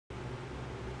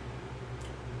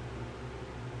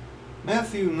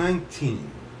Matthew 19,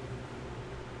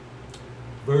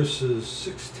 verses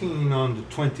 16 on to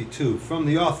 22, from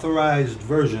the Authorized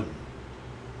Version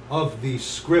of the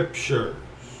Scriptures.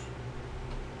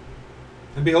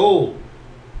 And behold,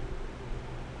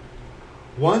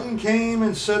 one came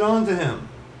and said unto him,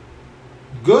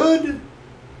 Good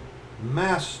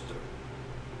Master,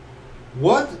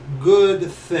 what good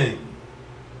thing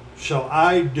shall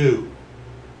I do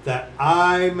that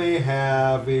I may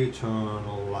have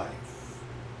eternal life?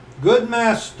 Good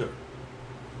Master.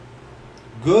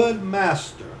 Good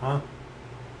Master, huh?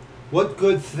 What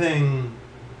good thing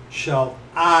shall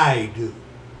I do?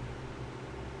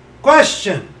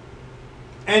 Question.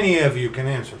 Any of you can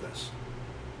answer this.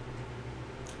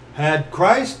 Had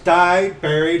Christ died,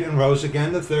 buried, and rose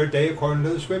again the third day according to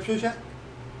the Scriptures yet?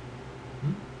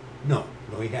 No,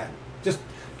 he hadn't.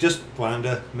 Just wanted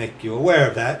to make you aware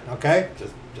of that, okay?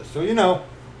 Just so you know.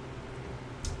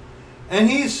 And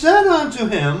he said unto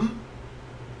him,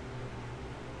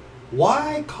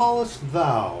 Why callest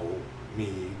thou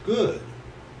me good?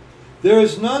 There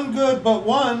is none good but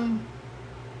one,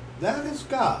 that is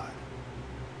God.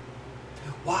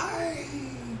 Why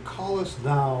callest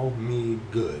thou me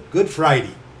good? Good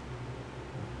Friday.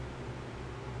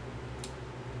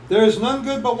 There is none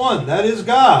good but one, that is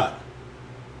God.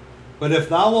 But if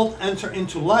thou wilt enter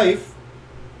into life,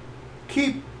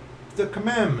 keep the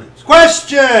commandments.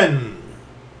 Question!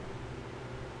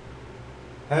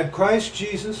 Had Christ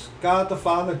Jesus, God the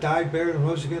Father, died, buried, and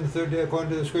rose again the third day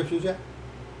according to the Scriptures yet?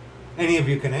 Any of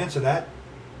you can answer that.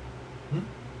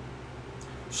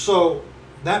 So,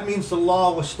 that means the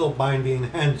law was still binding,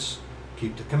 hence,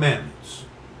 keep the commandments.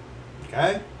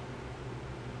 Okay?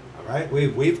 All right,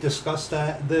 we've discussed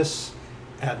this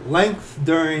at length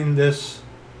during this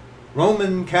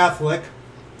Roman Catholic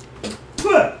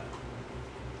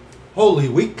Holy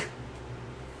Week.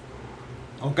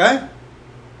 Okay?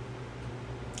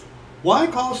 Why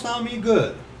callest thou me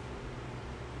good?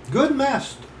 Good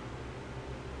master.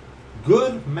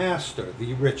 Good master,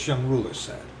 the rich young ruler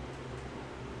said.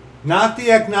 Not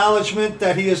the acknowledgement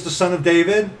that he is the son of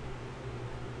David.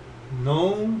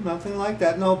 No, nothing like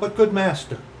that. No, but good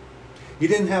master. He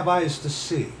didn't have eyes to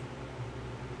see.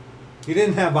 He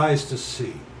didn't have eyes to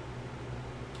see.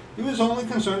 He was only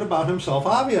concerned about himself,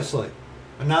 obviously,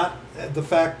 and not the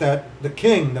fact that the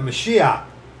king, the Mashiach,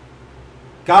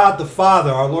 God the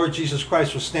Father, our Lord Jesus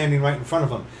Christ, was standing right in front of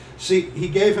him. See, he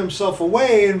gave himself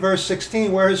away in verse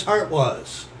 16 where his heart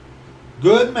was.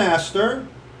 Good master.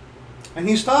 And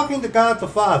he's talking to God the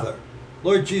Father,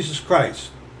 Lord Jesus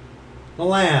Christ, the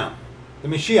Lamb, the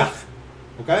Mashiach.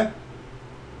 Okay?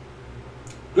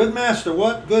 Good master,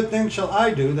 what good thing shall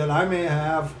I do that I may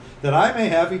have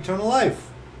eternal life?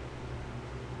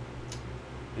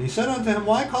 And he said unto him,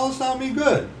 Why callest thou me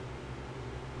good?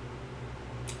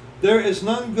 There is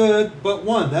none good but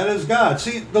one, that is God.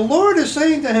 See, the Lord is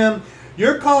saying to him,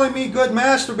 you're calling me good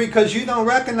master because you don't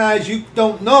recognize, you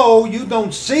don't know, you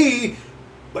don't see,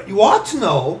 but you ought to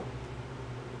know.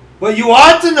 But you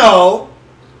ought to know.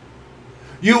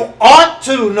 You ought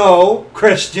to know,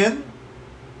 Christian.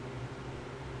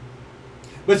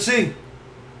 But see,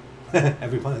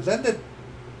 every pun intended.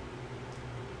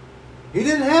 He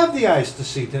didn't have the eyes to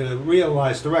see, to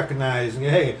realize, to recognize,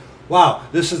 hey, wow,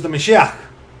 this is the Mashiach,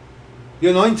 the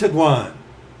Anointed One.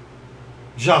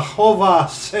 Jehovah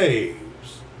saves.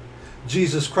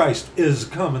 Jesus Christ is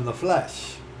come in the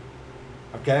flesh.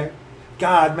 Okay?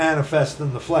 God manifest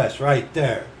in the flesh right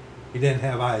there. He didn't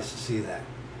have eyes to see that.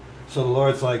 So the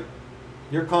Lord's like,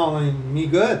 you're calling me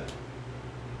good,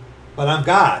 but I'm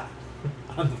God.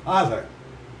 I'm the Father.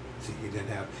 See, he didn't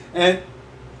have. And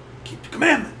keep the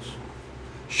commandments.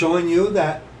 Showing you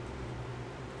that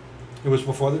it was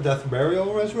before the death, burial,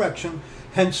 and resurrection.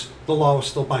 Hence, the law was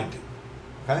still binding.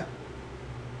 Okay?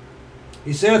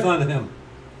 He saith unto him,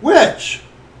 Which?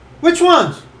 Which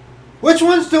ones? Which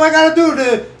ones do I got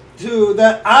to do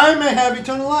that I may have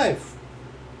eternal life?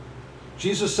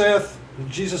 Jesus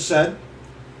said,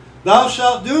 Thou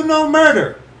shalt do no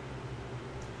murder.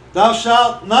 Thou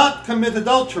shalt not commit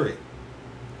adultery.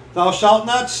 Thou shalt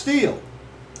not steal.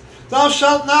 Thou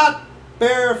shalt not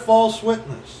bear false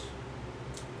witness.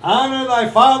 Honor thy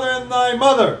father and thy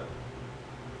mother.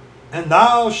 And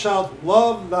thou shalt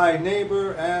love thy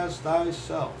neighbor as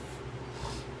thyself.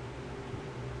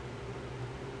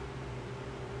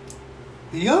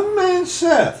 The young man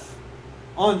saith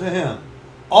unto him,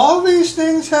 All these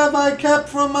things have I kept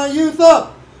from my youth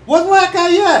up. What lack I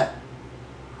yet?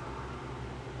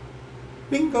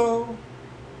 Bingo.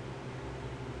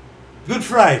 Good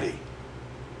Friday.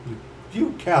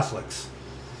 You Catholics.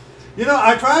 You know,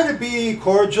 I try to be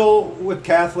cordial with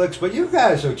Catholics, but you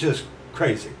guys are just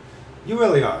crazy. You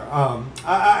really are.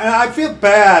 I feel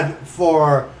bad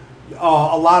for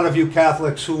a lot of you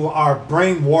Catholics who are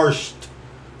brainwashed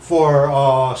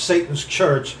for Satan's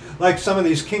church, like some of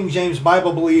these King James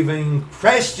Bible-believing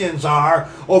Christians are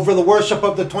over the worship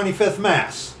of the 25th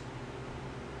Mass.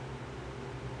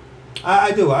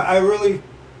 I do.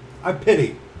 I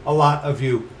pity a lot of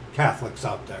you Catholics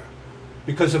out there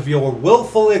because of your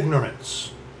willful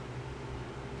ignorance.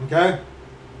 Okay?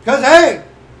 Because, hey,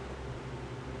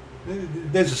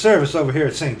 there's a service over here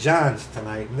at St. John's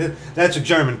tonight. That's a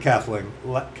German Catholic,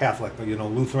 you know,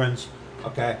 Lutherans.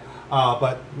 Okay?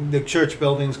 But the church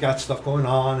building's got stuff going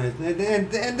on. And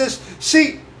this,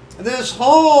 see, this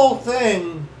whole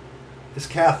thing is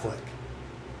Catholic.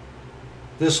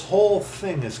 This whole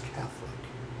thing is Catholic.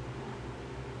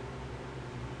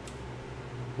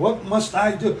 What must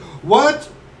I do? What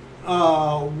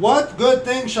good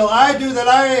thing shall I do that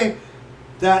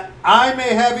I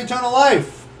may have eternal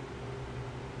life?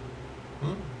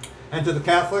 And to the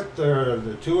Catholic, there are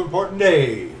the two important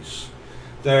days.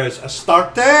 There's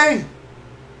Astarte and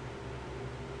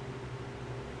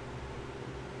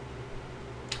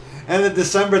the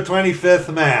December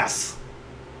 25th Mass.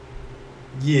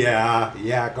 Yeah,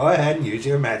 go ahead and use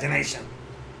your imagination.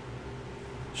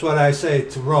 That's what I say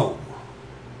to Rome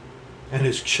and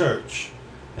his church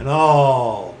and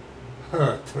all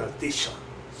her traditions.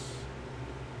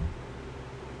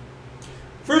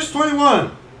 Verse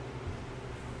 21.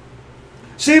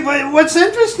 See, but what's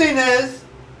interesting is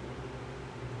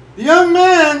the young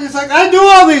man is like, I do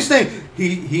all these things.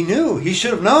 He knew. He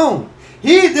should have known.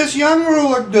 This young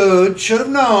ruler dude should have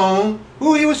known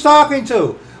who he was talking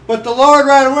to. But the Lord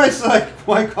right away is like,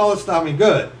 why callest thou me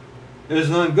good? There's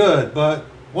none good but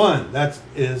one. That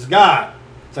is God.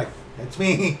 It's like, that's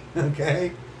me.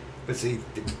 Okay? But see,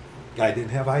 the guy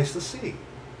didn't have eyes to see.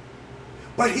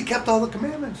 But he kept all the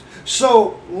commandments.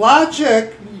 So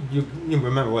logic, you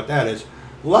remember what that is.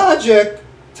 Logic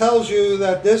tells you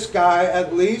that this guy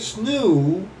at least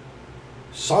knew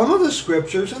some of the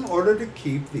scriptures in order to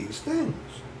keep these things.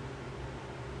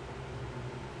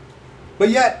 But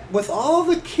yet, with all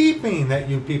the keeping that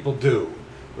you people do,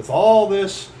 with all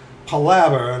this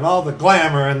palaver and all the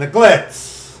glamour and the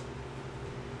glitz,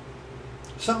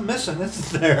 something missing,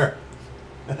 isn't there?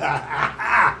 It's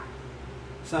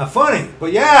not funny,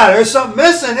 but yeah, there's something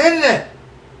missing, isn't it?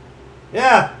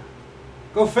 Yeah,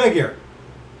 go figure.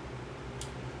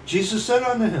 Jesus said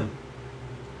unto him,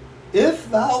 if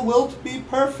thou wilt be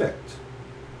perfect.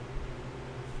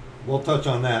 We'll touch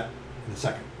on that in a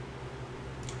second.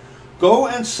 Go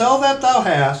and sell that thou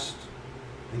hast,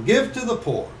 and give to the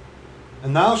poor,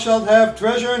 and thou shalt have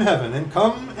treasure in heaven, and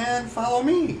come and follow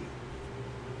me.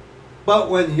 But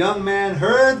when the young man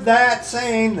heard that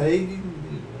saying,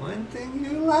 one thing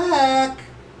you lack.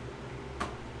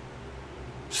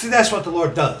 See, that's what the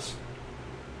Lord does.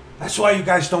 That's why you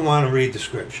guys don't want to read the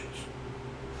scriptures.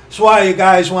 That's why you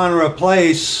guys want to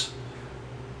replace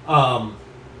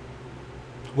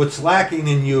what's lacking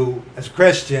in you as a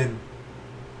Christian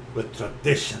with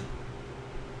tradition,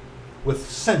 with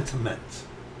sentiment,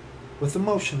 with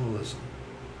emotionalism,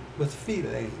 with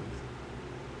feeling,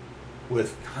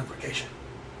 with congregation.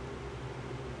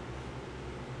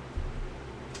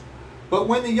 But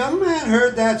when the young man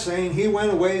heard that saying, he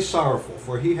went away sorrowful,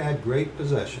 for he had great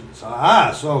possessions.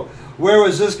 So where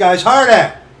was this guy's heart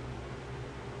at?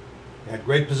 He had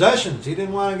great possessions. He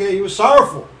didn't want to get, he was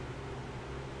sorrowful.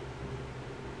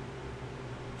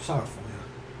 Sorrowful,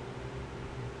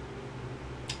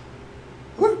 yeah.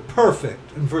 Look at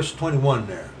perfect in verse 21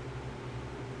 there.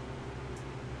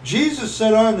 Jesus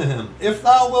said unto him, if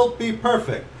thou wilt be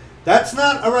perfect. That's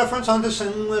not a reference unto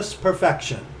sinless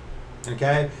perfection.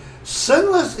 Okay?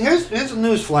 Sinless, here's a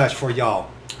news flash for y'all.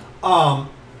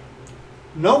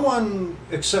 No one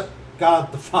except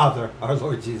God the Father, our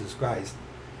Lord Jesus Christ,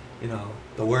 you know,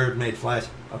 the Word made flesh,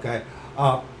 okay?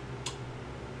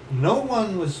 No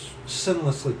one was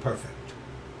sinlessly perfect.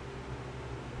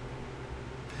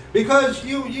 Because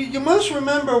you must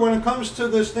remember when it comes to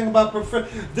this thing about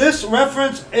perfect, this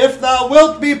reference, if thou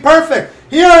wilt be perfect.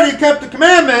 He already kept the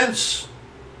commandments.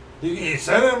 He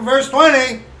said it in verse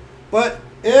 20, but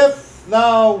if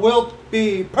thou wilt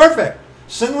be perfect,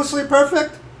 sinlessly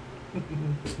perfect?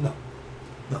 No.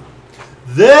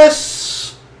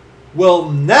 This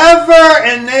will never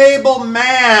enable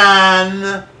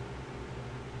man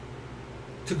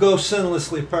to go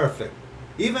sinlessly perfect.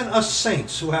 Even us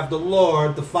saints who have the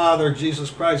Lord, the Father, Jesus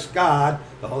Christ, God,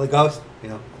 the Holy Ghost, you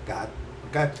know, God,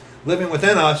 okay, living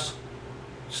within us,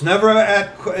 it's never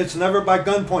by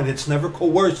gunpoint. It's never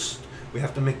coerced. We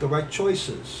have to make the right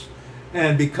choices.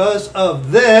 And because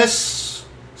of this,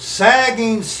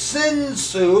 sagging sin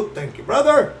suit. Thank you,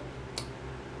 brother.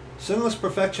 Sinless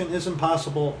perfection is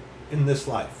impossible in this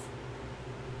life.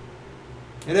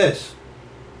 It is.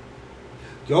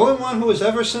 The only one who was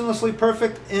ever sinlessly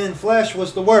perfect in flesh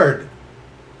was the Word.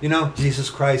 You know, Jesus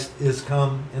Christ is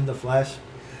come in the flesh.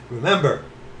 Remember,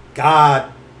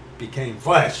 God became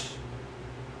flesh.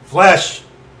 Flesh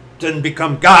didn't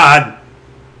become God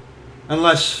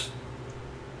unless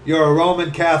you're a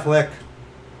Roman Catholic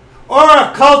or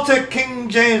a cultic King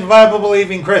James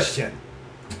Bible-believing Christian.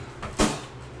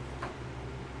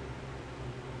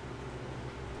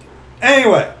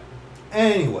 Anyway,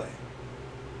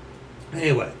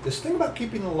 this thing about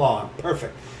keeping the law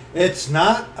perfect, it's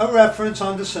not a reference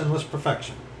on the sinless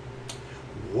perfection.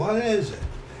 What is it?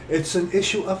 It's an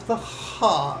issue of the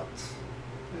heart.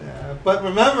 Yeah, but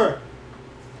remember,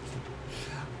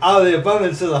 out of the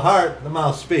abundance of the heart, the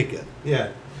mouth speaketh.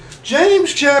 Yeah.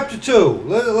 James chapter 2.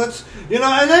 Let's,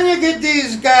 and then you get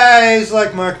these guys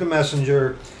like Mark the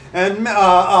Messenger and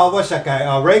what's that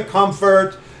guy? Ray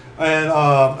Comfort and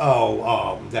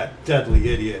that deadly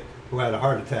idiot who had a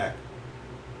heart attack.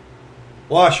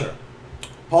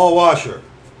 Paul Washer.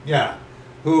 Yeah.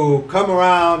 Who come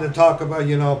around and talk about,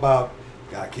 about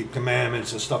gotta keep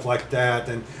commandments and stuff like that.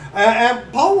 And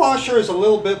Paul Washer is a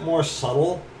little bit more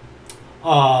subtle.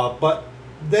 But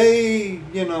they,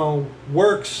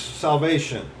 works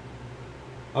salvation.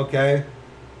 Okay?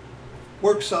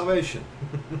 Works salvation.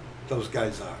 Those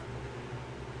guys are.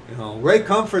 Ray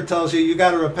Comfort tells you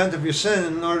got to repent of your sin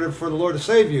in order for the Lord to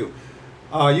save you.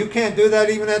 You can't do that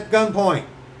even at gunpoint.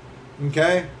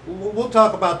 Okay? We'll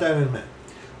talk about that in a minute.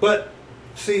 But,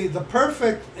 see, the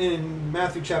perfect in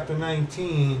Matthew chapter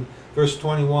 19, verse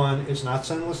 21, is not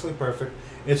sinlessly perfect.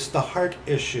 It's the heart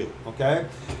issue. Okay?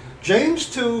 James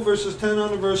 2, verses 10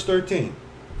 on to verse 13.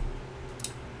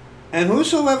 And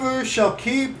whosoever shall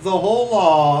keep the whole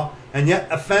law, and yet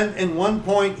offend in one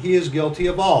point, he is guilty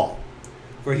of all.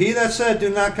 For he that said, do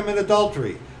not commit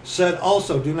adultery, said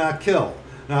also, do not kill.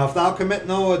 Now if thou commit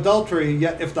no adultery,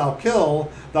 yet if thou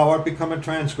kill, thou art become a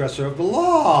transgressor of the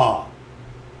law.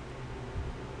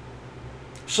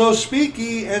 So speak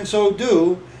ye, and so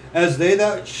do, as they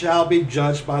that shall be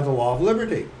judged by the law of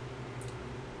liberty.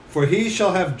 For he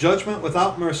shall have judgment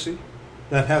without mercy,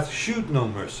 that hath shewed no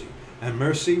mercy, and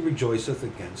mercy rejoiceth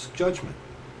against judgment.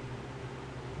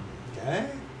 Okay?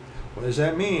 What does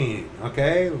that mean?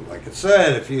 Okay? Like it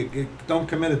said, if you don't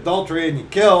commit adultery and you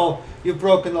kill, you've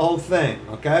broken the whole thing.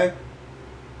 Okay?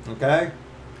 Okay?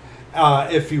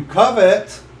 If you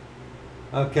covet,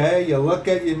 okay, you look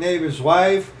at your neighbor's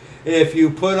wife, if you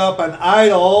put up an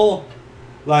idol,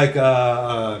 like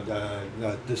a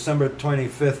December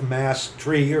 25th mass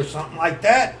tree or something like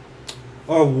that,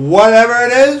 or whatever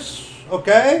it is,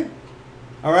 okay?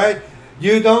 All right?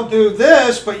 You don't do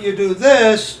this, but you do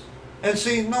this, and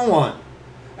see no one.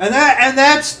 And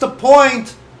that's the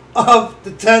point of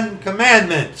the Ten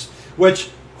Commandments,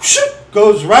 which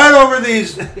goes right over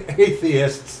these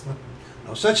atheists.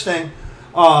 No such thing.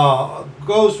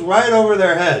 Goes right over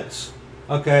their heads.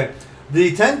 Okay?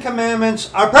 The Ten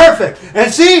Commandments are perfect.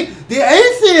 And see, the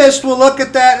atheist will look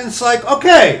at that and it's like,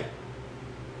 okay.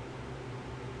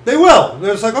 They will.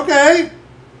 They're just like, okay.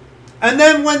 And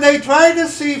then when they try to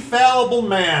see fallible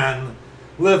man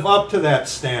live up to that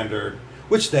standard,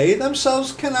 which they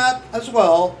themselves cannot as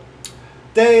well,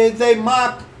 they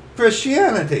mock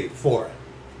Christianity for it.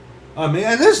 I mean,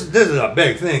 and this is a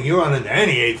big thing. You run into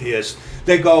any atheist,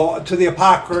 they go to the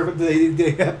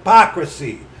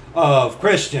hypocrisy of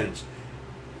Christians.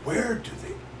 Where do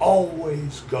they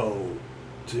always go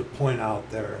to point out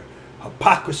their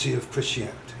hypocrisy of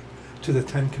Christianity? To the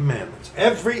Ten Commandments.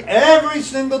 Every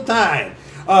single time.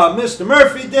 Mr.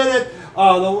 Murphy did it.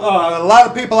 A lot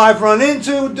of people I've run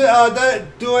into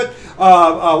do it.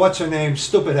 What's her name?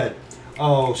 Stupidhead.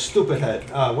 Oh,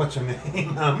 Stupidhead. What's her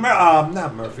name?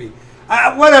 Not Murphy.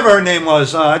 Whatever her name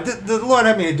was. The Lord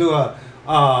had me do a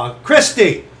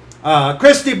Christy.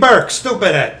 Christy Burke.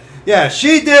 Stupidhead. Yeah,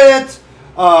 she did it.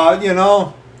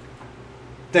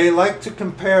 They like to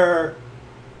compare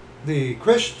the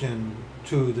Christian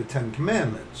to the Ten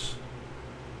Commandments.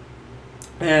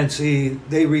 And see,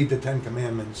 they read the Ten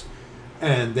Commandments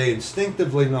and they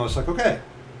instinctively know, it's like, okay,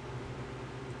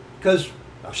 because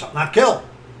thou shalt not kill,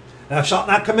 thou shalt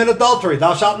not commit adultery,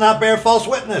 thou shalt not bear false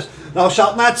witness, thou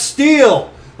shalt not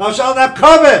steal, thou shalt not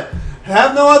covet,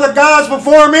 have no other gods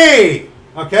before me.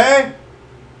 Okay?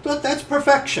 But that's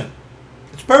perfection.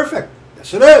 It's perfect.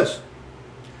 Yes, it is.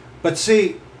 But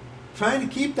see, trying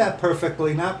to keep that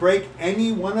perfectly, not break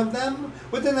any one of them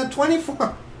within a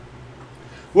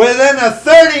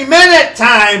 30-minute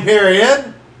time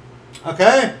period,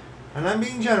 okay, and I'm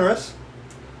being generous,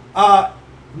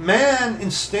 Man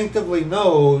instinctively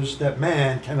knows that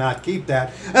man cannot keep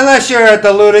that unless you're a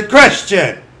deluded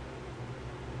Christian.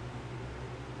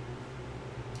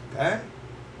 Okay?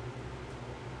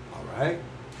 All right.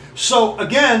 So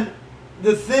again,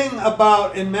 the thing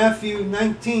about in Matthew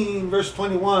 19, verse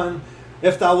 21,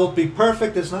 if thou wilt be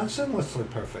perfect, is not sinlessly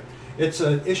perfect. It's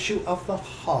an issue of the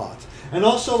heart. And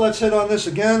also, let's hit on this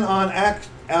again on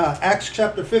Acts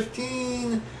chapter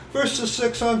 15, verses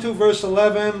 6 on to verse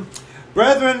 11.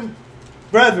 Brethren,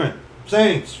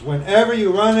 saints, whenever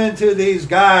you run into these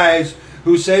guys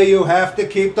who say you have to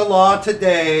keep the law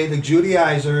today, the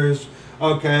Judaizers,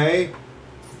 okay,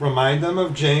 remind them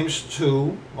of James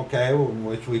 2, okay,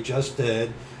 which we just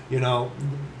did. You know,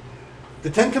 the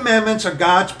Ten Commandments are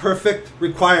God's perfect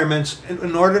requirements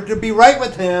in order to be right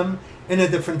with Him in a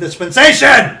different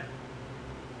dispensation.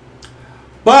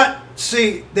 But,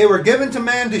 see, they were given to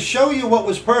man to show you what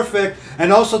was perfect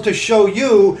and also to show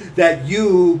you that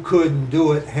you couldn't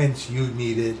do it, hence you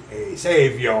needed a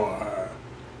Savior.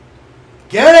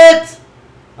 Get it?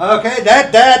 Okay,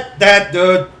 that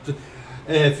dude.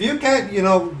 If you can't, you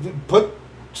know,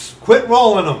 quit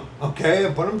rolling them, okay,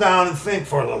 and put them down and think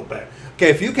for a little bit. Okay,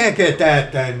 if you can't get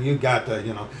that, then you got to,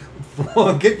 you know,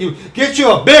 get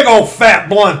you a big old fat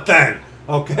blunt then,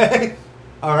 okay?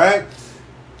 All right?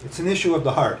 It's an issue of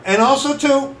the heart. And also,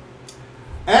 too,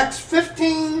 Acts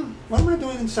 15, what am I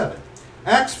doing in 7?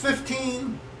 Acts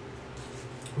 15,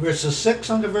 verses 6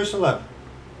 unto verse 11.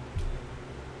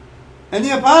 And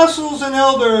the apostles and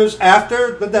elders,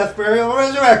 after the death, burial, and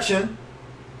resurrection,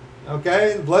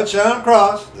 okay, the blood shed on the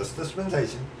cross, this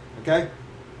dispensation, okay?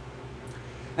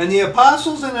 And the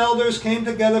apostles and elders came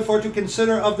together for to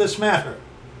consider of this matter.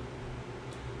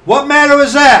 What matter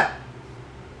is that?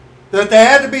 That they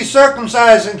had to be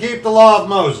circumcised and keep the law of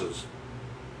Moses.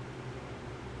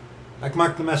 Like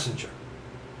Mark the Messenger.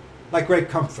 Like Great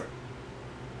Comfort.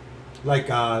 Like,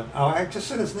 I just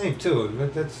said his name too.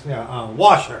 That's,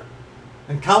 Washer.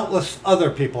 And countless other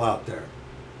people out there.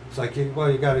 It's like,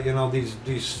 well, you got to, you know, these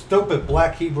stupid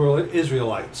black Hebrew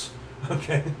Israelites.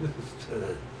 Okay?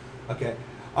 Okay.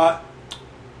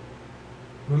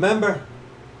 Remember,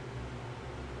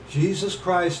 Jesus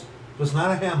Christ was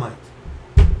not a Hamite.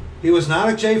 He was not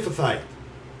a Japhethite.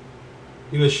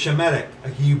 He was Shemitic, a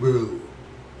Hebrew.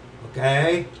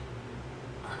 Okay?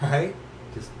 All right?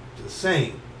 Just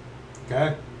saying.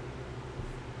 Okay?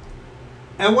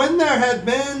 And when there had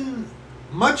been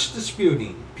much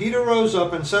disputing, Peter rose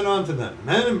up and said unto them,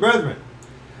 Men and brethren,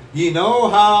 ye know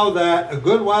how that a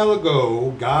good while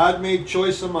ago God made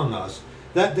choice among us,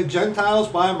 that the Gentiles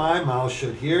by my mouth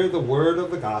should hear the word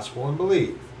of the gospel and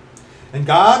believe. And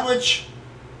God which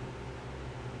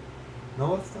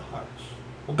knoweth the hearts.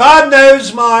 Well, God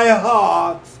knows my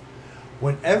heart.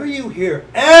 Whenever you hear,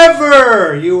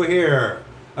 ever you hear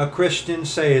a Christian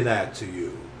say that to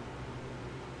you,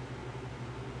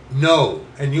 no.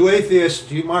 And you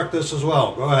atheists, you mark this as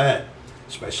well. Go ahead.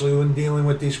 Especially when dealing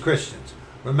with these Christians.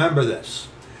 Remember this.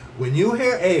 When you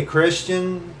hear a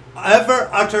Christian ever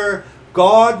utter,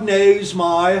 God knows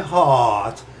my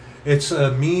heart, it's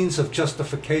a means of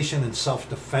justification and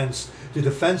self-defense. To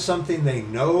defend something they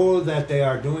know that they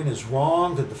are doing is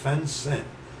wrong, to defend sin.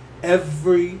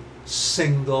 Every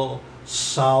single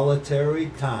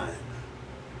solitary time.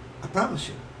 I promise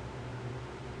you.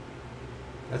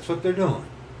 That's what they're doing.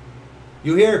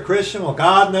 You hear a Christian, well,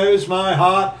 God knows my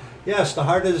heart. Yes, the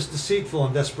heart is deceitful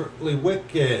and desperately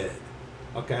wicked.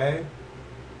 Okay?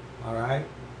 All right?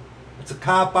 It's a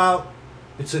cop-out.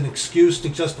 It's an excuse to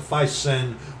justify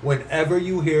sin whenever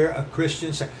you hear a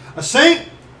Christian say, a saint?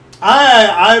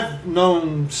 I've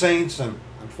known saints, and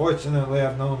unfortunately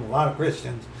I've known a lot of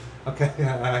Christians. Okay,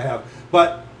 I have.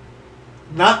 But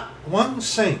not one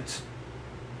saint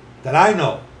that I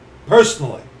know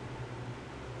personally.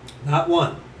 Not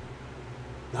one.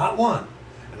 Not one.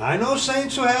 And I know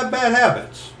saints who have bad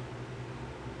habits.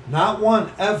 Not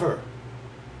one ever,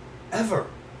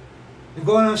 in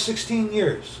going on 16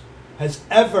 years, has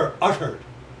ever uttered,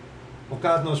 well,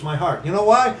 God knows my heart. You know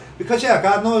why? Because, yeah,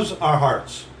 God knows our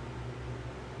hearts.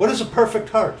 What is a perfect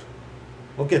heart?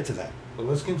 We'll get to that, but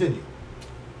let's continue.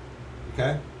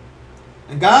 Okay?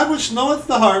 And God which knoweth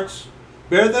the hearts,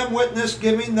 bear them witness,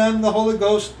 giving them the Holy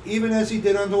Ghost, even as he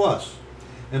did unto us.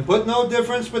 And put no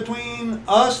difference between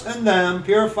us and them,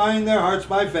 purifying their hearts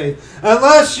by faith.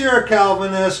 Unless you're a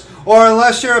Calvinist, or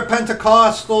unless you're a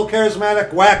Pentecostal,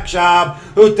 charismatic whack job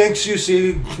who thinks you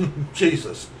see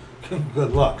Jesus.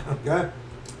 Good luck, okay?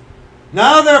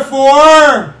 Now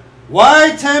therefore,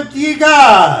 why tempt ye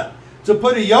God to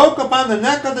put a yoke upon the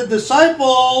neck of the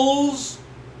disciples?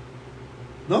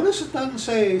 Notice it doesn't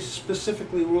say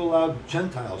specifically rule out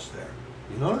Gentiles there.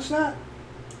 You notice that?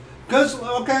 Because,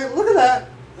 okay, look at that.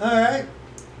 All right.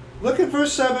 Look at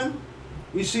verse 7.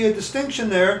 We see a distinction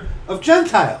there of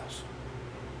Gentiles.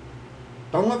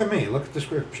 Don't look at me. Look at the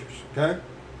scriptures. Okay?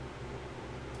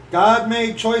 God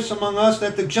made choice among us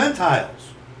that the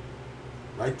Gentiles.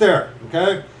 Right there.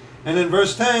 Okay? And in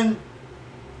verse 10,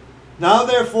 now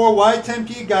therefore, why tempt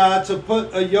ye God to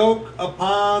put a yoke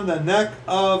upon the neck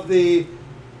of the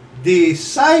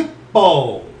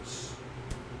disciples,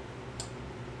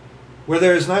 where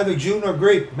there is neither Jew nor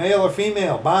Greek, male or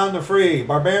female, bond or free,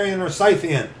 barbarian or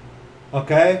Scythian.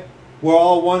 Okay? We're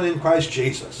all one in Christ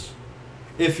Jesus.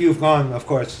 If you've gone, of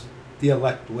course, the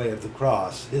elect way of the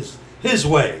cross, his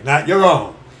way, not your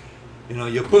own. You know,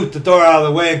 you boot the door out of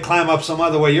the way and climb up some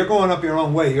other way. You're going up your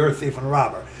own way. You're a thief and a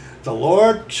robber. The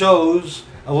Lord chose,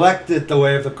 elected the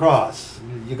way of the cross.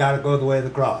 You got to go the way of the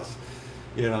cross.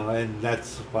 You know, and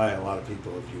that's why a lot of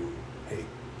people of you hate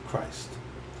Christ.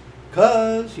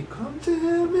 Because you come to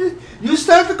him, you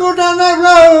start to go down that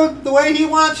road the way he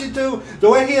wants you to, the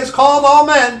way he has called all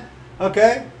men.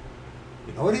 Okay?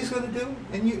 You know what he's going to do?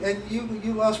 And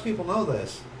you lost people know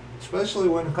this, especially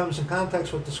when it comes in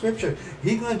context with the scripture.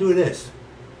 He's going to do this.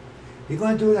 He's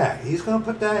going to do that. He's going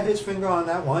to put his finger on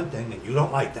that one thing, and you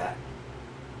don't like that.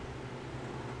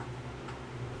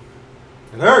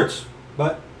 It hurts,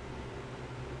 but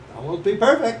I won't be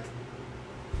perfect.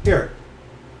 Here.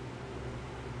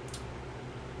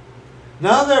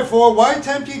 Now therefore, why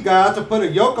tempt ye God to put a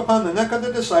yoke upon the neck of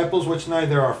the disciples, which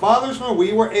neither our fathers nor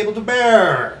we were able to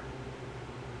bear?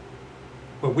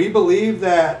 But we believe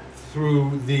that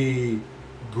through the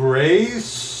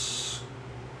grace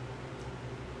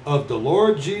of the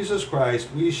Lord Jesus Christ,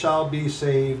 we shall be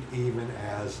saved even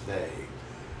as they.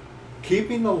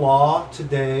 Keeping the law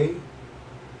today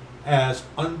as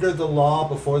under the law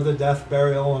before the death,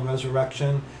 burial, and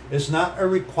resurrection is not a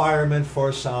requirement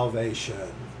for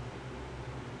salvation.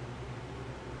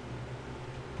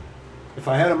 If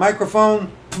I had a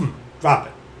microphone, drop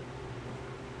it.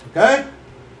 Okay?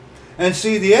 And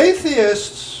see, the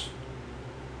atheists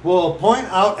will point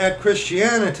out at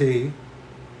Christianity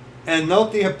and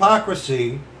note the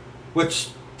hypocrisy, which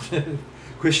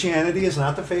Christianity is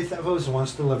not the faith that was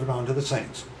once delivered unto the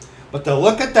saints. But they'll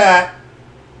look at that,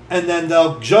 and then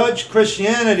they'll judge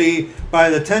Christianity by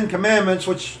the 10 Commandments,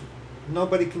 which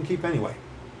nobody can keep anyway.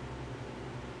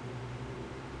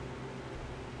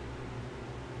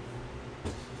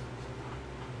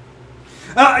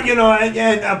 You know, and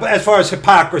as far as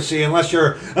hypocrisy, unless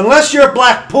you're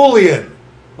Blackpoolian,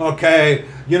 okay,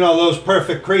 you know, those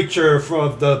perfect creature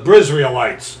from the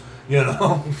Brisraelites, you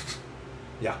know.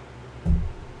 Yeah.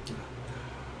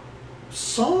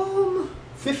 Psalm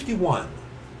 51.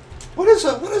 What is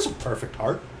a perfect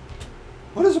heart?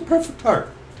 What is a perfect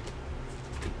heart?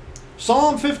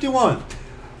 Psalm 51.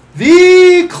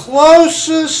 The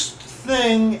closest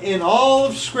thing in all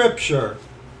of Scripture.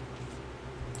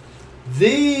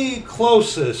 The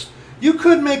closest. You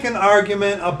could make an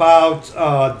argument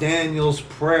about Daniel's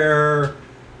prayer.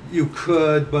 You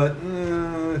could, but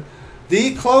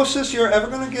the closest you're ever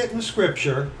going to get in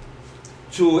Scripture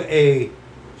to a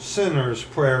sinner's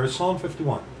prayer is Psalm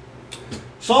 51.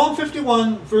 Psalm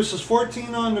 51, verses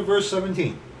 14 on to verse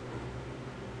 17.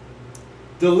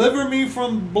 Deliver me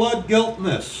from blood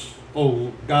guiltness,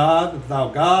 O God, thou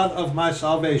God of my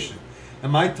salvation,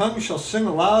 and my tongue shall sing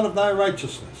aloud of thy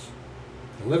righteousness.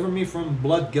 Deliver me from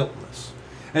blood guiltness.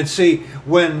 And see,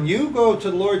 when you go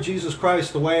to the Lord Jesus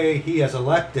Christ the way he has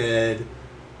elected,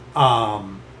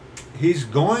 he's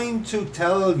going to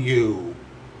tell you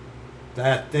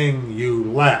that thing you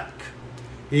lack.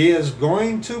 He is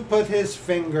going to put his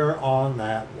finger on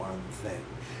that one thing.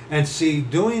 And see,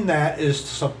 doing that is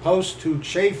supposed to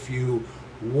chafe you.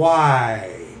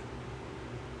 Why?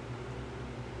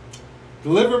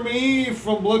 Deliver me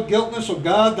from blood guiltness, O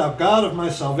God, thou God of my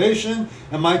salvation,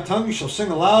 and my tongue shall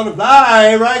sing aloud of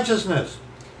thy righteousness.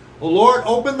 O Lord,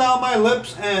 open thou my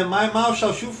lips, and my mouth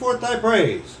shall shew forth thy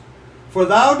praise. For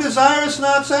thou desirest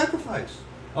not sacrifice,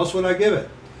 else would I give it.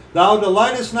 Thou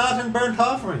delightest not in burnt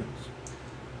offerings.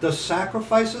 The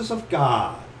sacrifices of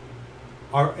God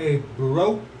are a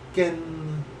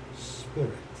broken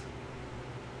spirit.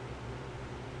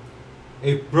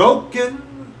 A broken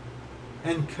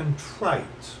and contrite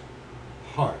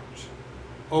heart,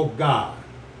 O God,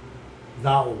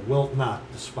 thou wilt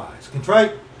not despise.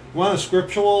 Contrite, you want a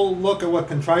scriptural look at what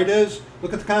contrite is?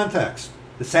 Look at the context.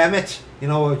 The sandwich, you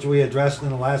know, which we addressed in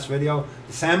the last video.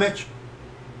 The sandwich,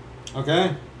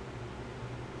 okay?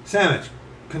 Sandwich,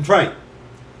 contrite.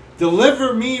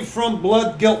 Deliver me from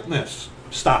blood guiltness.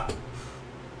 Stop.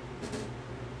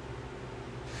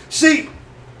 See,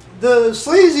 the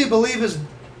sleazy believers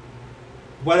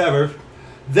whatever,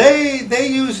 they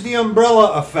use the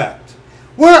umbrella effect.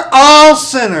 We're all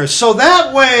sinners. So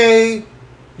that way,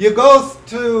 you go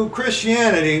to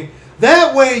Christianity,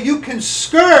 that way you can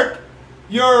skirt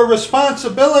your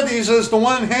responsibilities as the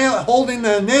one holding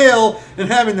the nail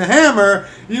and having the hammer.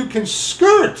 You can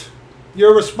skirt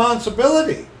your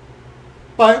responsibility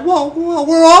by, well,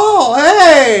 we're all,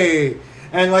 hey!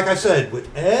 And like I said,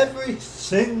 with every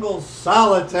single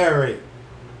solitary,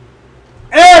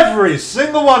 every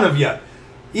single one of you,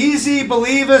 easy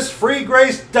believers, free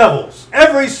grace devils,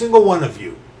 every single one of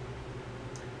you,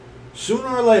 sooner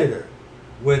or later,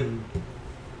 when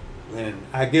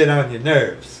I get on your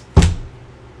nerves,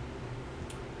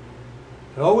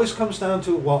 it always comes down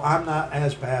to, well, I'm not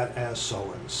as bad as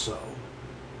so-and-so.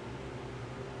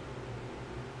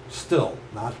 Still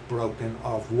not broken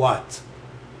of what?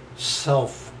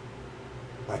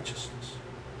 Self-righteousness.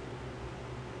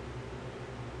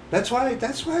 That's why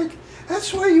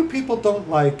you people don't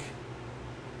like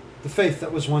the faith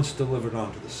that was once delivered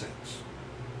unto the saints.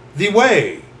 The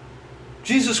way,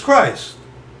 Jesus Christ.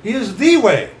 He is the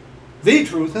way, the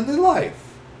truth, and the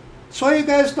life. That's why you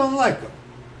guys don't like him.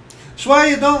 That's why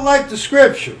you don't like the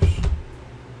scriptures.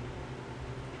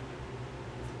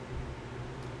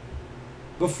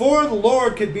 Before the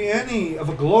Lord could be any of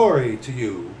a glory to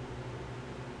you,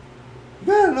 you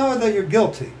got to know that you're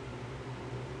guilty.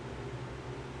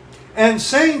 And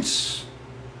saints,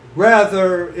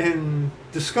 rather, in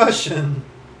discussion,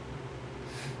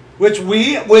 which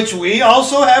we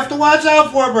also have to watch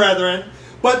out for, brethren.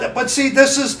 But see,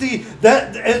 this is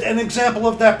an example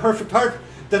of that perfect heart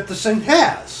that the saint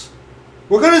has.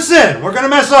 We're going to sin. We're going to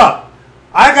mess up.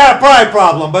 I got a pride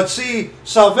problem. But see,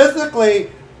 salvifically,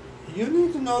 you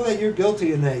need to know that you're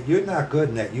guilty and that you're not good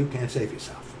and that you can't save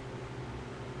yourself.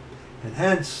 And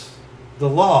hence, the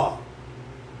law.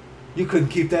 You couldn't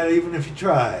keep that even if you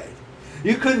tried.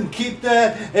 You couldn't keep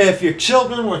that if your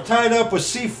children were tied up with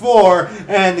C4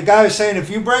 and the guy was saying, if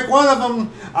you break one of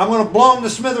them, I'm going to blow them to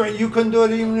smithereens. You couldn't do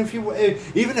it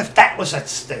even if that was at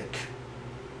stake.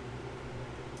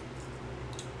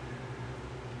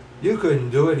 You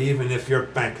couldn't do it even if your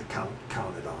bank account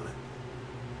counted on it.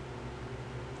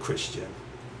 Christian.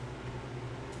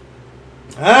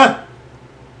 Huh?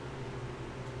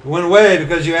 It went away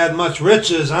because you had much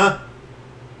riches, huh?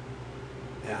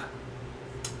 Yeah.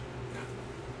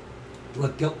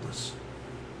 Blood guiltless.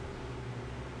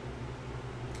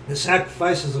 The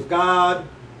sacrifices of God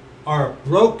are a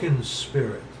broken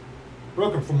spirit.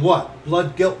 Broken from what?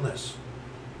 Blood guiltness.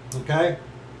 Okay?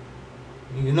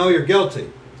 You know you're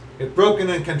guilty. A broken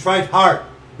and contrite heart.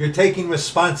 You're taking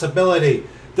responsibility.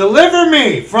 Deliver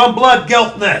me from blood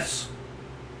guiltness.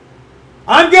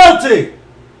 I'm guilty.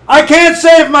 I can't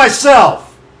save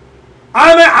myself.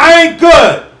 I ain't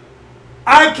good.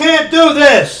 I can't do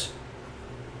this.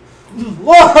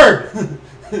 Lord,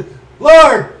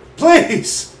 Lord,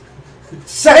 please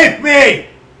save me.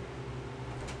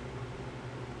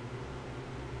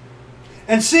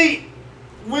 And see,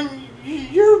 when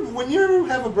you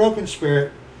have a broken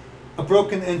spirit, a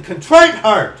broken and contrite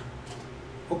heart,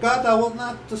 oh God, thou wilt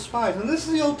not despise. And this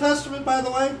is the Old Testament, by the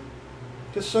way,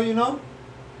 just so you know.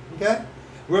 Okay?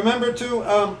 Remember too,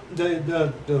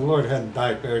 the Lord hadn't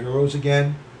died, buried, and rose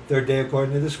again, third day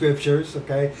according to the scriptures.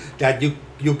 Okay? That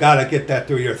you got to get that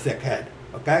through your thick head.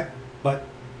 Okay? But,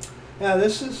 yeah,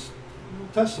 this is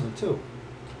Old Testament too.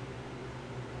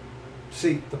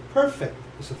 See, the perfect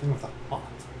is the thing with the heart.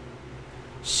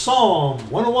 Psalm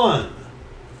 101.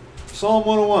 Psalm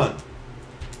 101.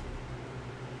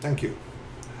 Thank you.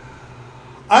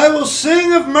 I will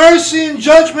sing of mercy and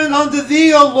judgment unto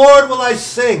thee, O Lord, will I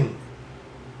sing.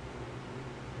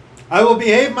 I will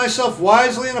behave myself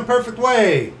wisely in a perfect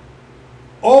way.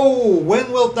 Oh,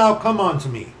 when wilt thou come unto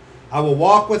me? I will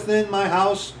walk within my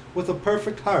house with a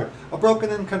perfect heart, a broken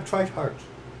and contrite heart,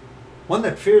 one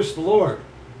that fears the Lord.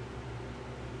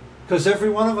 Because every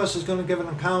one of us is going to give an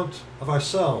account of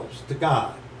ourselves to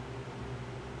God.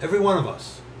 Every one of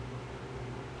us.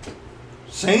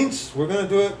 Saints, we're going to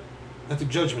do it at the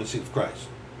judgment seat of Christ.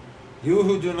 You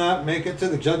who do not make it to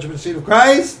the judgment seat of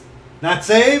Christ, not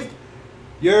saved,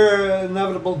 your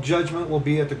inevitable judgment will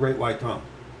be at the great white throne.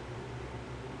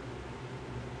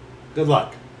 Good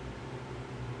luck.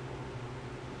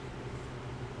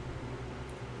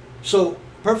 So,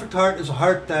 perfect heart is a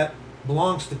heart that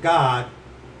belongs to God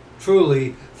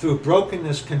truly through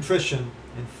brokenness, contrition,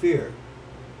 and fear.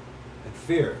 And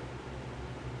fear.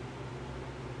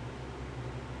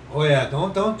 Oh yeah,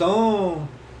 don't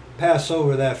pass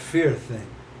over that fear thing.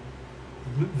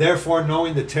 Therefore,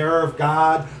 knowing the terror of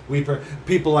God,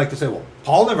 people like to say, well,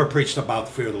 Paul never preached about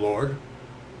the fear of the Lord.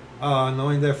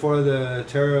 Knowing therefore the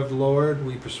terror of the Lord,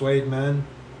 we persuade men.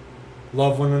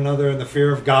 Love one another in the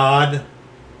fear of God.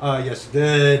 Yes, he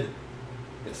did.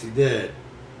 Yes, he did.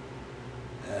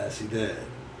 Yes, he did.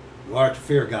 You are to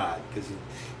fear God,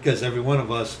 because every one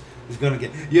of us is going to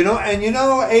get...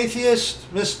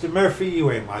 atheist, Mr. Murphy, you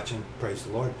ain't watching, praise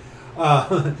the Lord.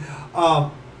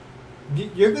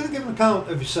 You're going to give an account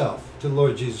of yourself to the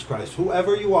Lord Jesus Christ.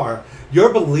 Whoever you are,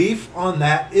 your belief on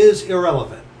that is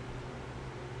irrelevant.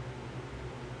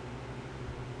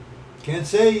 Can't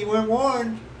say you weren't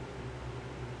warned.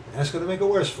 That's going to make it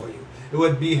worse for you.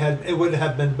 It would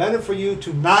have been better for you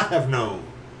to not have known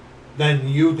than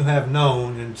you to have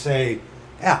known and say,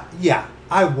 yeah,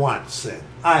 I want sin.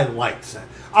 I like sin.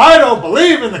 I don't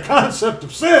believe in the concept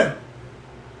of sin.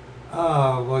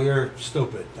 Oh, well, you're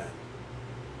stupid then.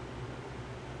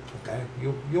 Okay,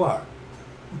 you are.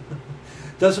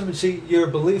 Doesn't see your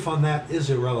belief on that is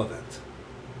irrelevant.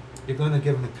 You're going to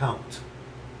give an account.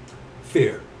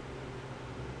 Fear.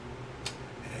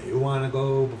 You want to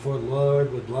go before the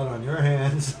Lord with blood on your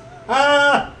hands?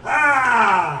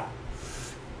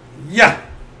 Yeah.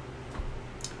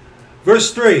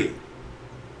 Verse 3.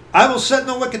 I will set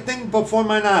no wicked thing before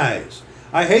mine eyes.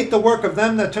 I hate the work of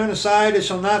them that turn aside. It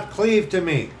shall not cleave to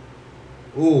me.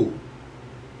 Ooh.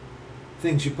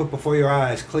 Things you put before your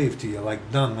eyes cleave to you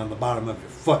like dung on the bottom of your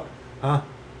foot. Huh?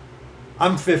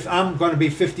 I'm going to be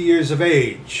 50 years of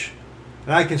age.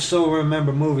 And I can still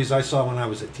remember movies I saw when I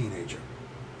was a teenager.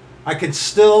 I can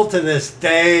still, to this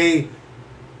day,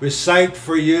 recite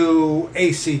for you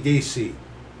AC/DC,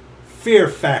 Fear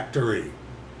Factory.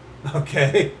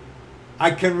 Okay?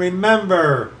 I can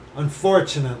remember,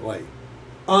 unfortunately,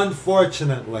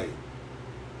 the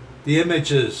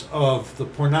images of the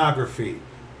pornography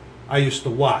I used to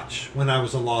watch when I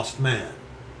was a lost man.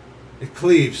 It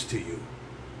cleaves to you.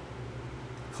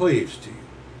 Cleaves to you.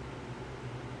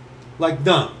 Like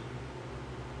dung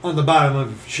on the bottom of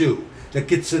your shoe that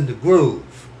gets in the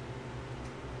groove.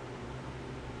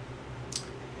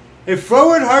 A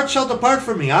froward heart shall depart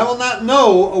from me. I will not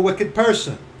know a wicked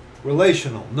person.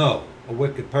 Relational, no, a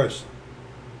wicked person.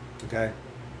 Okay?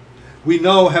 We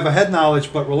know, have a head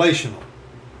knowledge, but relational.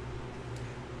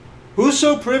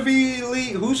 Whoso privily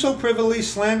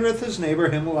slandereth his neighbor,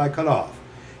 him will I cut off.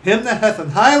 Him that hath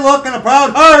an high look and a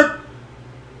proud heart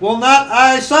will not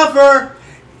I suffer.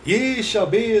 Ye shall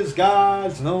be as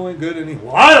gods, knowing good and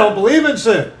evil. I don't believe in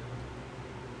sin.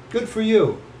 Good for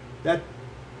you. That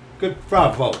good.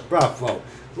 Bravo.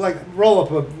 Like roll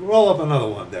up another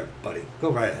one there, buddy. Go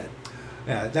right ahead.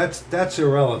 Yeah, that's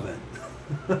irrelevant.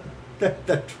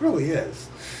 that truly is.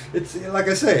 It's like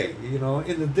I say,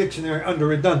 in the dictionary under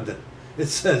redundant, it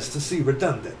says to see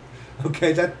redundant.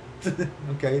 Okay,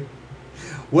 okay.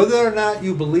 Whether or not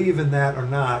you believe in that or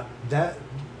not,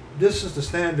 this is the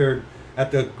standard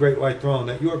at the Great White Throne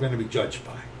that you are going to be judged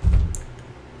by.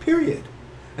 Period.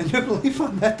 And your belief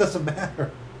on that doesn't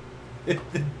matter. It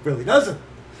really doesn't.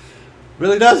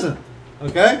 Really doesn't.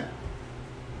 Okay?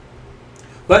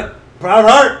 But proud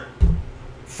heart,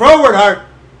 froward heart,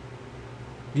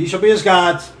 ye shall be as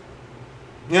gods.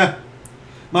 Yeah.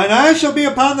 Mine eyes shall be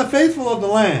upon the faithful of the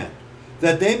land,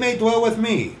 that they may dwell with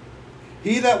me.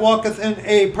 He that walketh in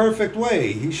a perfect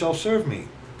way, he shall serve me.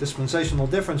 Dispensational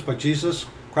difference, but Jesus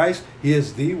Christ, he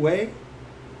is the way,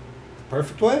 the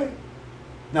perfect way.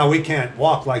 Now we can't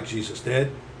walk like Jesus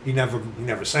did. He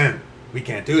never sinned. We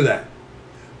can't do that.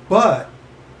 But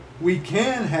we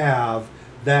can have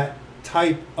that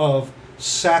type of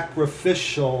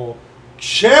sacrificial,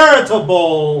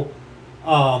 charitable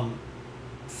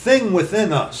thing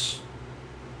within us.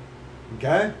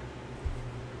 Okay?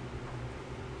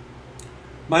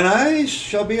 Mine eyes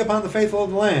shall be upon the faithful of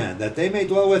the land, that they may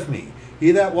dwell with me.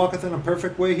 He that walketh in a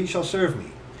perfect way, he shall serve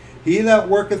me. He that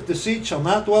worketh deceit shall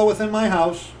not dwell within my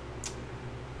house.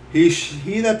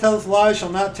 He that telleth lies shall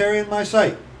not tarry in my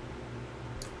sight.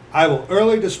 I will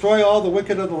early destroy all the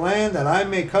wicked of the land, that I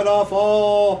may cut off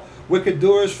all wicked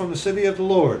doers from the city of the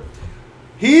Lord.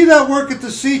 He that worketh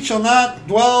deceit shall not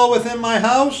dwell within my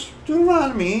house.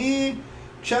 Deuteronomy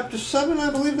chapter 7,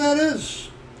 I believe that is.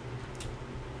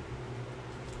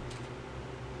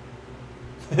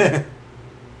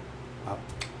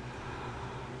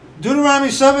 Deuteronomy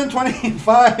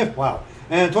 7:25, wow,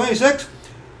 and 26.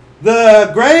 The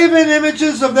graven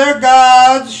images of their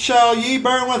gods shall ye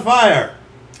burn with fire.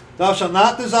 Thou shalt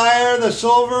not desire the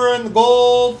silver and the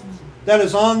gold that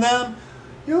is on them.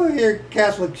 You'll hear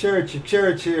Catholic Church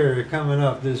here coming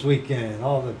up this weekend.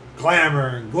 All the glamour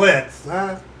and glitz,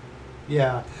 huh?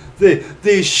 Yeah.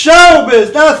 The show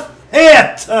business,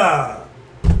 theater.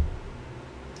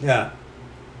 Yeah.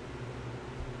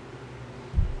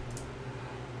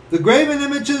 The graven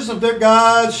images of their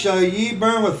gods shall ye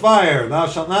burn with fire. Thou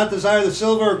shalt not desire the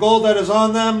silver or gold that is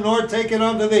on them, nor take it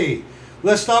unto thee,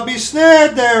 lest thou be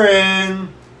snared therein.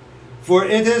 For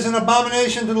it is an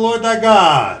abomination to the Lord thy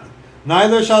God.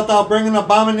 Neither shalt thou bring an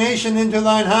abomination into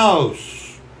thine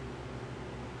house.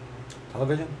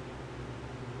 Television?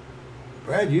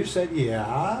 Brad, you said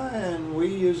yeah, and we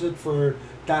use it for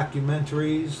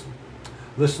documentaries.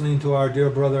 Listening to our dear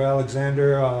brother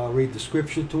Alexander read the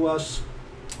scripture to us.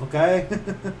 Okay?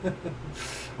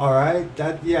 All right?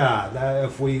 That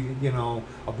if we,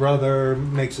 a brother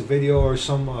makes a video or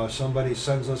somebody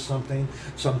sends us something,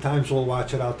 sometimes we'll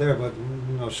watch it out there, but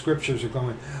scriptures are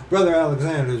going, Brother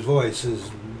Alexander's voice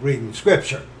is reading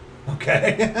scripture.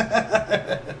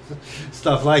 Okay?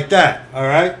 Stuff like that. All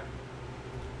right?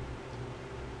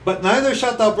 But neither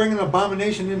shalt thou bring an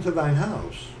abomination into thine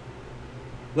house,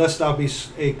 lest thou be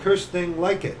a cursed thing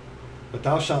like it, but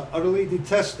thou shalt utterly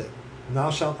detest it, and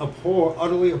thou shalt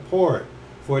utterly abhor it,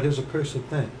 for it is a cursed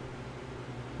thing.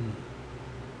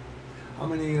 How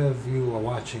many of you are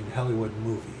watching Hollywood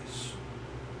movies?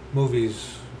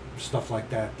 Movies, stuff like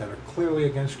that, that are clearly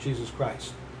against Jesus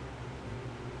Christ.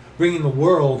 Bringing the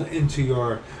world into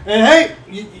your... And hey,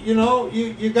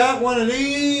 you got one of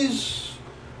these,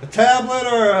 a tablet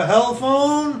or a hell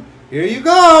phone, here you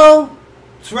go.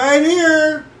 It's right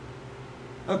here.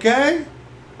 Okay?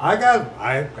 I got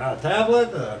a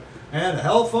tablet and a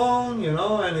hell phone,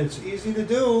 and it's easy to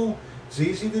do. It's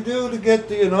easy to do to get,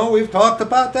 we've talked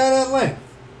about that at length.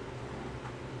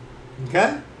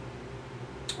 Okay?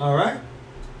 All right?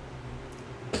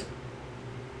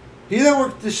 He that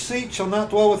worketh deceit shall not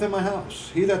dwell within my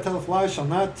house. He that telleth lies shall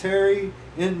not tarry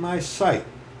in my sight.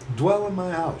 Dwell in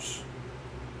my house.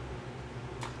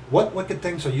 What wicked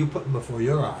things are you putting before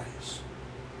your eyes?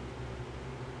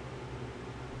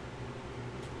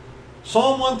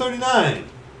 Psalm 139.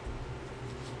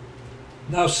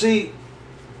 Now see,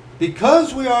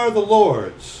 because we are the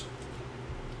Lord's,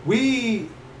 there's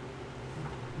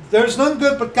none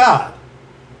good but God.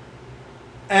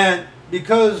 And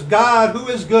because God, who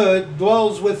is good,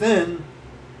 dwells within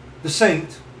the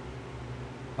saint,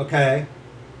 okay,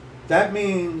 that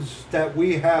means that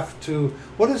we have to...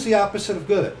 What is the opposite of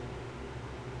good?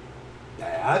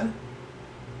 Bad.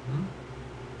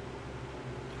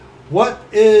 What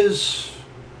is...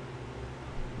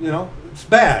 it's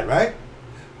bad, right?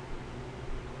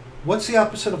 What's the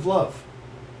opposite of love?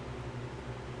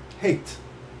 Hate.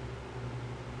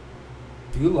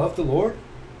 Do you love the Lord?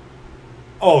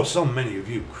 Oh, so many of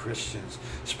you Christians,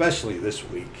 especially this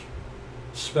week.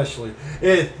 Especially...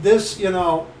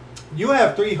 you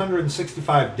have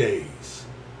 365 days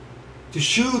to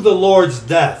shew the Lord's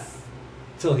death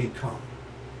till he come.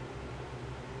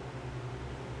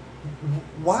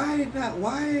 Why not?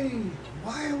 Why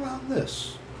around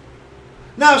this?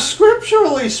 Now,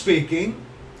 scripturally speaking,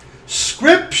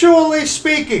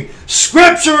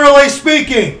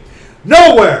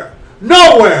 nowhere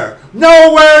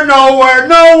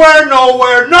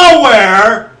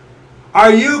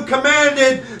are you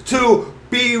commanded to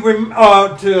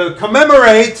to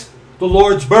commemorate the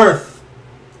Lord's birth.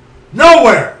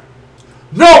 Nowhere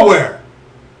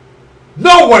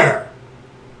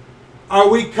are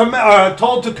we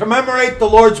told to commemorate the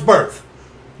Lord's birth.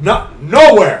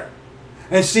 Nowhere.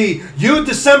 And see, you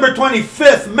December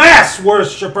 25th Mass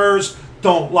worshippers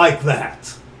don't like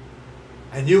that.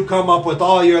 And you come up with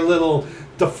all your little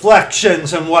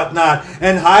deflections and whatnot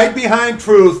and hide behind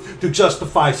truth to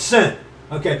justify sin.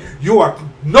 Okay, you are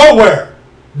nowhere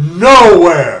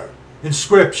in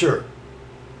Scripture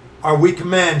are we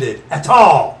commanded at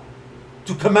all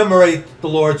to commemorate the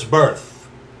Lord's birth.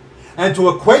 And to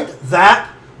equate that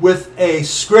with a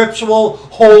scriptural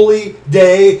holy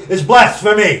day is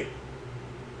blasphemy.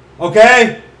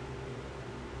 Okay?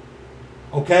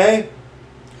 Okay?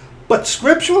 But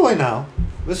scripturally now,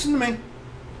 listen to me.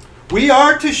 We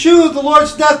are to shew the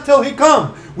Lord's death till he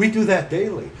come. We do that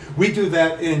daily. We do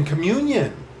that in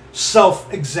communion,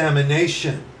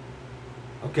 self-examination.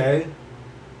 Okay?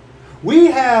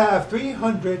 We have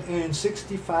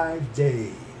 365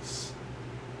 days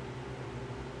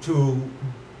to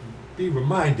be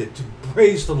reminded to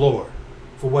praise the Lord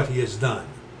for what he has done.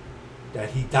 That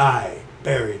he died,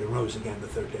 buried, and rose again the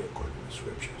third day according to the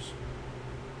Scriptures.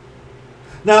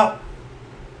 Now,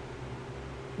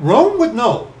 Rome would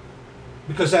know,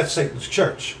 because that's Satan's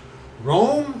church.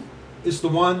 Rome is the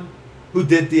one who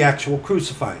did the actual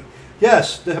crucifying.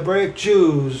 Yes, the Hebraic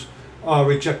Jews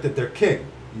rejected their king.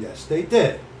 Yes, they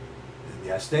did. And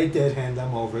yes, they did hand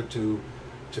them over to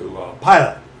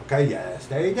Pilate. Okay, yes,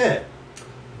 they did.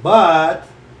 But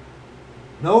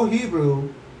no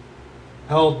Hebrew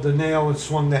held the nail and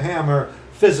swung the hammer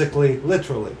physically,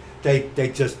 literally.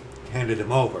 They just handed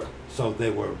him over. So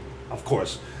they were, of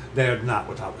course, they're not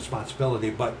without responsibility,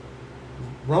 but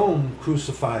Rome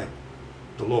crucified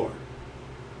the Lord.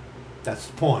 That's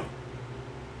the point.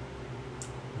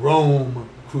 Rome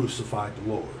crucified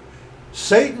the Lord.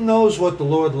 Satan knows what the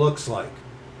Lord looks like.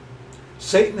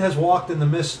 Satan has walked in the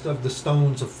midst of the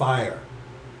stones of fire.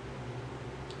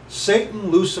 Satan,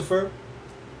 Lucifer,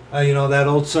 that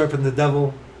old serpent, the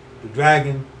devil, the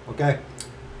dragon, okay?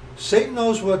 Satan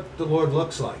knows what the Lord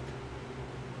looks like.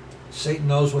 Satan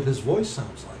knows what his voice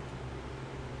sounds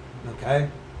like. Okay?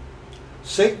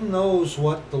 Satan knows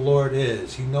what the Lord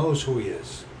is. He knows who he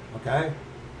is. Okay?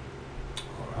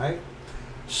 All right?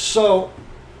 So,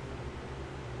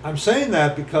 I'm saying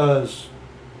that because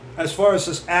as far as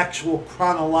this actual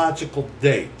chronological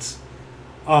date,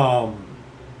 Rome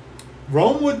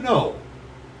would know.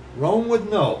 Rome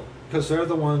would know because they're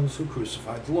the ones who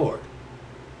crucified the Lord.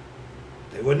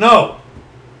 They would know.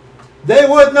 They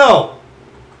would know.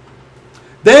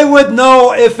 They would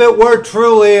know if it were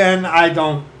truly, and I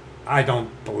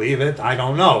don't believe it. I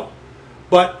don't know.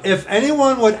 But if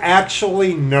anyone would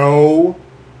actually know,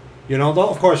 though,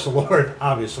 of course, the Lord,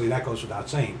 obviously, that goes without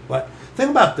saying. But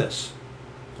think about this,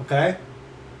 okay?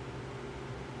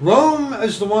 Rome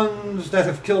is the ones that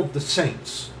have killed the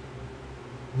saints.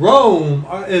 Rome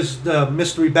is the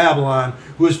mystery Babylon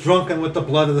who is drunken with the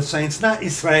blood of the saints, not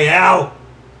Israel.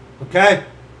 Okay?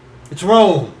 It's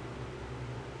Rome.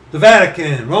 The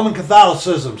Vatican, Roman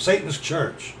Catholicism, Satan's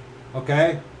church.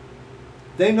 Okay?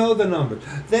 They know the numbers.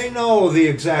 They know the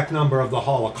exact number of the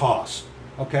Holocaust.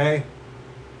 Okay?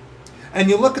 And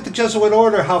you look at the Jesuit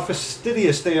order, how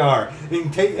fastidious they are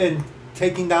in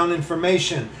taking down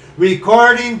information,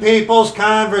 recording people's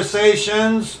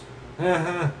conversations.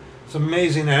 It's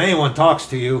amazing that anyone talks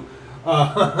to you.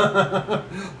 But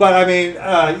I mean,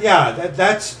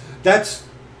 that's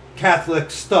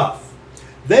Catholic stuff.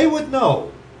 They would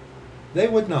know. They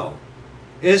would know.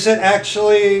 Is it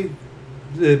actually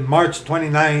the March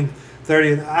 29th,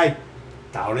 30th? I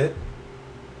doubt it.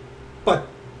 But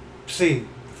see,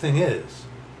 the thing is,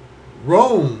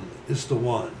 Rome is the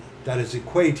one that is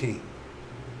equating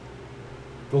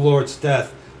the Lord's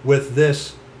death with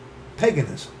this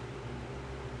paganism.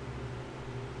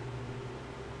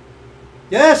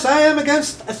 Yes, I am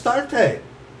against Astarte,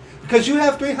 because you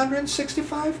have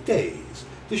 365 days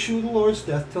to shew the Lord's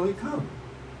death till he come.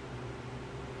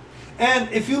 And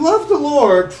if you love the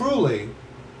Lord truly,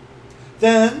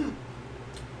 then,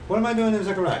 what am I doing in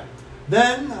Zechariah?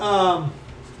 Then,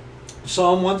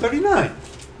 Psalm 139.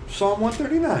 Psalm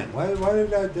 139. Why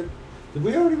did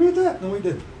we already read that? No, we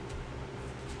didn't.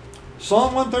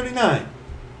 Psalm 139.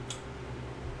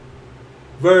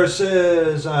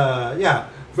 Verses,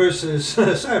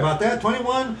 sorry about that,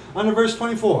 21 on to verse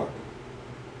 24.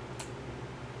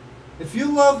 If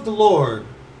you love the Lord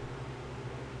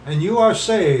and you are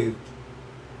saved,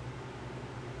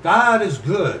 God is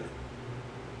good.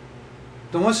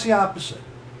 Then what's the opposite?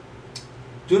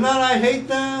 Do not I hate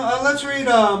them? Let's read,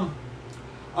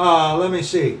 let me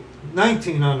see,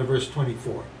 19 on to verse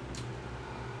 24.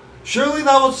 Surely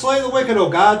thou wilt slay the wicked, O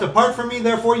God. Depart from me,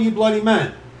 therefore, ye bloody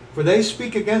men. For they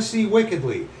speak against thee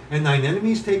wickedly, and thine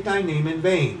enemies take thy name in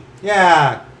vain.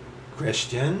 Yeah,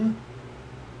 Christian.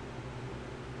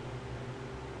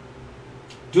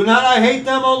 Do not I hate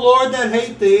them, O Lord, that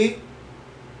hate thee?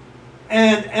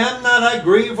 And am not I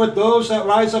grieved with those that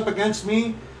rise up against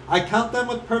me? I count them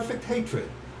with perfect hatred.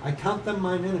 I count them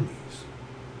mine enemies.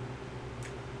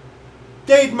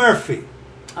 Dade Murphy,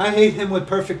 I hate him with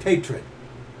perfect hatred.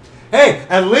 Hey,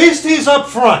 at least he's up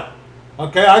front.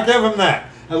 Okay, I give him that.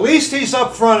 At least he's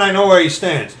up front, I know where he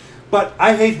stands. But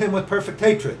I hate him with perfect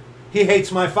hatred. He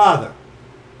hates my father.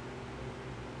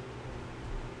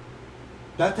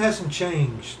 That hasn't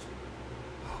changed.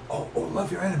 Oh,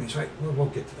 love your enemies, right? We'll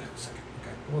get to that in a second.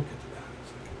 Okay, we'll get to that in a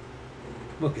second.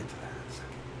 We'll get to that in a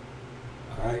second.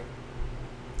 All right?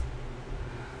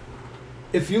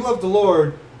 If you love the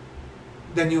Lord,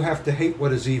 then you have to hate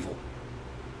what is evil.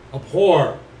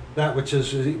 Abhor that which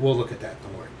is evil. We'll look at that,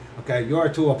 don't worry. Okay, you are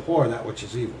to abhor that which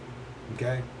is evil.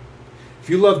 Okay? If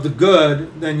you love the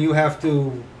good, then you have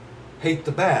to hate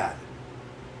the bad.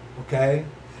 Okay?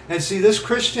 And see, this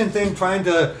Christian thing, trying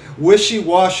to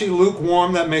wishy-washy,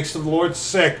 lukewarm, that makes the Lord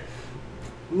sick.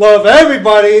 Love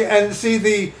everybody, and see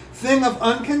the thing of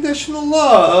unconditional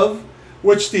love,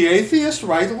 which the atheist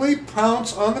rightly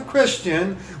pounce on the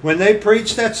Christian when they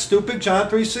preach that stupid John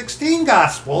 3:16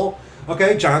 gospel.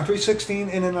 Okay, John 3:16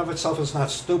 in and of itself is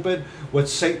not stupid. What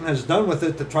Satan has done with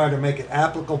it to try to make it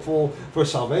applicable for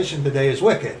salvation today is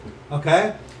wicked.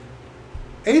 Okay?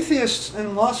 Atheists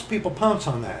and lost people pounce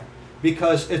on that.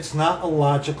 because it's not a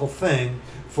logical thing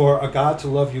for a God to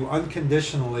love you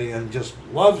unconditionally and just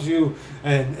loves you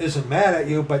and isn't mad at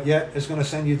you, but yet is going to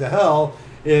send you to hell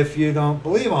if you don't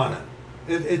believe on it.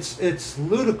 It's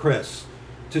ludicrous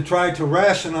to try to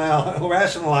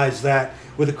rationalize that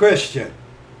with a Christian,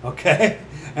 okay?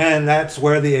 And that's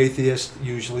where the atheist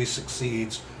usually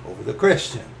succeeds over the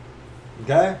Christian,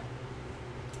 okay?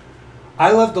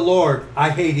 I love the Lord.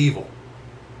 I hate evil.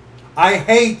 I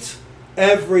hate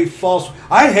every false...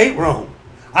 I hate Rome.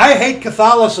 I hate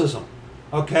Catholicism,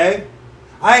 okay?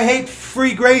 I hate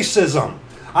free gracism.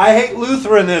 I hate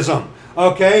Lutheranism,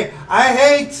 okay? I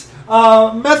hate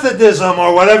Methodism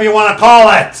or whatever you want to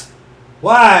call it.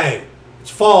 Why?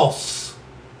 It's false.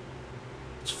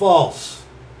 It's false.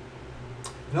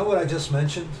 You know what I just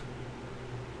mentioned?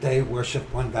 They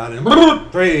worship one God in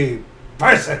 3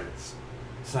 persons.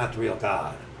 It's not the real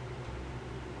God.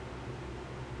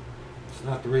 It's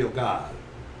not the real God.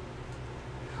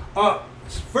 1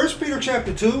 Peter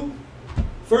chapter 2.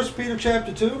 1 Peter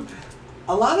chapter 2.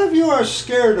 A lot of you are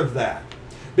scared of that,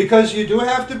 because you do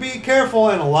have to be careful,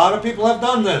 and a lot of people have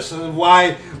done this, and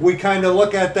why we kind of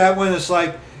look at that when it's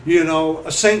like, you know,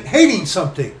 a saint hating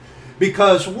something.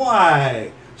 Because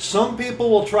why? Some people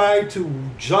will try to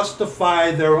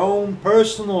justify their own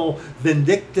personal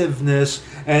vindictiveness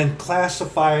and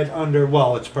classify it under,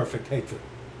 well, it's perfect hatred.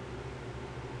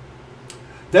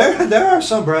 There are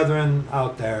some brethren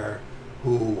out there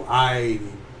who I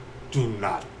do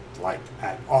not like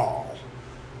at all.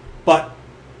 But,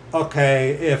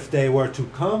 okay, if they were to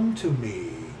come to me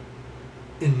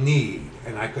in need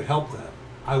and I could help them,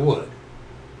 I would.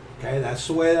 Okay, that's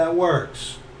the way that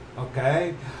works.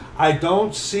 Okay? I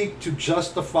don't seek to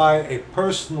justify a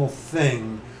personal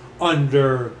thing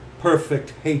under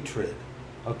perfect hatred.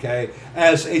 Okay?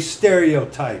 As a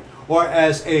stereotype or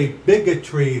as a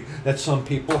bigotry that some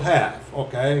people have.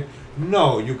 Okay?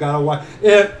 No, you gotta watch.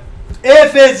 If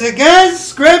it's against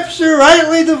Scripture,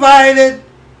 rightly divided,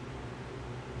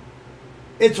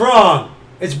 it's wrong.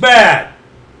 It's bad.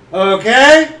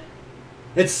 Okay?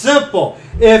 It's simple.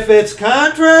 If it's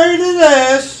contrary to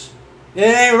this, it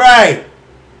ain't right.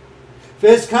 If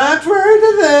it's contrary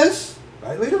to this,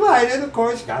 rightly divided, of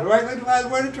course, you gotta rightly divide the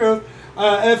word of truth.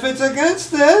 If it's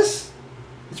against this,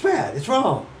 it's bad. It's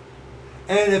wrong.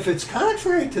 And if it's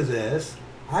contrary to this,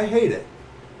 I hate it.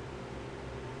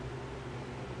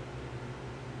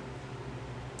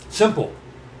 Simple.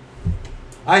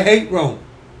 I hate Rome.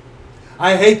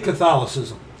 I hate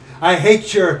Catholicism. I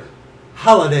hate your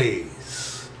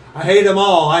holidays. I hate them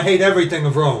all. I hate everything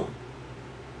of Rome.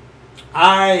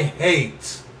 I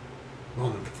hate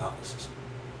Roman Catholicism.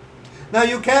 Now,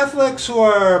 you Catholics who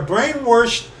are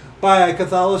brainwashed by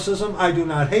Catholicism, I do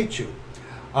not hate you.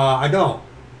 I don't.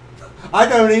 I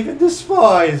don't even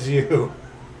despise you.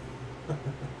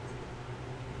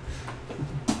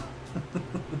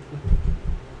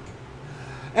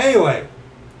 Anyway,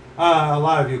 a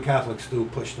lot of you Catholics do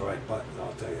push the right buttons,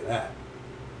 I'll tell you that.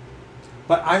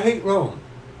 But I hate Rome.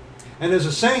 And as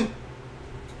a saint,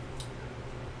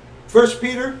 1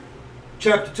 Peter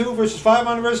chapter 2, verses 5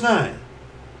 on to verse 9.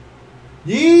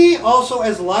 Ye also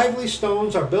as lively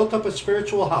stones are built up a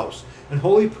spiritual house and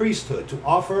holy priesthood to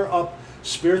offer up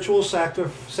spiritual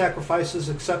sacrifices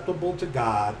acceptable to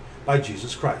God by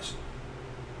Jesus Christ.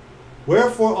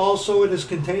 Wherefore also it is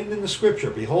contained in the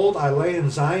Scripture, Behold, I lay in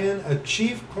Zion a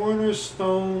chief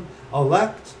cornerstone,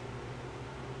 elect,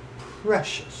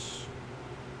 precious.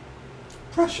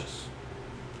 Precious.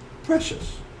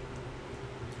 Precious.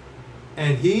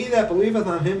 And he that believeth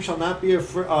on him shall not be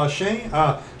ashamed,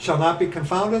 shall not be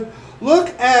confounded. Look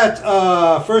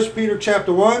at 1 Peter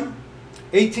chapter 1,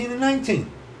 18 and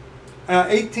 19.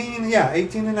 18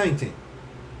 and 19.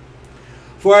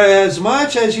 For as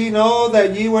much as ye know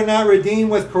that ye were not redeemed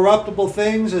with corruptible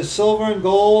things as silver and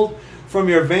gold from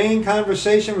your vain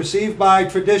conversation received by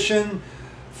tradition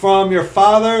from your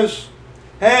fathers.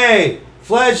 Hey,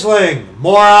 fledgling,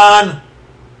 moron!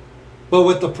 But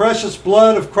with the precious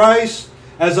blood of Christ,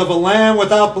 as of a lamb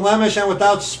without blemish and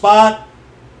without spot.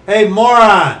 Hey,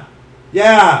 moron!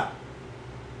 Yeah.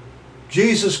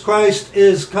 Jesus Christ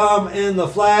is come in the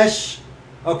flesh.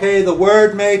 Okay, the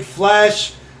Word made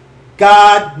flesh.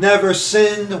 God never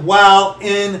sinned while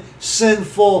in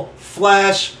sinful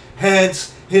flesh.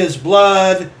 Hence, His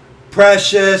blood,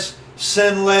 precious,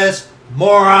 sinless,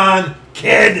 moron,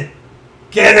 kid.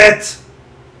 Get it?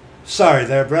 Sorry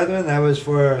there, brethren. That was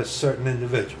for a certain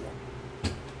individual.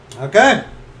 Okay?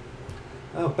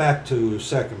 Now back to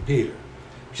 2 Peter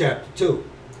chapter 2,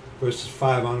 verses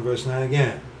 5 on verse 9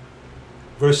 again.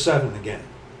 Verse 7 again.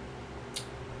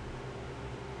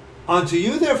 Unto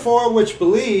you, therefore, which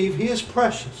believe, he is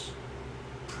precious.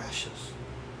 Precious.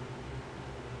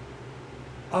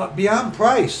 beyond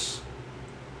price,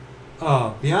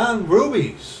 beyond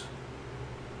rubies.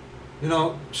 You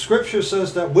know, Scripture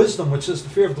says that wisdom, which is the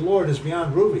fear of the Lord, is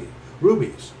beyond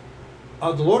rubies.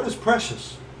 The Lord is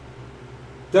precious.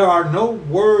 There are no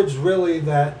words really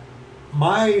that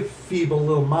my feeble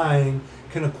little mind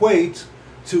can equate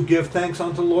to give thanks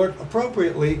unto the Lord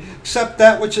appropriately, except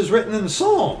that which is written in the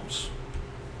Psalms.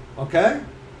 Okay?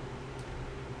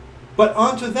 But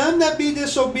unto them that be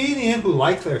disobedient, who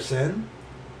like their sin,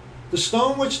 the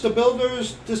stone which the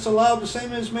builders disallowed, the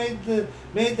same is made the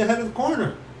head of the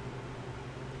corner.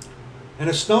 And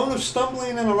a stone of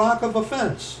stumbling and a rock of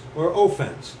offense, or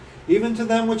offense, even to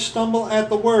them which stumble at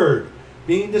the word,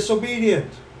 being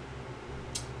disobedient,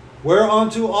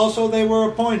 whereunto also they were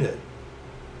appointed.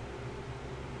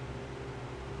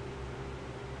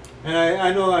 And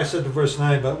I know I said to verse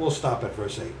 9, but we'll stop at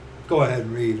verse 8. Go ahead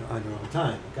and read on your own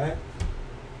time, okay?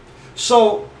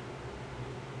 So,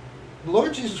 the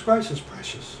Lord Jesus Christ is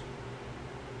precious.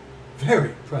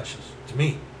 Very precious to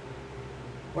me.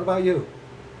 What about you?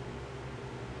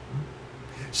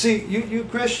 See, you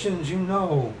Christians, you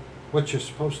know what you're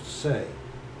supposed to say.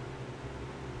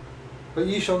 But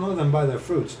ye shall know them by their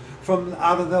fruits. From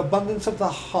out of the abundance of the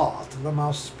heart the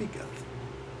mouth speaketh.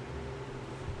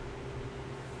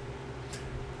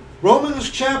 Romans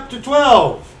chapter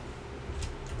 12.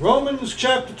 Romans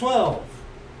chapter 12.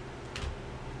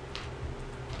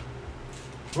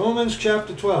 Romans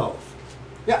chapter 12.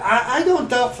 Yeah, I don't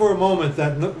doubt for a moment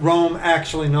that Rome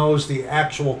actually knows the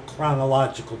actual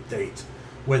chronological date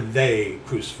when they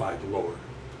crucified the Lord.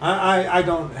 I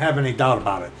don't have any doubt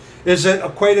about it. Is it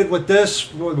equated with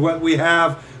this, with what we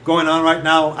have going on right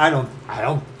now? I don't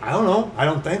know. I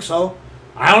don't think so.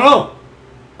 I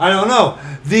don't know.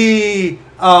 The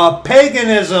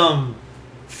paganism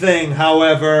thing,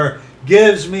 however,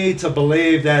 gives me to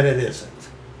believe that it isn't.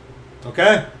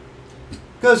 Okay?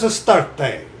 Because it's start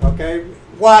day. Okay?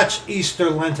 Watch Easter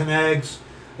Lenten eggs.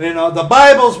 You know, the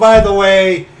Bible's, by the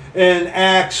way, in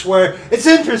Acts, where it's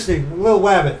interesting. A little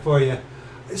wabbit for you.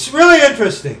 It's really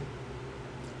interesting.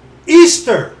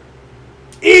 Easter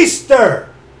is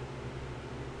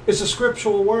a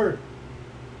scriptural word.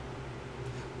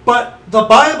 But the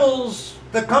Bibles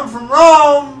that come from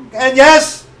Rome, and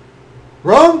yes,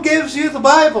 Rome gives you the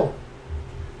Bible.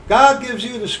 God gives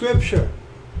you the Scripture.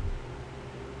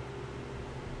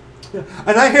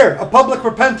 And I hear a public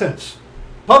repentance.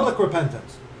 Public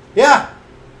repentance. Yeah.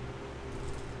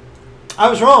 I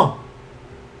was wrong.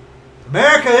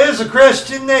 America is a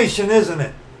Christian nation, isn't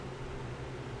it?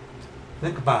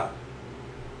 Think about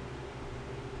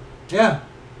it. Yeah.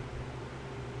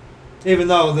 Even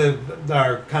though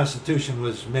our Constitution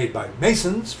was made by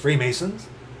Masons, Freemasons,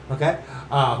 okay,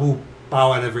 who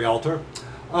bow at every altar.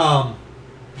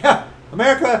 Yeah,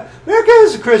 America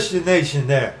is a Christian nation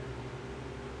there.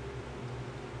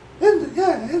 Isn't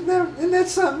that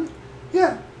something?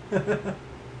 Yeah.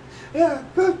 Yeah,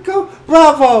 go,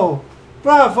 bravo,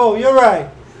 you're right.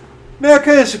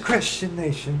 America is a Christian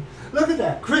nation. Look at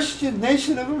that, Christian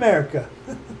nation of America.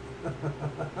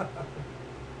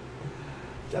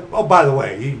 Oh, by the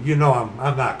way, you know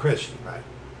I'm not Christian, right?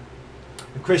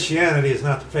 And Christianity is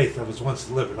not the faith that was once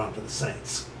delivered unto the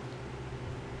saints.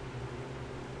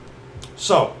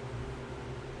 So,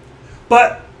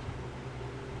 but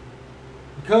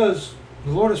because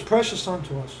the Lord is precious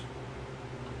unto us.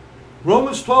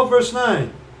 Romans 12 verse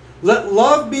 9. Let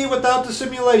love be without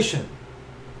dissimulation.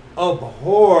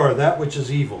 Abhor that which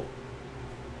is evil.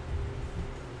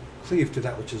 Cleave to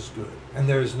that which is good. And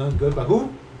there is none good but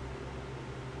who?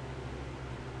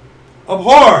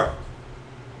 Abhor.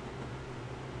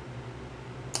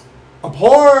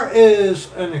 Abhor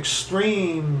is an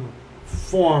extreme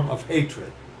form of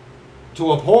hatred.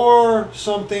 To abhor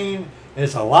something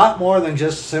is a lot more than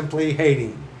just simply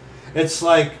hating. It's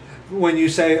like when you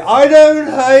say, I don't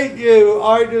hate you,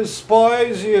 I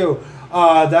despise you.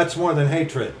 That's more than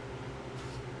hatred.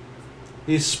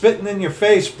 He's spitting in your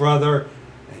face, brother,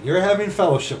 and you're having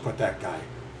fellowship with that guy.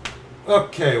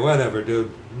 Okay, whatever,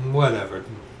 dude. Whatever.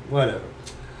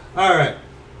 All right.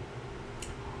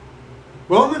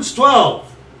 Romans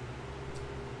 12,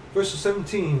 verses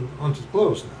 17 on to the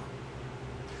close now.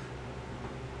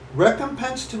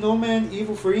 Recompense to no man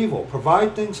evil for evil.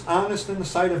 Provide things honest in the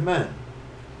sight of men.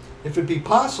 If it be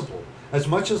possible, as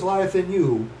much as lieth in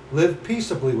you, live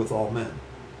peaceably with all men.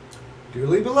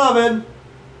 Dearly beloved,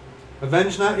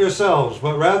 avenge not yourselves,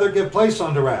 but rather give place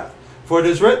unto wrath. For it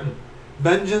is written,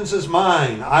 Vengeance is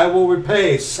mine, I will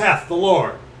repay, saith the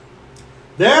Lord.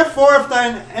 Therefore, if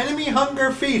thine enemy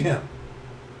hunger, feed him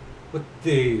with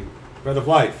the bread of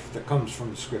life that comes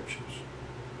from the Scriptures.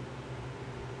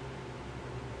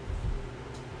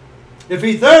 If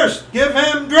he thirst, give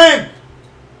him drink.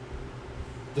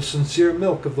 The sincere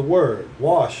milk of the word,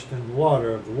 washed in the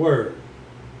water of the word.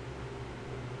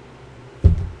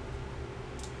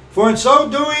 For in so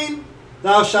doing,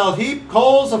 thou shalt heap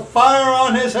coals of fire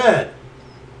on his head.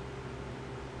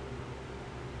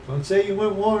 Don't say you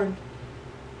weren't warned.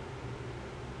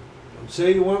 Don't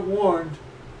say you weren't warned.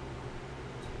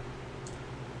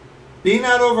 Be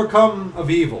not overcome of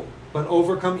evil, but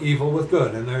overcome evil with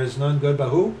good. And there is none good but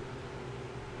who?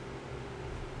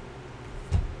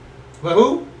 But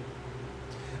who?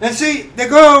 And see, they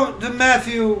go to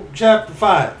Matthew chapter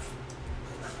 5.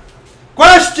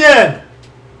 Question!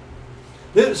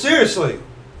 Seriously.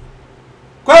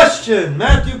 Question,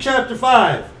 Matthew chapter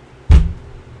 5.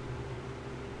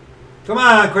 Come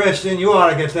on, Christian, you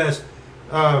ought to get this.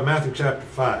 Matthew chapter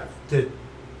 5. Did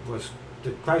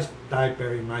Christ die,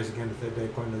 buried, and rise again the third day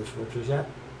according to the scriptures yet?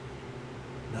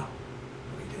 No,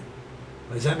 he didn't.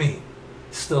 What does that mean?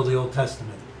 Still the Old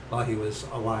Testament while he was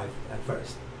alive at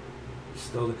first.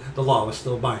 Still, the law was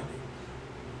still binding.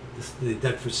 The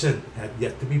debt for sin had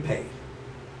yet to be paid.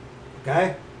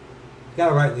 Okay? You got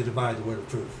to rightly divide the word of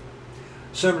truth.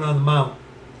 Sermon on the Mount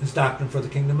is doctrine for the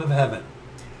kingdom of heaven.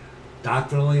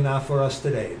 Doctrinally not for us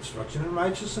today. Instruction in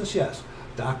righteousness, yes.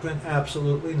 Doctrine,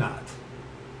 absolutely not.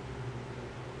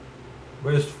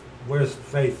 Where's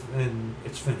faith in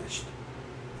it's finished?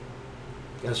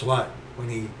 Guess what? When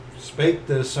he spake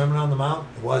the Sermon on the Mount,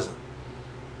 it wasn't.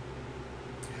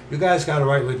 You guys got to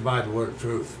rightly divide the word of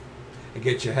truth and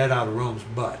get your head out of Rome's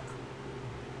butt.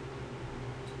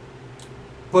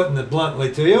 Putting it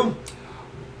bluntly to you,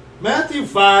 Matthew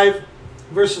 5,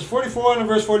 verses 44 and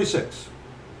verse 46.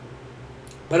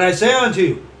 But I say unto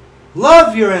you,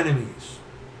 love your enemies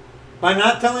by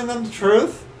not telling them the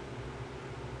truth.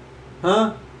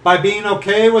 By being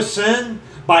okay with sin,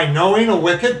 by knowing a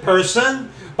wicked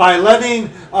person, by letting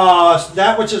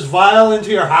that which is vile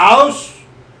into your house.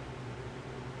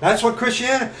 That's what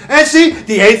Christianity... And see,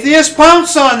 the atheists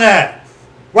pounce on that.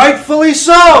 Rightfully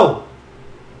so.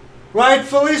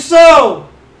 Rightfully so.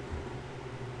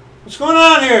 What's going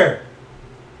on here?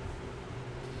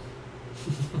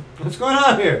 What's going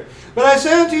on here? But I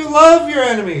say unto you, love your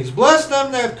enemies. Bless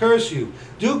them that curse you.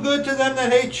 Do good to them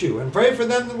that hate you. And pray for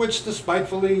them which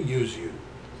despitefully use you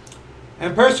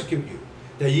and persecute you,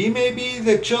 that ye may be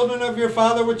the children of your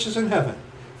Father which is in heaven.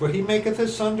 For he maketh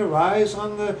his sun to rise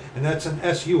on the... And that's an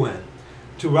S-U-N.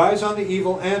 To rise on the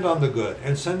evil and on the good.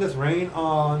 And sendeth rain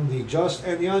on the just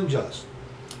and the unjust.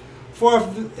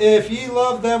 For if ye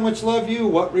love them which love you,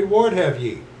 what reward have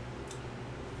ye?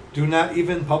 Do not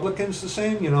even publicans the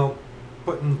same? You know,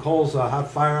 putting coals of hot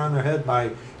fire on their head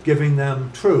by giving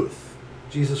them truth.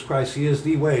 Jesus Christ, he is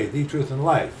the way, the truth, and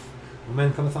life. No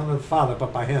man cometh unto the Father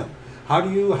but by him. How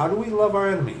do we love our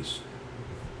enemies?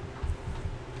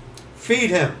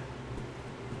 Feed him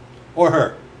or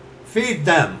her. Feed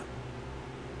them.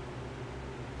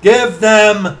 Give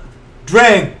them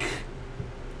drink.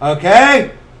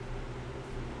 Okay?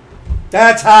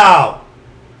 That's how.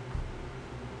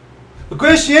 But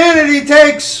Christianity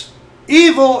takes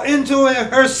evil into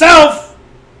herself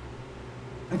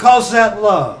and calls that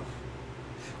love.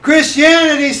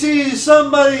 Christianity sees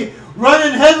somebody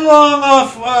running headlong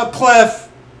off a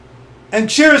cliff and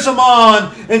cheers them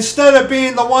on instead of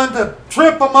being the one to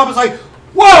trip them up. It's like,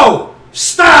 whoa,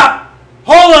 stop,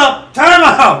 hold up, time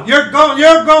out, you're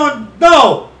going,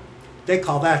 no. They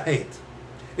call that hate.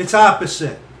 It's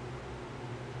opposite.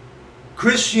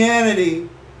 Christianity,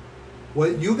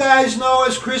 what you guys know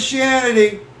as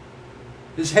Christianity,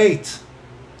 is hate,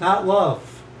 not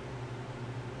love.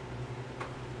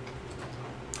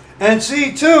 And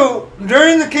see, too,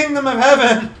 during the kingdom of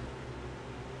heaven,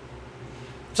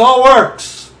 it's all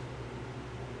works.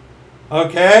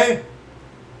 Okay?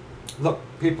 Look,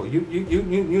 people, you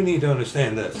need to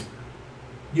understand this.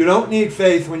 You don't need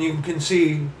faith when you can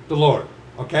see the Lord.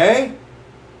 Okay?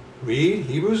 Read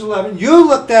Hebrews 11. You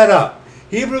look that up.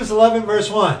 Hebrews 11, verse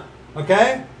 1.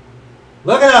 Okay?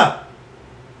 Look it up.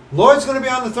 Lord's going to be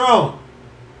on the throne.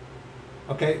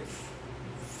 Okay?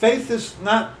 Faith is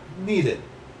not needed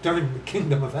during the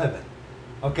kingdom of heaven.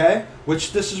 Okay?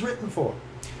 Which this is written for.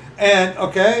 And,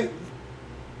 okay,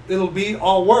 it'll be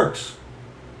all works.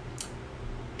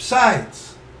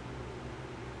 Besides,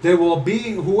 there will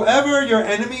be, whoever your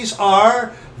enemies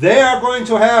are, they are going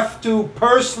to have to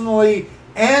personally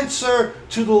answer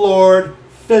to the Lord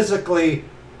physically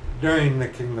during the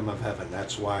kingdom of heaven.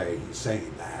 That's why he's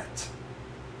saying that.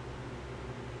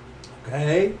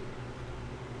 Okay?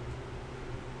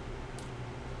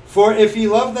 For if ye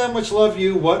love them which love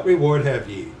you, what reward have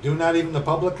ye? Do not even the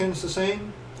publicans the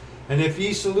same? And if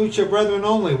ye salute your brethren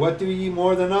only, what do ye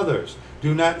more than others?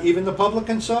 Do not even the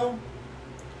publicans so?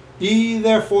 Be ye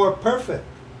therefore perfect,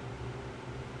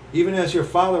 even as your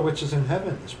Father which is in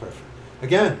heaven is perfect.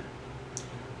 Again,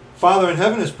 Father in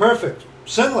heaven is perfect,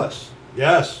 sinless.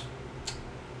 Yes.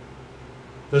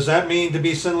 Does that mean to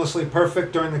be sinlessly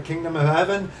perfect during the kingdom of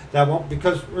heaven? That won't,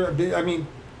 because, I mean,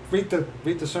 read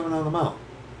the Sermon on the Mount.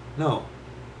 No.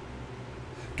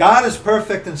 God is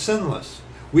perfect and sinless.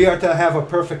 We are to have a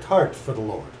perfect heart for the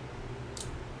Lord.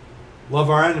 Love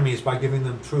our enemies by giving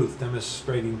them truth,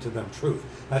 demonstrating to them truth.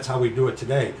 That's how we do it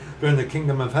today. During the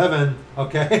kingdom of heaven,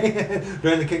 okay?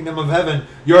 During the kingdom of heaven,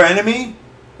 your enemy,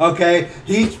 okay,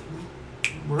 he's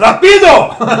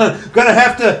rapido! Going to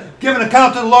have to give an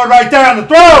account to the Lord right there on the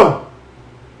throne.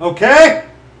 Okay?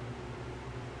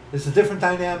 There's a different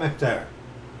dynamic there.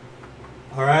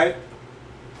 All right?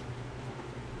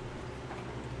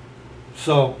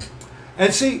 So,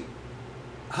 and see,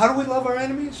 how do we love our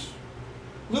enemies?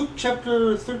 Luke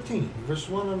chapter 13, verse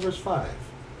 1 and verse 5.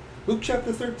 Luke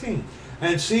chapter 13.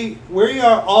 And see, we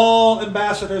are all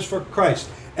ambassadors for Christ.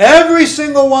 Every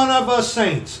single one of us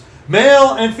saints,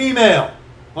 male and female,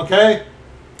 okay?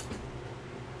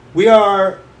 We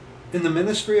are in the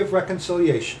ministry of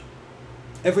reconciliation.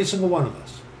 Every single one of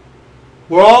us.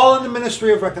 We're all in the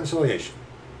ministry of reconciliation.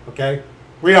 Okay?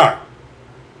 We are.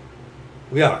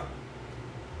 We are.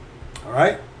 All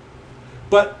right?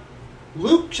 But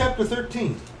Luke chapter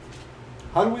 13.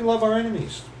 How do we love our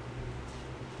enemies?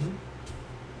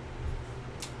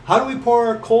 How do we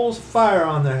pour coals of fire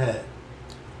on their head?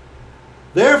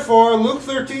 Therefore, Luke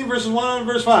 13, verses 1 and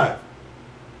verse 5.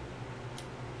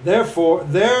 Therefore,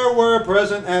 there were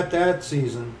present at that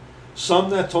season some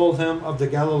that told him of the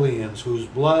Galileans, whose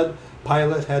blood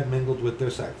Pilate had mingled with their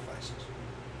sacrifices.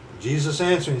 Jesus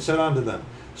answering said unto them,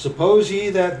 Suppose ye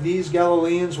that these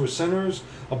Galileans were sinners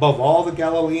above all the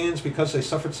Galileans because they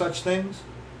suffered such things?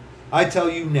 I tell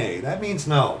you, nay. That means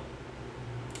no.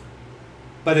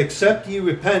 But except ye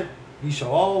repent, ye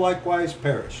shall all likewise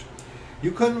perish.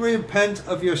 You couldn't repent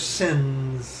of your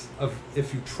sins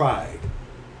if you tried.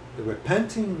 The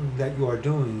repenting that you are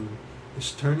doing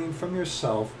is turning from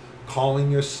yourself,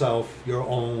 calling yourself your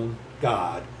own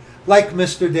God. Like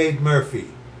Mr. Dade Murphy,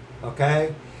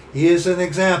 okay? He is an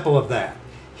example of that.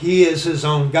 He is his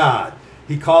own God.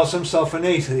 He calls himself an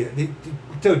atheist.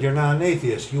 Dude, you're not an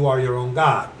atheist. You are your own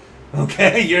God.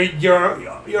 Okay?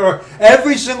 You're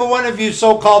every single one of you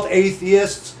so-called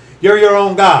atheists, you're your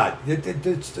own God.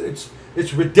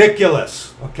 It's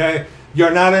ridiculous. Okay?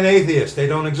 You're not an atheist. They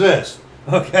don't exist.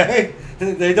 Okay?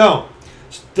 They don't.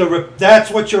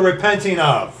 That's what you're repenting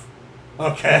of.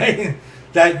 Okay?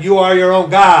 That you are your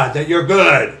own God, that you're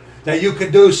good, that you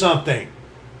can do something.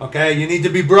 Okay? You need to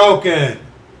be broken.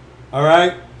 All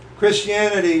right?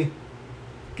 Christianity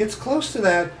gets close to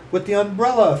that with the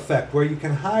umbrella effect, where you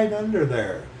can hide under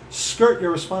there, skirt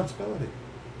your responsibility.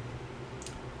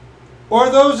 Or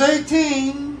those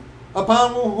 18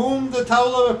 upon whom the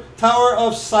tower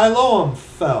of Siloam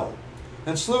fell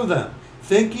and slew them.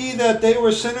 Think ye that they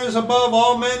were sinners above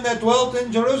all men that dwelt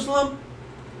in Jerusalem?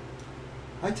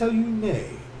 I tell you,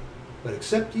 nay. But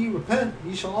except ye repent,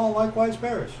 ye shall all likewise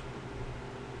perish.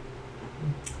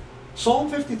 Psalm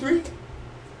 53.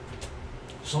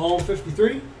 Psalm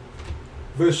 53,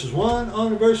 verses 1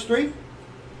 on to verse 3.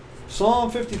 Psalm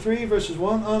 53, verses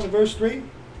 1 on to verse 3.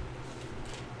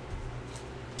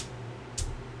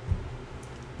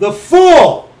 The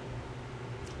fool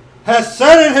has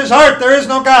said in his heart, there is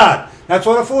no God. That's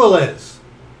what a fool is.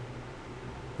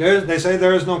 They say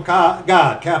there is no God,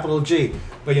 capital G.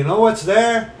 But you know what's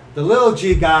there? The little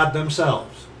g God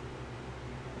themselves.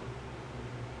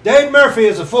 Dave Murphy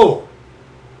is a fool,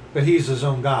 but he's his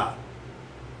own God.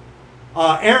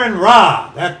 Aaron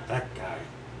Ra, that guy.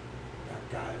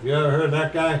 Have you ever heard of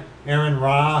that guy? Aaron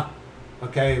Ra.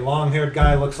 Okay, long-haired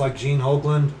guy, looks like Gene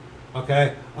Hogland.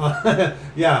 Okay,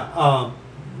 yeah.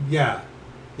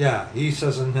 He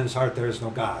says in his heart there is no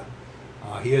God.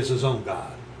 He is his own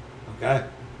God. Okay.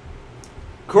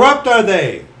 Corrupt are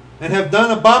they, and have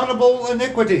done abominable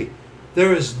iniquity.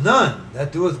 There is none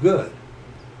that doeth good.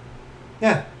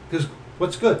 Yeah, because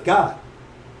what's good? God.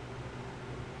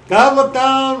 God looked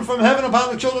down from heaven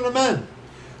upon the children of men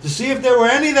to see if there were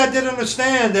any that did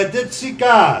understand, that did seek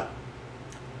God.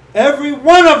 Every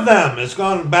one of them has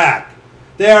gone back.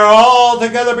 They are all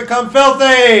together become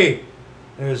filthy.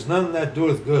 There is none that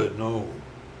doeth good. No.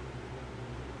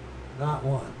 Not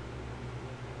one.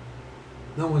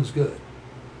 No one's good.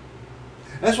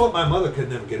 That's what my mother could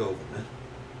never get over, man.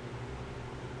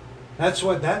 That's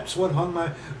what hung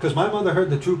my... Because my mother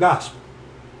heard the true gospel.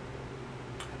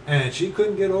 And she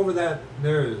couldn't get over that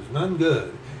there is none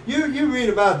good. You read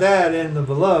about that in the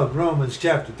beloved Romans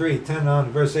chapter 3, 10 on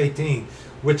to verse 18,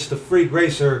 which the free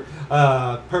gracer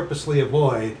purposely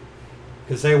avoid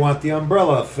because they want the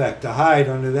umbrella effect to hide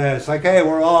under that. It's like, hey,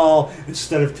 we're all,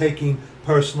 instead of taking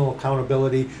personal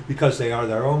accountability because they are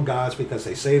their own gods, because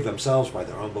they save themselves by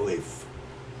their own belief.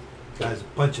 Guys, a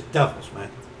bunch of devils,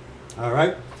 man. All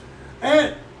right?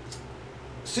 And,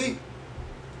 see,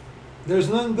 there's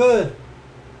none good.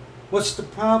 What's the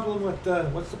problem with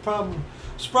what's the problem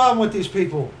with these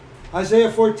people?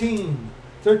 Isaiah 14,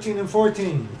 13 and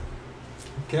 14.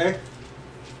 Okay?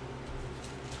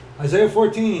 Isaiah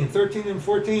 14, 13 and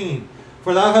 14.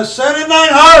 For thou hast said in thine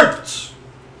heart,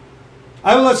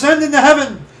 I will ascend into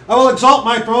heaven. I will exalt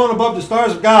my throne above the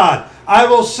stars of God. I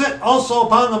will sit also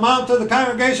upon the mount of the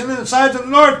congregation in the sides of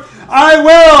the north. I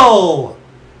will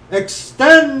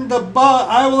ascend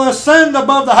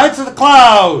above the heights of the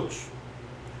clouds.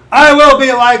 I will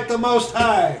be like the Most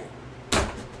High.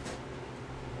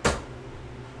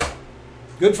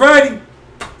 Good Friday.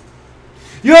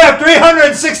 You have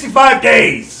 365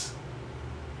 days.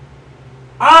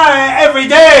 I, every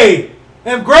day,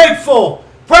 am grateful.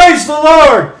 Praise the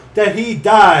Lord that He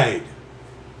died.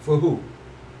 For who?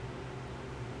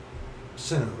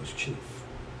 Sinner was chief.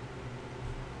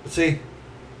 But see,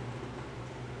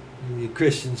 you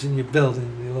Christians in your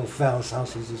building, your little phallus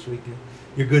houses this weekend,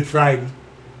 your Good Friday,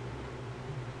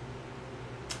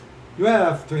 you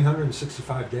have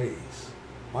 365 days.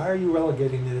 Why are you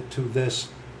relegating it to this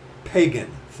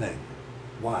pagan thing?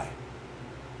 Why?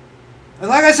 And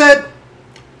like I said,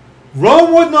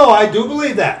 Rome would know. I do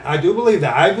believe that. I do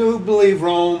believe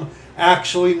Rome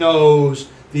actually knows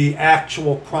the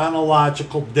actual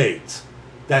chronological date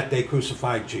that they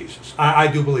crucified Jesus. I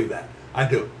do believe that. I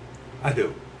do.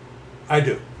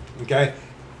 Okay?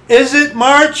 Is it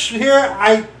March here?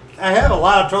 I have a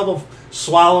lot of trouble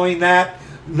swallowing that,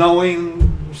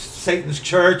 knowing Satan's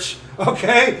church.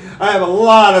 Okay? I have a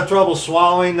lot of trouble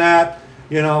swallowing that,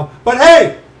 you know. But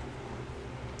hey,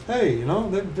 you know,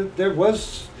 there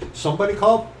was somebody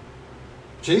called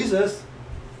Jesus.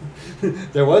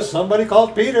 There was somebody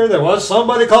called Peter. There was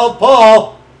somebody called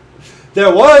Paul.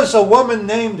 There was a woman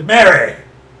named Mary.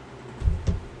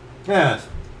 Yes.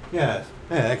 Yeah,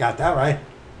 I got that right.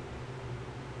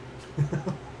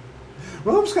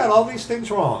 Rome's got all these things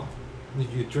wrong,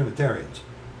 you Trinitarians.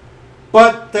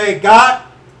 But they got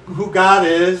who God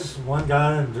is, one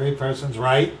God and three persons,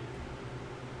 right.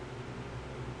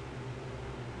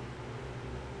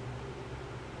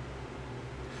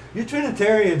 You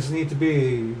Trinitarians need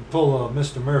to pull a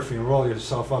Mr. Murphy and roll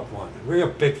yourself up one. A real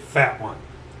big fat one.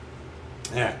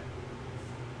 Yeah.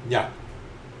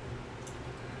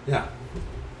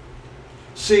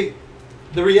 See,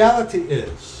 the reality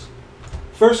is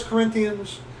 1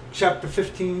 Corinthians chapter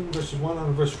 15, verses 1 on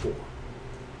to verse 4.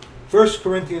 1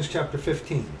 Corinthians chapter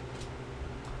 15,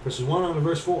 verses 1 on to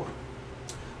verse 4.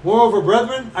 Moreover,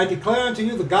 brethren, I declare unto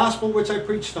you the gospel which I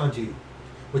preached unto you,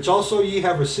 which also ye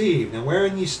have received, and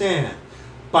wherein ye stand,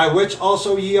 by which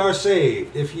also ye are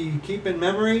saved, if ye keep in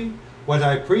memory what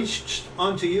I preached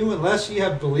unto you, unless ye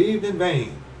have believed in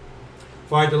vain.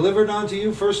 For I delivered unto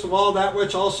you first of all that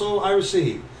which also I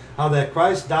received, how that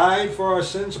Christ died for our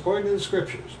sins according to the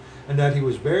Scriptures, and that He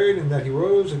was buried, and that He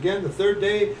rose again the third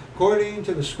day according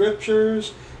to the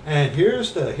Scriptures. And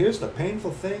here's the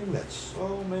painful thing that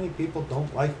so many people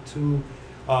don't like to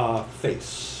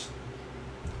face.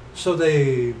 So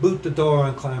they boot the door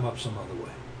and climb up some other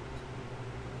way.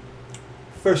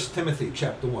 1 Timothy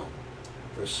chapter 1,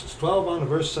 verses 12 on to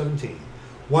verse 17.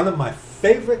 One of my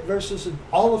favorite verses in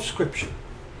all of Scripture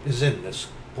is in this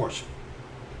portion.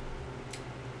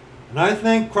 And I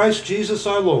thank Christ Jesus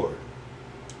our Lord,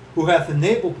 who hath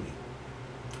enabled me,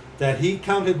 that He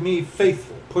counted me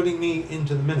faithful, putting me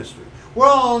into the ministry. We're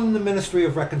all in the ministry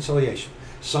of reconciliation.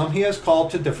 Some He has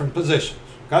called to different positions.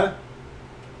 Okay?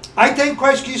 I thank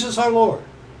Christ Jesus our Lord.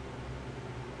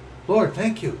 Lord,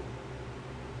 thank you.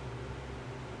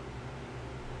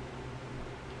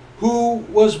 Who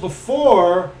was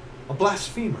before a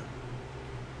blasphemer,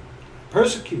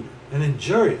 persecutor, and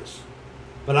injurious.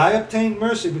 But I obtained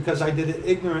mercy because I did it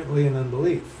ignorantly in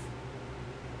unbelief.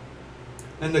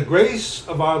 And the grace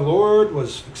of our Lord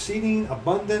was exceeding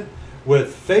abundant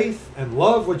with faith and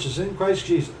love which is in Christ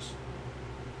Jesus.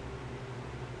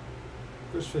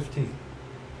 Verse 15.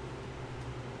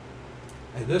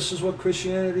 And this is what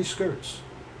Christianity skirts.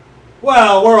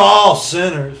 Well, we're all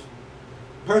sinners.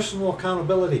 Personal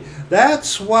accountability.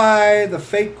 That's why the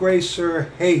fake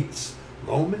gracer hates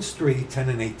Romans 3, 10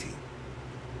 and 18.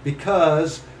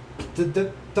 Because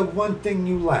the one thing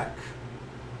you lack.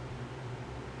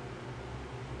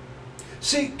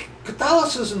 See,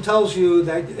 Catholicism tells you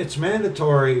that it's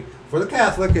mandatory for the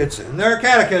Catholic, it's in their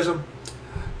catechism,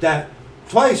 that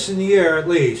twice in the year at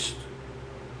least,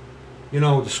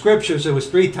 the scriptures, it was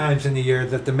 3 times in the year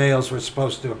that the males were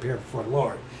supposed to appear before the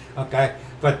Lord. Okay?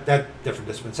 But that different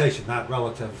dispensation, not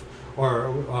relative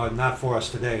or not for us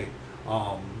today,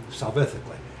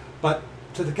 salvifically. But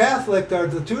to the Catholic, there are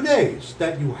the 2 days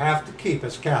that you have to keep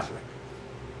as Catholic.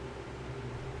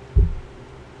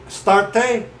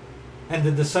 Astarte and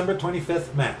the December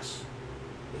 25th Mass.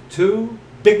 The 2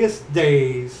 biggest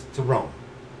days to Rome.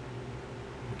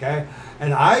 Okay?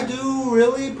 And I do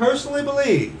really personally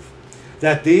believe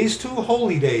that these 2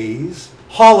 holy days,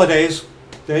 holidays,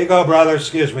 there you go, brother,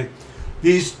 excuse me,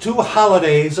 these 2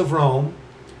 holidays of Rome,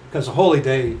 because a holy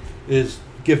day is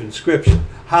given scripture.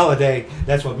 Holiday,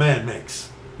 that's what man makes.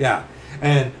 Yeah.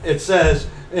 And it says,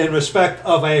 in respect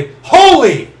of a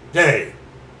holy day.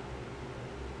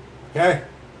 Okay?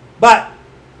 But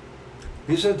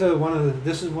these are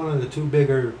this is one of the 2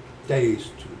 bigger days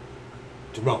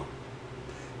to Rome.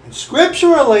 And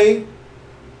scripturally,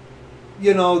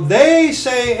 they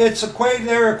say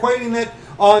they're equating it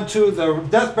onto the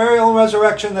death, burial, and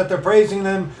resurrection, that they're praising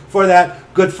them for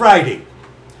that Good Friday.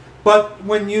 But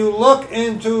when you look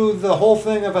into the whole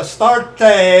thing of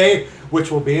Astarte, which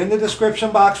will be in the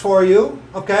description box for you,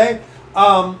 okay,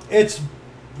 it's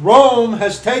Rome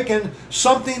has taken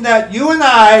something that you and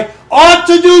I ought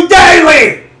to do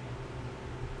daily.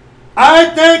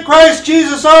 I thank Christ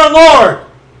Jesus our Lord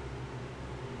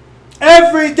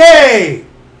every day.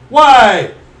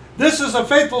 Why? This is a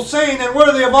faithful saying and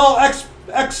worthy of all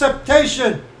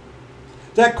acceptation,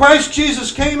 that Christ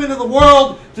Jesus came into the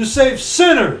world to save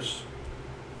sinners,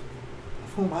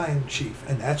 of whom I am chief.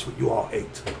 And that's what you all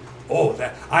hate. Oh,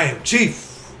 that I am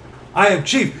chief. I am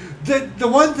chief. The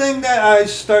one thing that I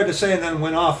started to say and then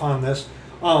went off on this,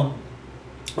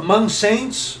 among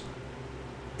saints,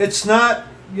 it's not,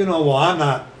 well, I'm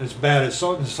not as bad as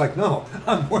so. It's like, no,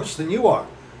 I'm worse than you are.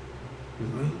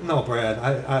 No, Brad,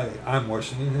 I'm worse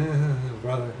than you,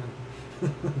 brother.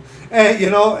 And,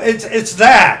 it's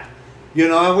that.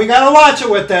 And we got to watch it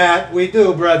with that. We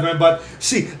do, brethren. But,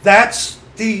 see, that's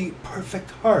the perfect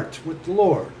heart with the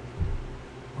Lord.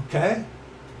 Okay?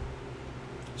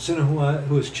 Sinner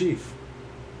who is chief.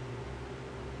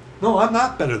 No, I'm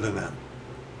not better than them.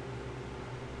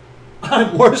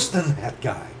 I'm worse than that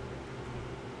guy.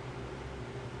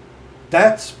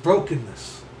 That's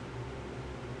brokenness.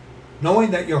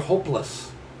 Knowing that you're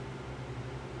hopeless.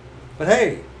 But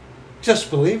hey, just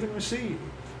believe and receive.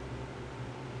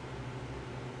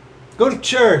 Go to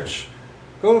church.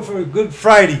 Go for a Good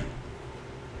Friday.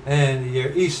 And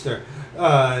your Easter.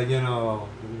 How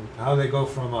they go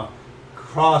from a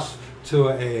cross to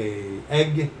a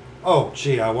egg. Oh,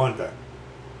 gee, I wonder.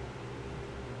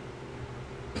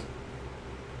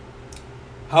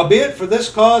 Howbeit, for this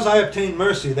cause I obtained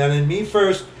mercy, that in me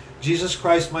first Jesus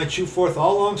Christ might shew forth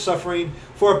all long suffering,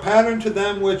 for a pattern to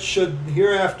them which should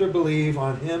hereafter believe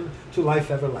on him to life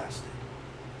everlasting.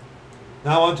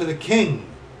 Now unto the King,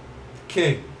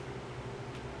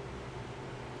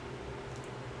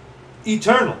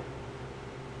 eternal,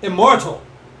 immortal,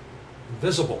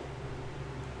 invisible,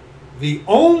 the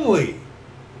only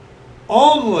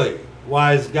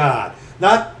wise God,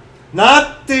 not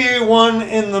the one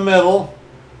in the middle.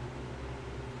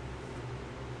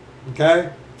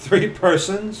 Okay? 3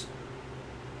 persons.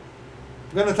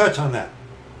 I'm going to touch on that.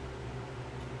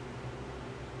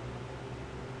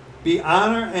 Be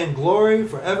honor and glory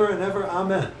forever and ever.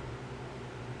 Amen.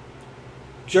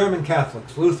 German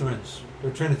Catholics, Lutherans, they're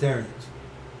Trinitarians.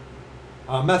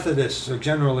 Methodists are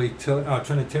generally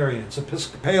Trinitarians.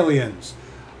 Episcopalians,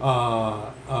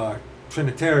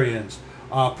 Trinitarians.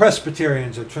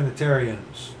 Presbyterians are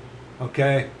Trinitarians.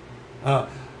 Okay? A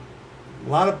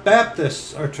lot of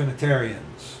Baptists are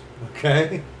Trinitarians.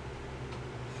 Okay?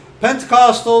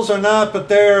 Pentecostals are not, but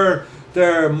they're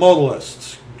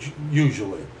modalists,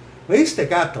 usually. At least they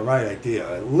got the right idea.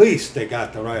 At least they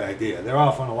got the right idea. They're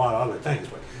off on a lot of other things,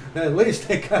 but at least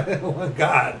they got one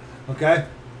God. Okay?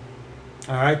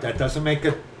 All right? That doesn't make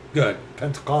it good.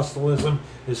 Pentecostalism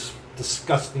is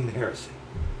disgusting heresy.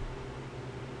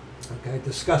 Okay?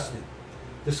 Disgusting.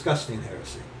 Disgusting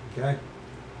heresy. Okay?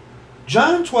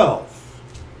 John 12.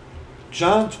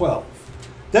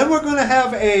 Then we're going to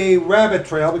have a rabbit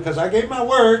trail because I gave my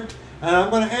word and I'm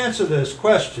going to answer this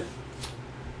question.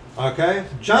 Okay?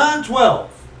 John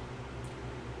 12,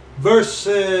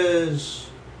 verses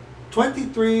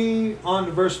 23 on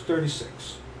to verse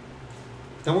 36.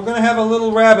 Then we're going to have a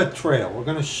little rabbit trail. We're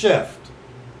going to shift.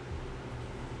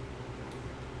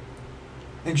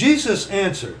 And Jesus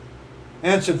answered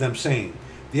them, saying,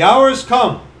 The hour is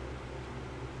come,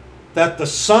 that the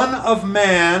Son of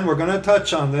Man, we're going to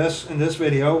touch on this in this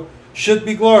video, should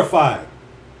be glorified.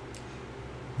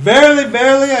 Verily,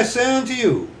 verily, I say unto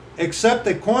you, except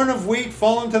a corn of wheat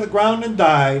fall into the ground and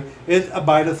die, it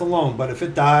abideth alone. But if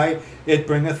it die, it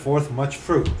bringeth forth much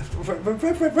fruit.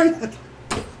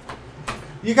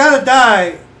 You got to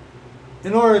die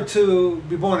in order to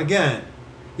be born again.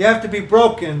 You have to be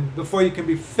broken before you can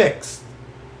be fixed.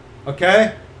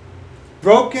 Okay?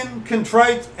 Broken,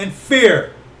 contrite, and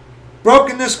fear.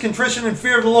 Brokenness, contrition, and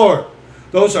fear of the Lord.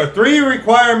 Those are 3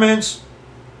 requirements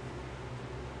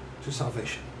to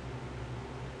salvation.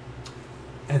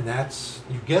 And that's,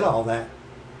 you get all that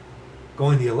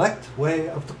going the elect way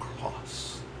of the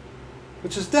cross,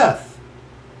 which is death.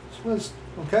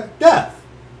 Okay? Death.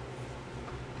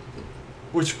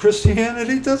 Which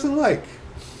Christianity doesn't like.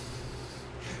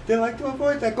 They like to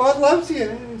avoid that. God loves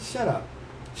you. Shut up.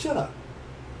 Shut up.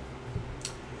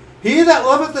 He that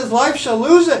loveth his life shall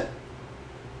lose it.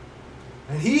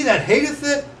 And he that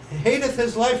hateth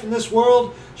his life in this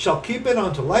world shall keep it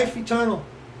unto life eternal.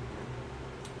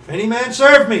 If any man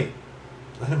serve me,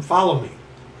 let him follow me.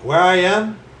 Where I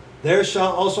am, there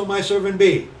shall also my servant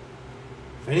be.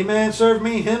 If any man serve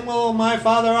me, him will my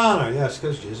Father honor. Yes,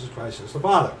 because Jesus Christ is the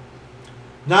Father.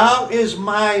 Now is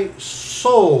my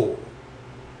soul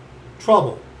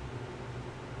troubled.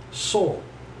 Soul.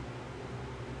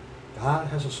 God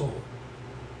has a soul.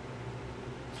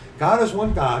 God is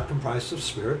one God comprised of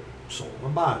spirit, soul,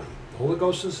 and body. The Holy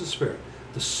Ghost is the spirit.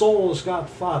 The soul is God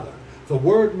the Father. The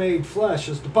Word made flesh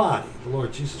is the body, the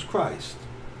Lord Jesus Christ.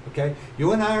 Okay?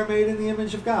 You and I are made in the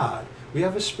image of God. We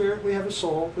have a spirit, we have a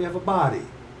soul, we have a body.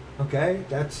 Okay?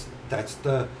 That's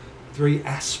the 3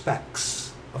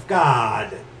 aspects of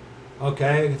God.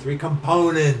 Okay? The 3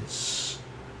 components,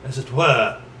 as it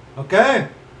were. Okay?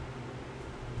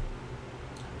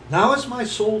 Now is my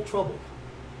soul troubled.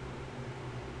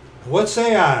 What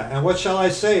say I, and what shall I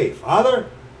say? Father,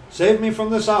 save me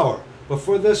from this hour. But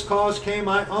for this cause came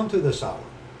I unto this hour.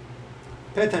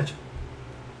 Pay attention.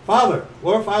 Father,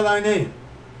 glorify thy name.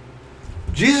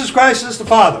 Jesus Christ is the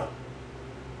Father.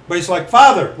 But he's like,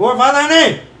 Father, glorify thy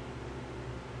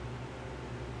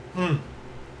name.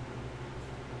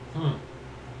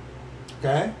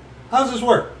 Okay? How does this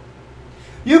work?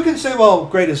 You can say, well,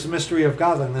 great is the mystery of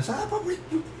godliness. But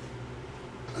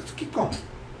let's keep going.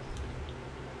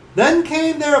 Then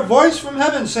came there a voice from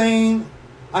heaven saying,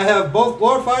 I have both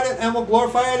glorified it and will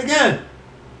glorify it again.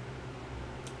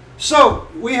 So,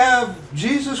 we have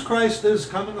Jesus Christ is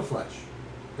come in the flesh.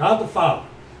 God the Father.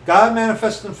 God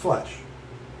manifest in flesh.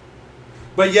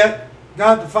 But yet,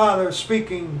 God the Father is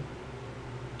speaking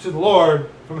to the Lord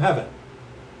from heaven.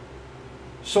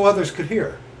 So others could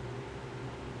hear.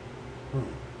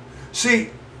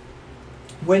 See,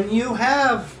 when you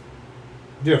have,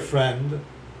 dear friend,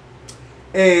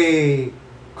 a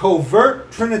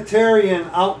covert Trinitarian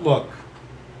outlook.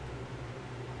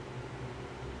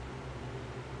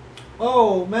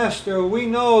 Oh, Master, we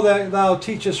know that thou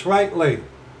teachest rightly.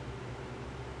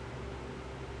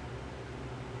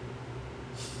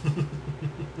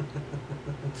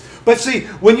 But see,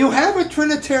 when you have a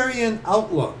Trinitarian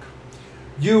outlook,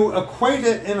 you equate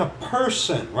it in a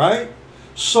person, right?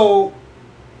 So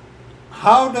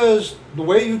how does the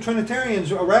way you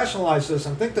Trinitarians rationalize this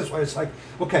and think this way? It's like,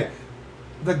 okay,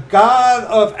 the God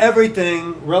of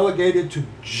everything relegated to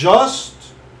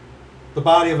just the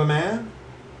body of a man?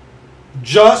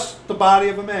 Just the body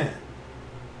of a man.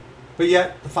 But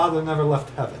yet, the Father never left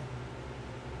heaven.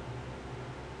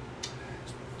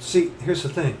 See, here's the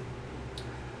thing.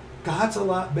 God's a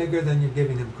lot bigger than you're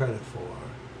giving him credit for.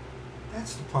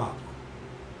 That's the problem.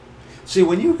 See,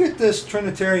 when you get this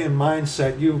Trinitarian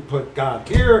mindset, you put God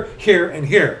here, here, and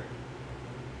here.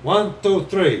 1, 2,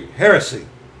 3. Heresy.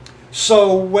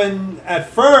 So when at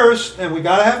first, and we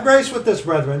got to have grace with this,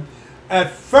 brethren,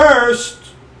 at first,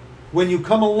 when you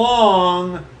come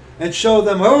along and show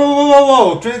them, whoa, whoa,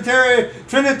 whoa, whoa,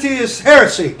 Trinity is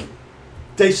heresy,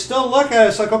 they still look at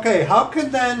us like, okay, how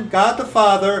could then God the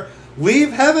Father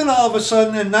leave heaven all of a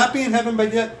sudden and not be in heaven,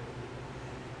 but yet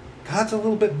God's a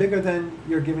little bit bigger than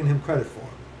you're giving him credit for.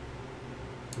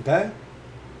 Okay?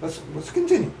 Let's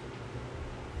continue.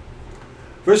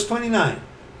 Verse 29.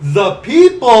 The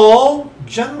people,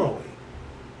 generally,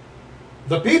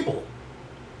 the people,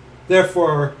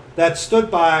 therefore, that stood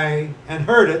by and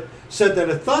heard it, said that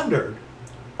it thundered.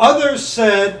 Others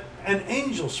said, an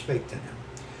angel spake to him.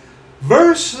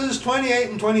 Verses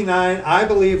 28 and 29, I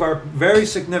believe, are very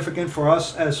significant for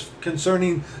us as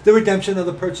concerning the redemption of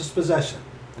the purchased possession.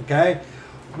 Okay?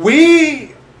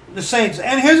 We, the saints,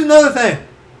 and here's another thing.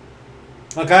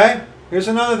 Okay? Here's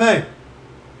another thing.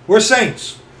 We're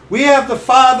saints. We have the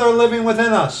Father living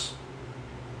within us.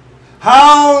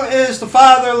 How is the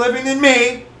Father living in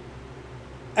me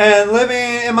and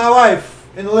living in my wife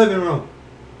in the living room?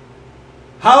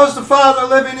 How is the Father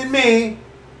living in me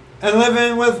and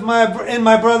living with my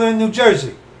brother in New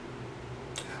Jersey?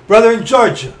 Brother in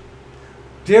Georgia.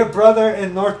 Dear brother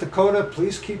in North Dakota,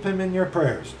 please keep him in your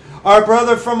prayers. Our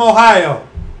brother from Ohio.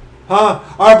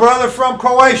 Our brother from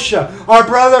Croatia. Our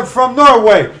brother from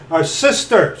Norway. Our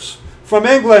sisters from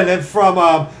England and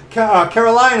from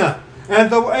Carolina.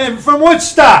 And from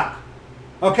Woodstock.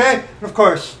 Okay? And of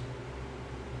course,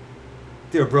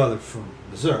 dear brother from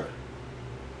Missouri.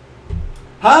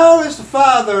 How is the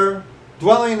Father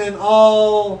dwelling in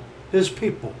all his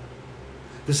people?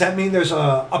 Does that mean there's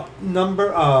a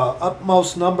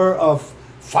upmost number of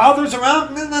fathers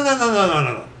around?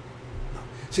 No.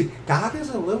 See, God is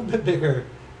a little bit bigger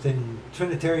than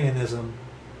Trinitarianism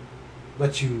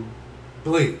lets you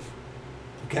believe.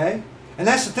 Okay? And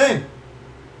that's the thing.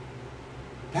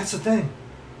 That's the thing.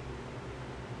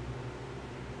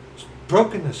 It's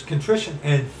brokenness, contrition,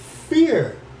 and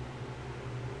fear.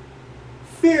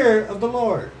 Fear of the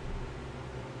Lord.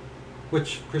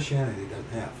 Which Christianity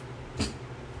doesn't have.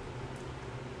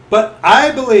 But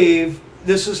I believe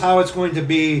this is how it's going to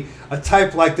be a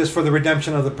type like this for the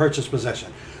redemption of the purchased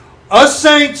possession. Us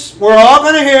saints, we're all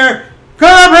going to hear,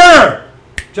 come here!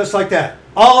 Just like that.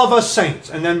 All of us saints.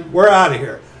 And then we're out of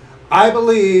here. I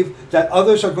believe that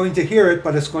others are going to hear it,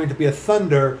 but it's going to be a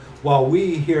thunder while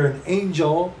we hear an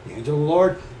angel, the angel of the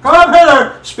Lord, come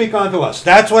hither, speak unto us.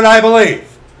 That's what I believe.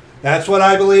 That's what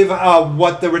I believe,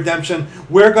 what the redemption,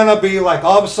 we're going to be like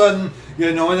all of a sudden,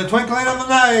 in the twinkling of an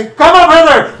eye, come up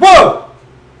hither, whoa!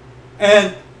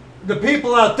 And the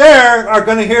people out there are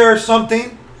going to hear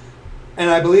something, and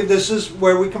I believe this is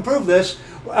where we can prove this.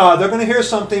 They're going to hear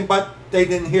something, but they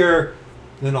didn't hear,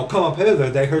 come up hither.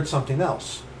 They heard something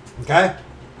else. Okay?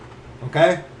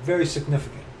 Okay? Very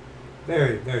significant.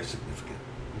 Very, very significant.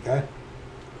 Okay?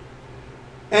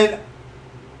 And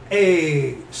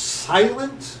a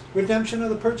silent redemption of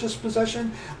the purchased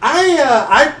possession.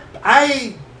 I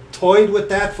toyed with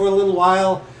that for a little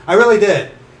while. I really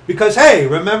did. Because, hey,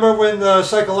 remember when the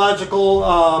psychological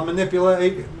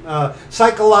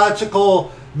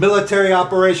military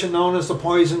operation known as the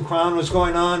Poison Crown was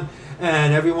going on,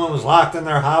 and everyone was locked in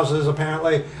their houses,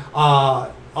 apparently?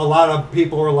 A lot of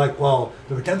people were like, well,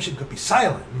 the redemption could be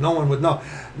silent. No one would know.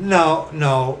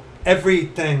 No.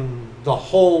 Everything, the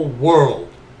whole world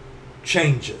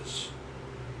changes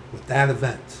with that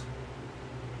event.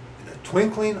 In a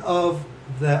twinkling of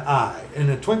the eye. In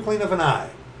a twinkling of an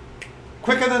eye.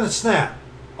 Quicker than a snap.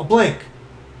 A blink.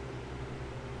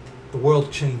 The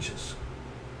world changes.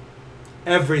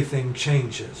 Everything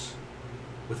changes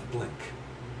with a blink.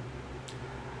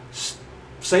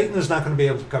 Satan is not going to be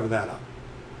able to cover that up.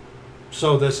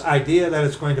 So this idea that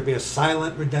it's going to be a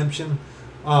silent redemption,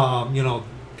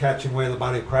 catching away the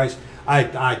body of Christ,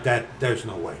 there's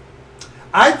no way.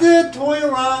 I did toy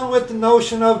around with the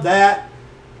notion of that.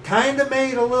 Kind of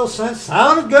made a little sense.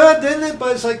 Sounded good, didn't it?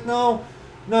 But it's like, no,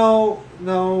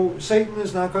 Satan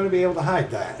is not going to be able to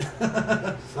hide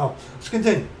that. So, let's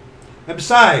continue. And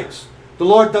besides, the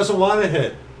Lord doesn't want it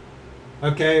hid.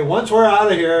 Okay, once we're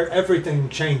out of here, everything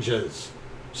changes.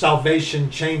 Salvation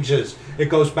changes. It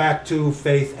goes back to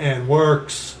faith and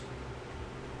works.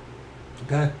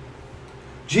 Okay?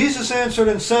 Jesus answered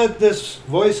and said, this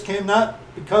voice came not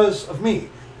because of me,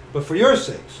 but for your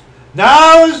sakes.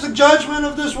 Now is the judgment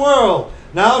of this world.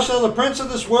 Now shall the prince of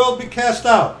this world be cast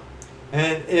out.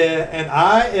 And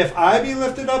I, if I be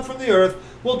lifted up from the earth,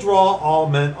 will draw all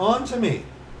men unto me.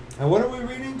 And what are we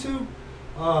reading to?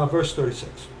 Verse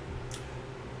 36.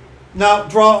 Now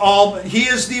draw all, he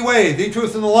is the way, the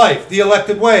truth, and the life, the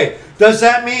elected way. Does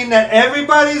that mean that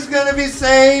everybody's going to be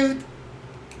saved?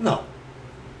 No.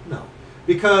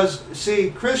 Because,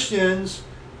 see, Christians,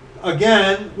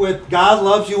 again, with God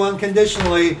loves you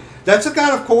unconditionally, that's a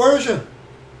God of coercion.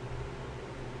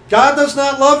 God does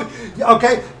not love you.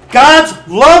 Okay? God's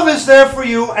love is there for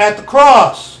you at the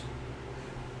cross.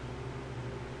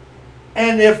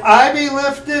 And if I be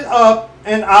lifted up,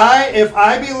 if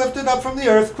I be lifted up from the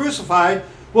earth, crucified,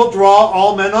 will draw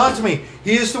all men unto me.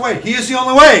 He is the way. He is the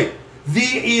only way.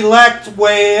 The elect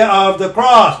way of the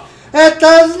cross. That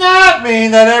does not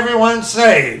mean that everyone's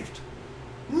saved.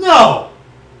 No.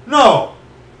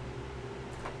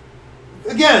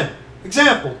 Again,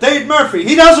 example, Dave Murphy.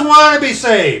 He doesn't want to be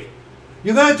saved.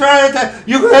 You're going to try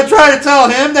to tell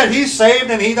him that he's saved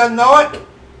and he doesn't know it?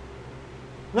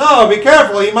 No, be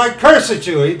careful. He might curse at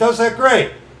you. He does that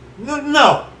great.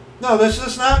 No, this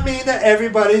does not mean that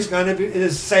everybody's going to be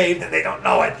saved and they don't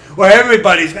know it. Or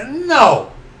everybody's going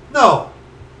to...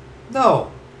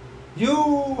 No.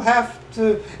 You have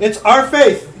to, it's our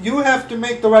faith. You have to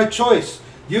make the right choice.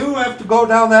 You have to go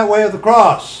down that way of the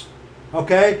cross.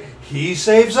 Okay? He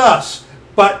saves us.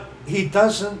 But he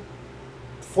doesn't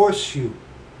force you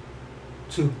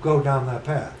to go down that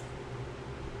path.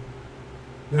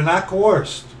 You're not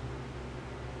coerced.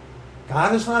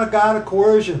 God is not a God of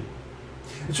coercion.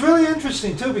 It's really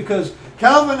interesting, too, because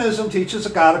Calvinism teaches a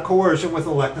God of coercion with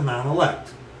elect and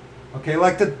non-elect. Okay,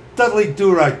 like the Dudley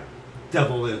Do-Right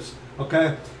devil is.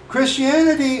 Okay?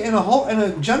 Christianity, in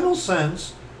a general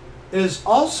sense, is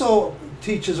also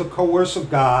teaches a coercive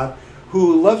God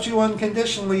who loves you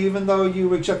unconditionally even though you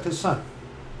reject his son.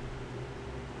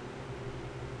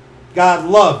 God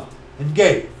loved and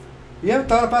gave. You ever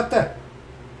thought about that?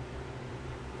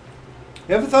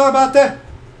 You ever thought about that?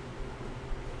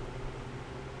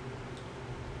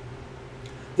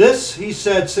 This, he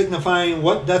said, signifying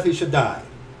what death he should die.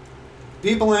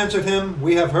 People answered him,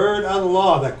 We have heard out of the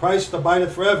law that Christ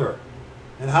abideth forever.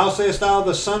 And how sayest thou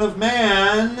the Son of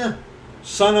Man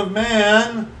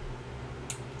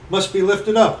must be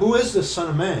lifted up? Who is this Son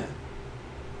of Man?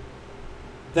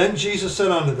 Then Jesus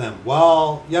said unto them,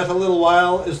 While yet a little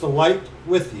while is the light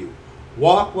with you.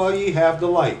 Walk while ye have the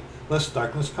light, lest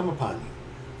darkness come upon you.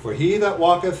 For he that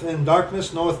walketh in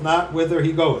darkness knoweth not whither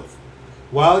he goeth.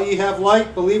 While ye have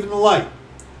light, believe in the light,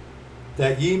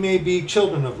 that ye may be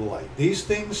children of the light. These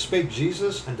things spake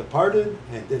Jesus, and departed,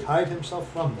 and did hide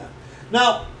himself from them.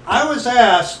 Now, I was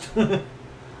asked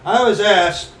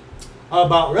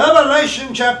about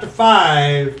Revelation chapter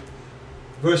 5,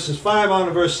 verses 5 on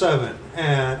to verse 7.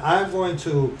 And I'm going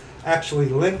to actually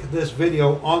link this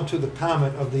video onto the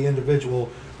comment of the individual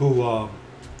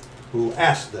who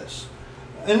asked this.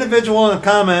 Individual in the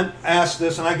comment asked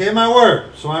this, and I gave my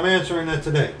word, so I'm answering it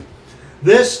today.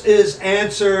 This is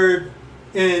answered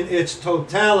in its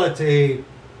totality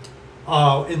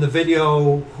in the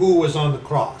video, Who Was on the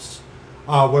Cross,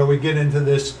 where we get into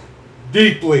this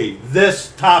deeply,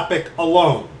 this topic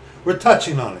alone. We're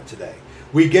touching on it today.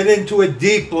 We get into it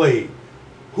deeply,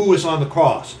 who was on the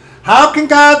cross. How can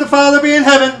God the Father be in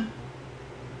heaven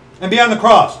and be on the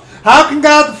cross? How can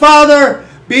God the Father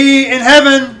be in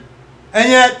heaven and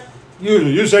yet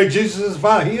you say Jesus is the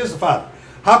Father? He is the Father.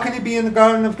 How can he be in the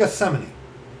Garden of Gethsemane?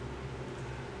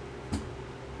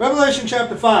 Revelation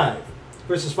chapter 5,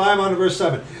 verses 5 on to verse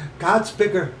 7. God's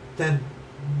bigger than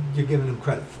you're giving him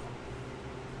credit for.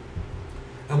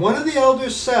 And one of the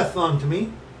elders saith unto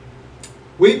me,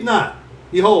 Weep not.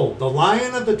 Behold, the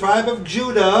Lion of the tribe of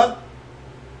Judah,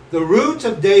 the root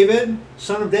of David,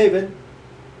 son of David,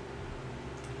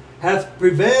 hath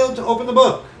prevailed to open the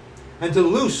book, and to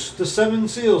loose the 7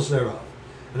 seals thereof.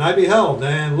 And I beheld,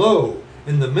 and lo,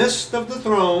 in the midst of the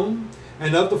throne,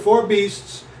 and of the 4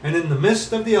 beasts, and in the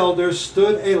midst of the elders,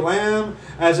 stood a lamb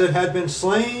as it had been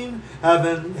slain,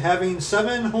 having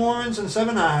 7 horns and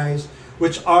 7 eyes,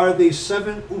 which are the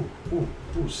 7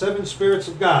 spirits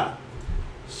of God.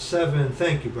 7,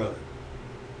 thank you, brother.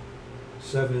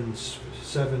 7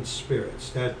 spirits.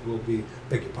 That will be,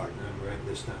 beg your pardon, I'm writing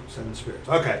this down. 7 spirits.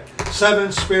 Okay.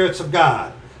 7 spirits of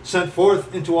God, sent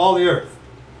forth into all the earth.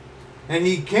 And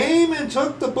he came and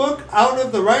took the book out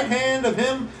of the right hand of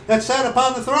him that sat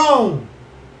upon the throne.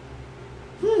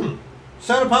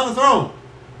 Sat upon the throne.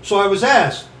 So I was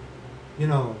asked, he's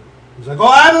like, oh,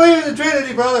 I believe in the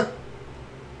Trinity, brother.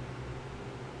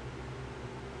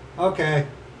 Okay.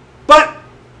 But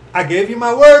I gave you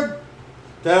my word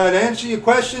that I'd answer your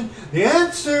question.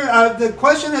 The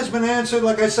question has been answered,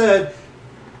 like I said,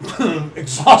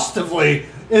 exhaustively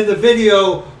in the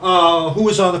video, Who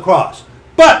Was on the Cross.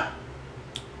 But,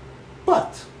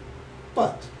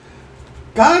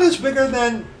 God is bigger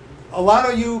than a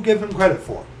lot of you give him credit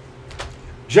for.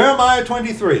 Jeremiah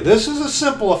 23. This is a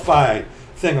simplified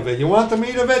thing of it. You want the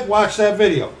meat of it? Watch that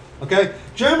video. Okay?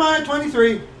 Jeremiah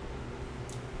 23,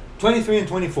 23 and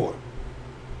 24.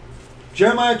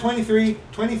 Jeremiah 23,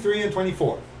 23 and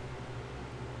 24.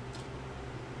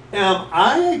 Am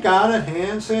I a God at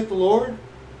hand, saith the Lord,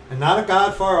 and not a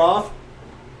God far off?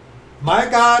 My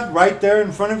God right there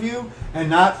in front of you, and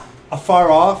not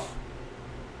afar off?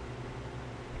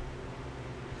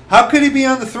 How could he be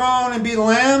on the throne and be the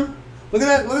Lamb? Look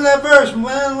at that verse,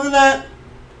 man. Look at that.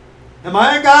 Am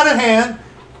I a God at hand?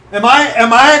 Am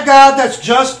I a God that's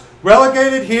just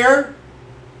relegated here?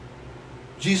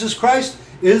 Jesus Christ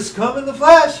is come in the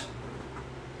flesh.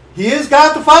 He is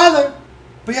God the Father,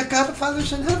 but yet God the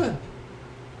Father's in heaven.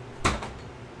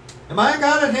 Am I a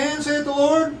God at hand, saith the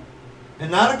Lord, and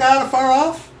not a God afar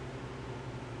off?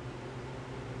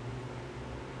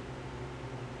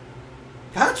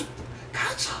 God's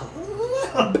a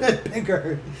little bit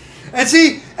bigger. And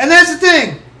see, and that's the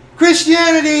thing.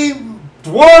 Christianity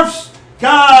dwarfs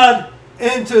God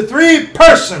into three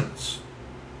persons.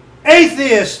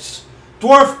 Atheists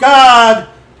dwarf God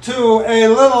to a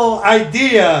little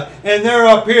idea, and they're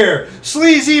up here.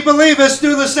 Sleazy believers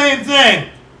do the same thing.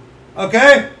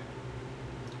 Okay?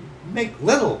 Make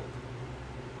little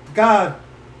the God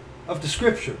of the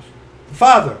Scriptures. The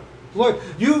Father, Lord,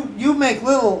 you make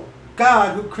little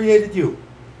God who created you.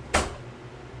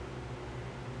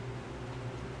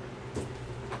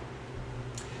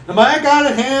 Am I a God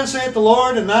at hand, saith the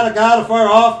Lord, and not a God afar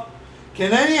off?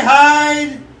 Can any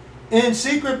hide in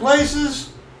secret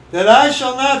places, that I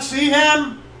shall not see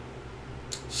him?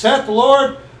 Saith the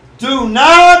Lord, do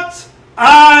not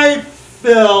I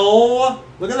fill,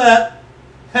 look at that,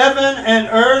 heaven and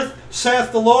earth,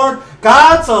 saith the Lord.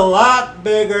 God's a lot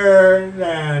bigger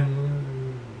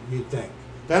than you think,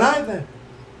 than I think.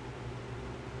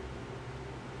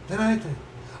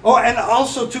 Oh, and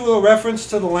also to a reference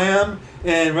to the Lamb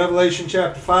in Revelation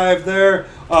chapter 5 there.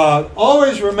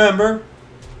 Always remember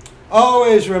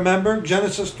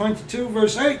Genesis 22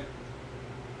 verse 8.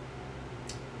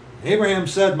 Abraham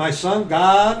said, my son,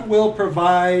 God will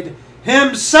provide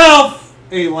himself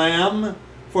a lamb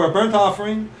for a burnt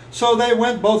offering. So they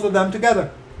went both of them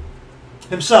together.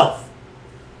 Himself.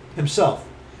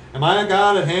 Am I a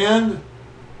God at hand,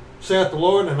 saith the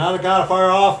Lord, and not a God afar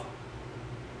off?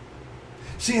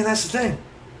 See, and that's the thing.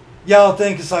 Y'all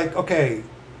think it's like, okay,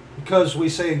 because we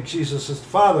say Jesus is the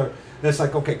Father, it's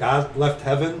like, okay, God left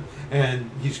heaven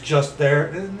and he's just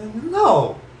there.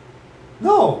 No.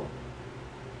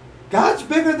 God's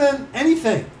bigger than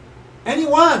anything.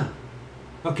 Anyone.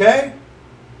 Okay?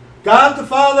 God the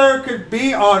Father could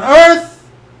be on earth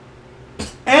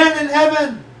and in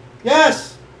heaven.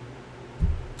 Yes.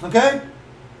 Okay?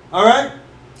 All right?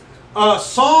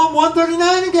 Psalm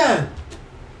 139 again.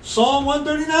 Psalm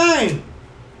 139.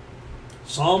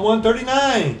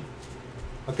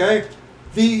 Okay?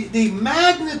 The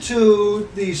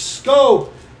magnitude, the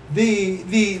scope,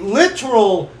 the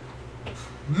literal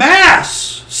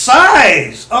mass,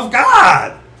 size of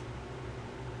God,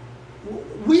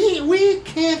 we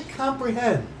can't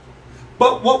comprehend.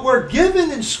 But what we're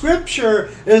given in Scripture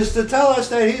is to tell us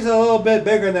that he's a little bit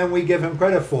bigger than we give him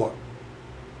credit for.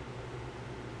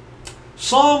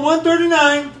 Psalm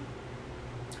 139,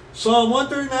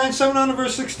 7 on to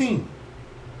verse 16.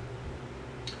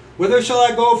 Whither shall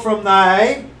I go from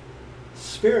thy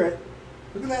spirit?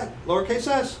 Look at that, lowercase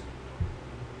s.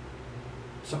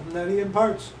 Something that he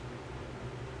imparts.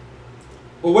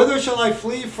 Or whither shall I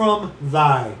flee from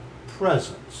thy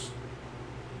presence?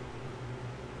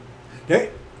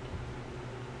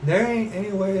 There ain't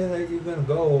any way that you're going to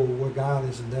go where God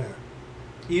isn't there.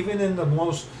 Even in the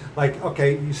most, like,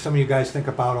 okay, some of you guys think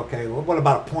about, okay, well, what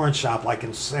about a porn shop like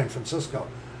in San Francisco?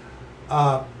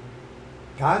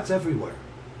 God's everywhere.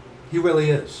 He really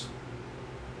is.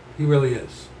 He really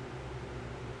is.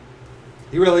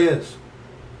 He really is.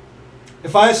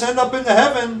 If I ascend up into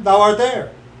heaven, thou art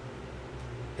there.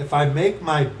 If I make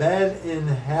my bed in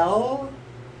hell,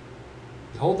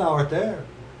 behold, thou art there.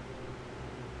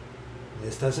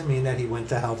 This doesn't mean that he went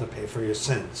to hell to pay for your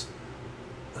sins.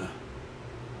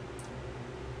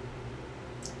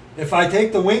 If I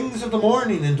take the wings of the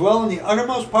morning and dwell in the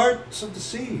uttermost parts of the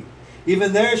sea,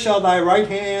 even there shall thy right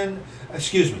hand,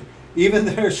 even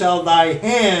there shall thy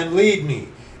hand lead me,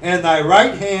 and thy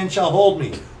right hand shall hold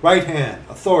me. Right hand,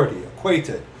 authority,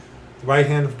 equated. The right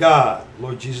hand of God,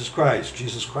 Lord Jesus Christ.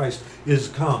 Jesus Christ is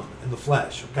come in the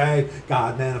flesh, okay?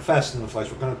 God manifest in the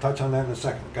flesh. We're going to touch on that in a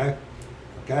second, okay?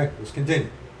 Okay, let's continue.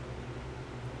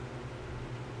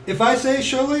 If I say,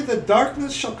 surely the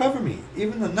darkness shall cover me,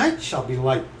 even the night shall be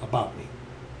light about me.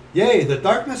 Yea, the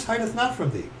darkness hideth not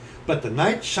from thee, but the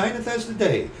night shineth as the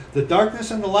day. The darkness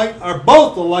and the light are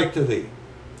both alike to thee.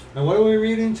 And what are we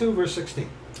reading to? Verse 16.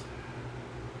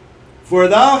 For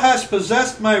thou hast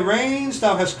possessed my reins,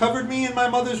 thou hast covered me in my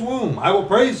mother's womb. I will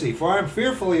praise thee, for I am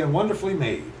fearfully and wonderfully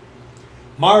made.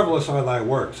 Marvelous are thy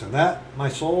works, and that my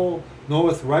soul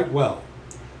knoweth right well.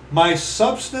 My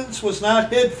substance was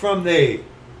not hid from thee,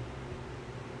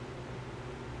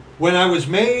 when I was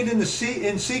made in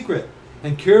secret,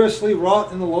 and curiously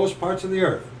wrought in the lowest parts of the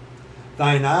earth.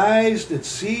 Thine eyes did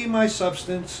see my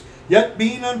substance, yet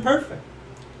being unperfect.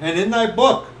 And in thy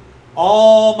book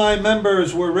all my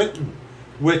members were written,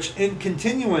 which in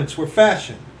continuance were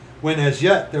fashioned, when as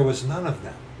yet there was none of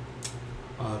them.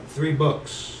 3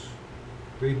 books.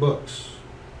 3 books.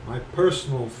 My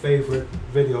personal favorite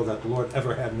video that the Lord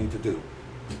ever had me to do.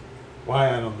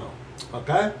 Why, I don't know.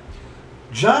 Okay?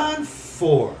 John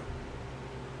 4.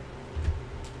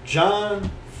 John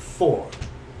 4.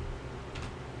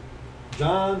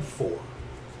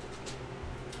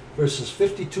 verses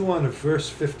 52 on to verse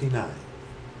 59.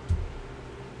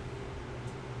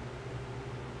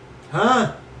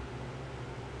 Huh?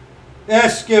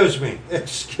 Excuse me.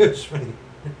 Excuse me.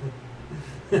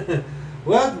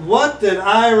 What did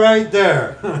I write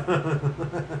there?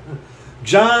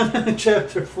 John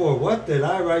chapter 4. What did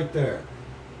I write there?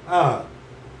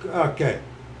 Okay.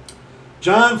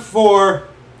 John 4,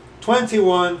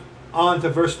 21 on to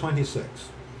verse 26.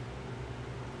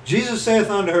 Jesus saith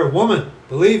unto her, Woman,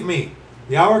 believe me,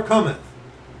 the hour cometh,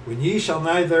 when ye shall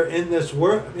neither in this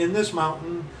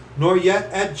mountain, nor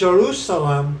yet at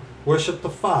Jerusalem worship the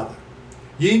Father.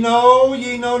 Ye know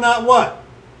not what.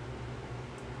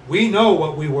 We know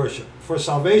what we worship, for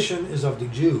salvation is of the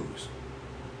Jews.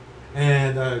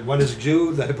 And what is a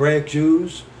Jew? The Hebraic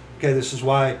Jews. Okay, this is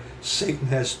why Satan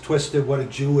has twisted what a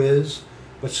Jew is.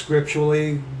 But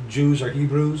scripturally, Jews are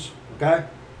Hebrews. Okay?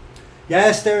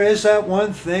 Yes, there is that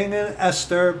one thing in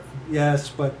Esther. Yes,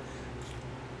 but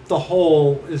the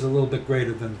whole is a little bit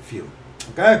greater than the few.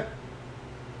 Okay?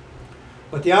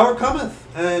 But the hour cometh,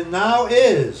 and now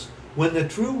is, when the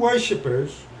true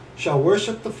worshippers shall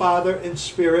worship the Father in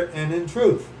spirit and in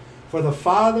truth. For the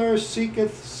Father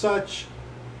seeketh such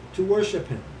to worship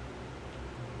him.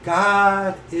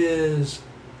 God is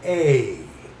a,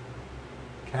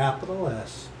 capital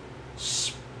S,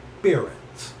 spirit.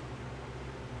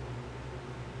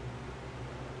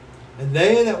 And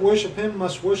they that worship him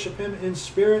must worship him in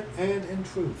spirit and in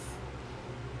truth.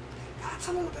 God's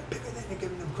a little bit bigger than you're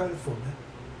giving him credit for, man.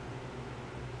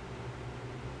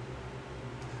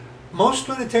 Most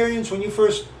Trinitarians, when you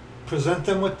first present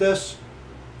them with this,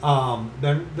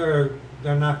 they're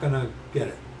not going to get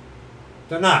it.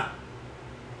 They're not.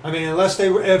 I mean,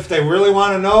 if they really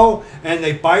want to know and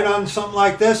they bite on something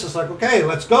like this, it's like, okay,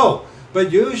 let's go.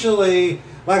 But usually,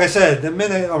 like I said, the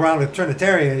minute around a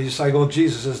Trinitarian, you just like, oh,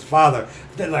 Jesus is the Father.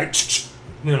 They're like,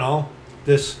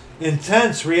 this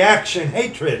intense reaction,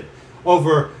 hatred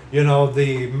over,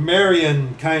 the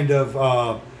Marian kind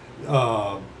of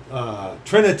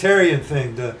Trinitarian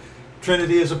thing. The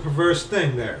Trinity is a perverse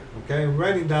thing there. Okay, I'm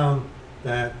writing down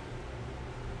that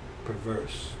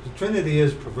perverse. The Trinity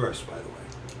is perverse, by the way.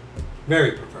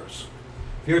 Very perverse.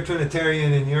 If you're a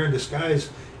Trinitarian and you're in disguise,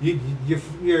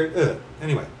 you're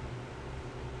anyway.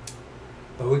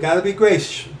 But we got to be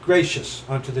gracious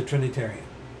unto the Trinitarian.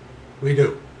 We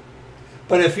do.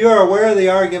 But if you're aware of the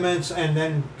arguments and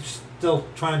then still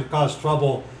trying to cause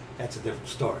trouble, that's a different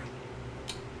story.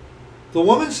 The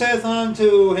woman saith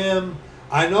unto him,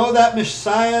 I know that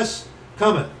Messiah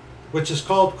cometh, which is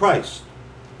called Christ,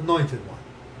 anointed one.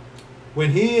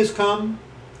 When he is come,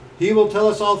 he will tell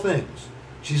us all things.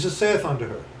 Jesus saith unto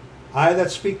her, I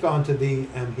that speak unto thee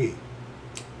am he.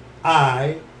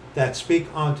 I that speak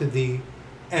unto thee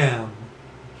am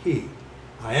he.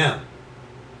 I am.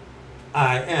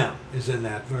 I am is in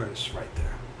that verse right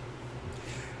there.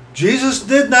 Jesus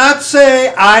did not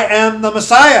say, I am the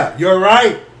Messiah. You're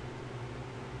right.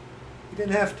 He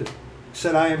didn't have to. He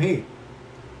said, I am he.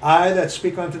 I that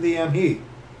speak unto thee am he.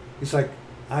 He's like,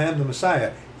 I am the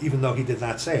Messiah, even though he did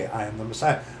not say, I am the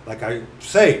Messiah. Like I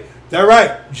say, they're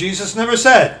right. Jesus never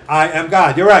said, I am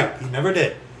God. You're right. He never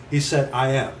did. He said, I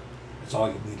am. That's all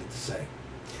you needed to say.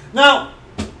 Now,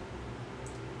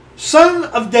 Son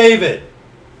of David.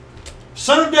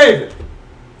 Son of David.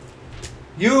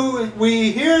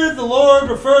 We hear the Lord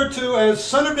referred to as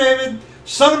Son of David,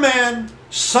 Son of Man,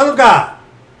 Son of God.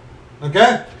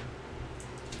 Okay?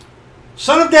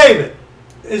 Son of David.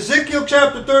 Ezekiel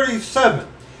chapter 37.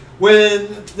 When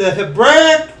the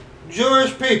Hebraic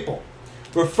Jewish people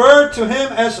referred to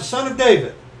him as the Son of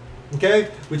David.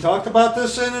 Okay? We talked about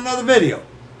this in another video.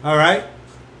 Alright?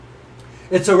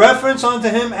 It's a reference unto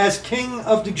him as King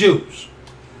of the Jews.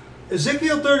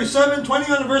 Ezekiel 37,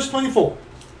 20 on verse 24.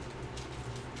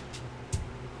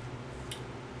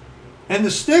 And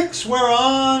the sticks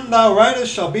whereon thou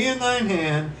writest shall be in thine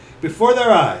hand before their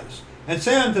eyes, and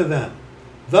say unto them,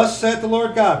 Thus saith the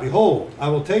Lord God, Behold, I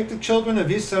will take the children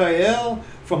of Israel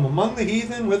from among the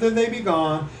heathen whither they be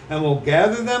gone, and will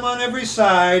gather them on every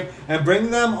side, and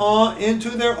bring them on into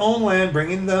their own land,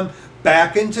 bringing them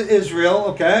back into Israel,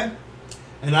 okay?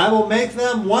 And I will make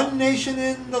them one nation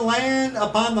in the land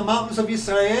upon the mountains of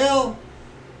Israel,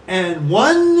 and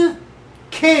one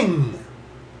king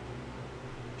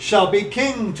shall be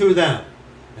king to them.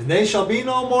 And they shall be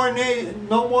no more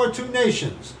two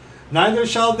nations, neither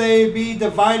shall they be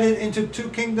divided into two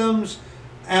kingdoms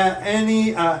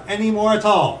any more at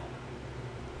all.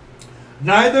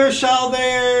 Neither shall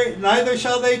they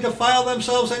defile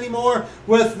themselves any more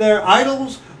with their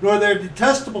idols, nor their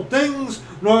detestable things,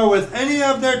 nor with any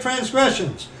of their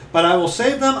transgressions. But I will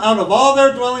save them out of all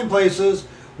their dwelling places,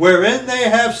 wherein they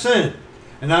have sinned,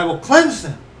 and I will cleanse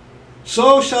them.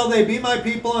 So shall they be my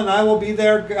people, and I will be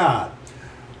their God.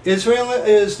 Israel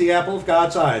is the apple of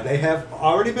God's eye. They have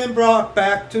already been brought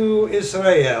back to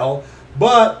Israel,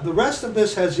 but the rest of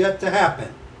this has yet to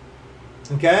happen.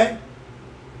 Okay?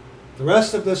 The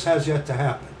rest of this has yet to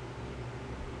happen.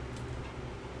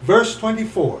 Verse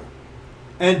 24.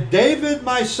 And David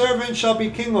my servant shall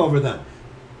be king over them.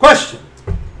 Question.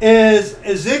 Is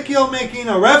Ezekiel making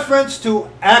a reference to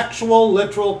actual,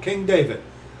 literal King David?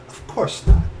 Of course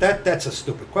not. That's a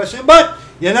stupid question, but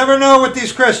you never know with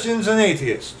these Christians and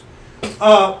atheists.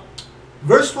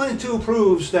 Verse 22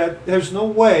 proves that there's no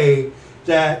way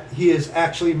that he is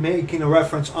actually making a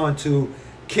reference onto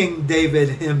King David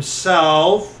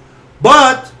himself,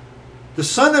 but the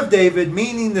son of David,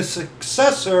 meaning the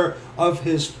successor of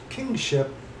his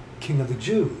kingship, King of the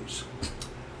Jews.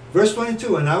 Verse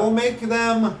 22, and I will make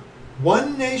them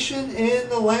one nation in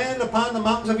the land upon the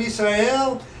mountains of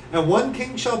Israel, and one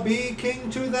king shall be king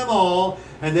to them all,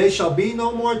 and they shall be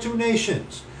no more two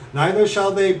nations. Neither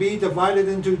shall they be divided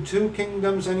into two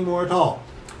kingdoms any more at all.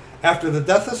 After the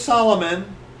death of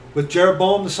Solomon, with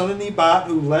Jeroboam the son of Nebat,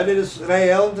 who led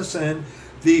Israel into sin,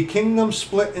 the kingdom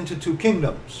split into two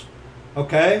kingdoms.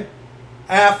 Okay?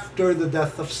 After the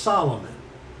death of Solomon.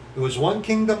 It was one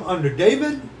kingdom under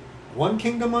David, one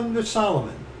kingdom under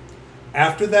Solomon.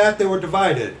 After that, they were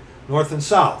divided, north and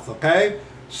south. Okay?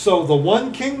 So the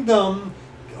one kingdom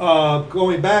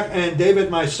going back, and David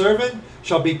my servant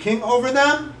shall be king over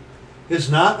them,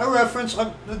 is not a reference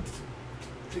of,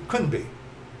 it couldn't be.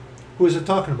 Who is it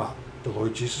talking about? The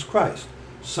Lord Jesus Christ.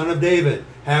 Son of David,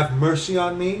 have mercy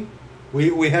on me.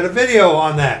 We had a video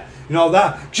on that. You know,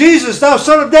 that Jesus, thou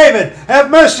son of David, have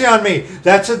mercy on me.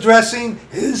 That's addressing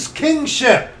his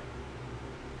kingship.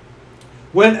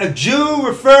 When a Jew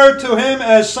referred to him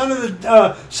as son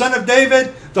of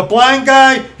David, the blind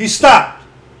guy, he stopped.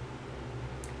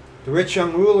 The rich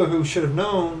young ruler who should have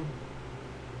known,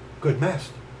 good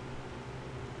master.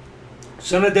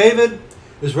 Son of David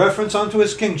is reference unto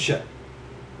his kingship,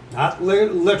 not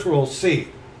literal seed.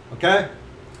 Okay?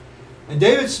 And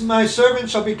David's my servant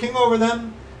shall be king over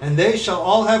them, and they shall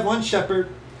all have one shepherd.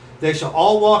 They shall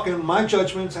all walk in my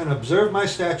judgments and observe my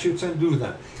statutes and do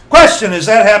them. Question, is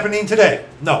that happening today?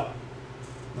 No.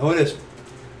 No, it isn't.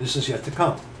 This is yet to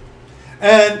come.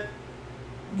 And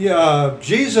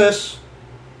Jesus,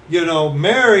 you know,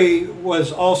 Mary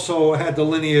was also had the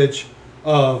lineage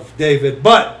of David,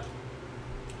 but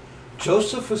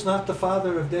Joseph was not the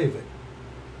father of David.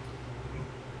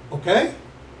 Okay?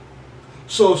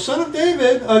 So, son of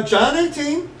David, John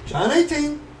 18,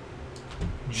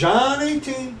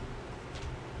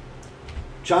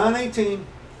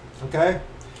 okay?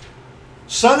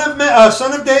 Son of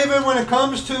David, when it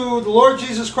comes to the Lord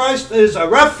Jesus Christ, is a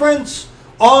reference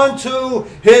onto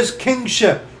his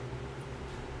kingship.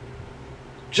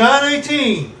 John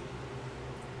 18,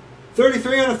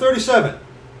 33 and 37.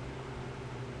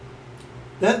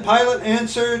 Then Pilate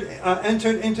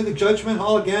entered into the judgment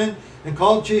hall again, and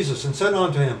called Jesus, and said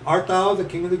unto him, Art thou the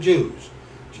King of the Jews?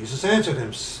 Jesus answered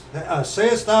him,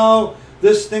 Sayest thou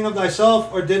this thing of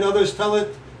thyself, or did others tell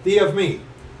it thee of me?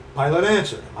 Pilate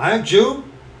answered, Am I a Jew?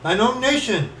 Thine own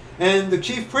nation and the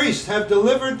chief priests have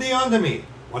delivered thee unto me.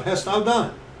 What hast thou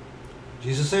done?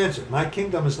 Jesus answered, My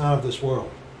kingdom is not of this world.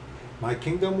 If my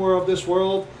kingdom were of this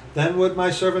world, then would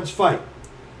my servants fight,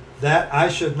 that I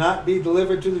should not be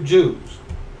delivered to the Jews.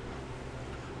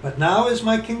 But now is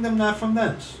my kingdom not from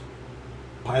thence.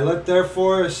 Pilate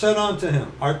therefore said unto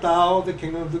him, Art thou the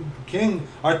king of the king?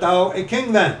 Art thou a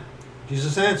king then?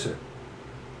 Jesus answered,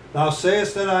 Thou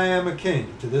sayest that I am a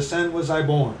king. To this end was I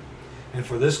born. And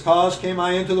for this cause came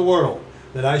I into the world,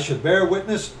 that I should bear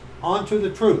witness unto the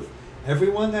truth.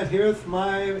 Everyone that is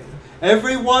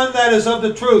of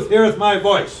the truth heareth my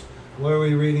voice. Where are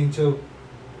we reading to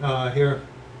here?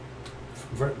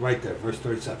 Right there, verse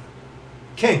 37.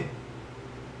 King.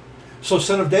 So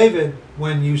son of David,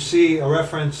 when you see a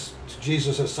reference to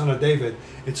Jesus as son of David,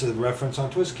 it's a reference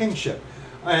onto his kingship.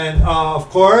 And of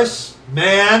course,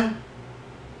 man,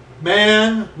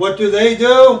 what do they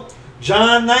do?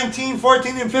 John 19,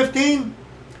 14 and 15.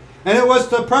 And it was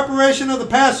the preparation of the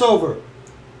Passover,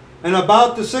 and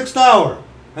about the 6th hour,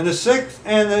 and the 6th,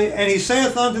 and he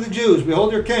saith unto the Jews,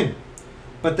 Behold your king.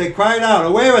 But they cried out,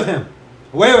 Away with him,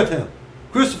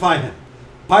 crucify him.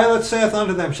 Pilate saith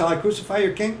unto them, Shall I crucify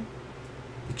your king?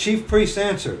 The chief priests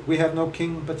answered, We have no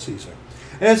king but Caesar.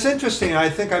 And it's interesting, I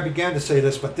think I began to say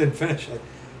this but didn't finish it.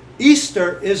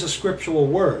 Easter is a scriptural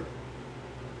word.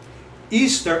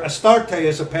 Easter, Astarte,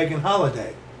 is a pagan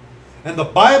holiday. And the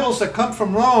Bibles that come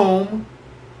from Rome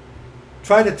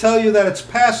try to tell you that it's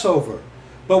Passover.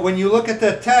 But when you look at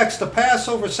that text, the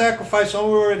Passover sacrifice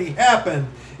already happened.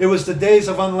 It was the days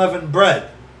of unleavened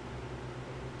bread.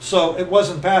 So it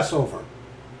wasn't Passover.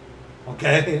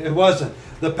 Okay? It wasn't.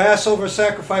 The Passover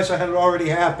sacrifice had already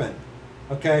happened.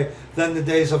 Okay? Then the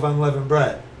days of unleavened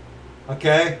bread.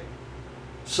 Okay?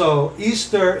 So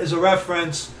Easter is a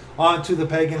reference onto the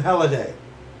pagan holiday,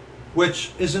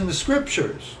 which is in the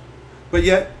scriptures. But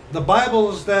yet the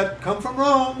Bibles that come from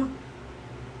Rome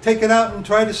take it out and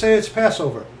try to say it's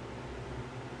Passover.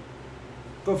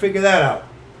 Go figure that out.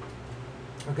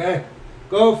 Okay?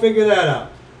 Go figure that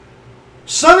out.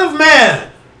 Son of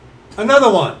Man.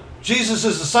 Another one. Jesus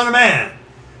is the Son of Man.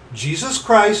 Jesus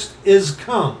Christ is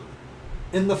come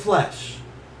in the flesh.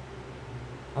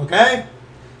 Okay?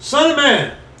 Son of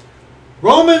Man.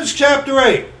 Romans chapter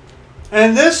 8.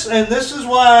 And this is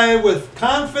why, with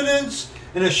confidence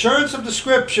and assurance of the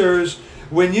scriptures,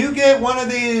 when you get one of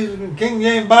these King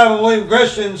James Bible believing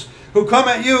Christians who come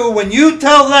at you, when you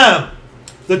tell them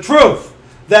the truth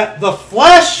that the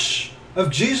flesh of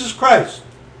Jesus Christ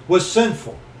was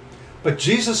sinful, but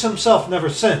Jesus himself never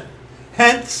sinned.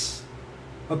 Hence,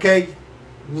 okay,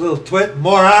 little twit,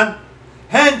 moron.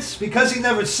 Hence, because he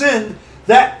never sinned,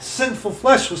 that sinful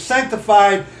flesh was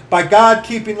sanctified by God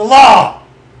keeping the law.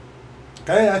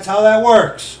 Okay, that's how that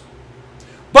works.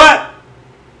 But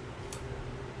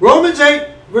Romans 8,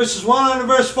 verses 1 to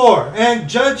verse 4. And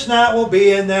judge not will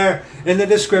be in there in the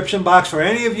description box for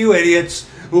any of you idiots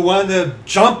who want to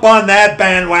jump on that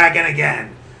bandwagon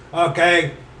again.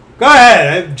 Okay? Go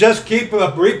ahead. Just keep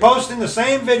reposting the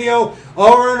same video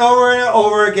over and over and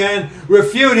over again,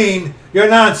 refuting your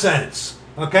nonsense.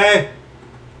 Okay?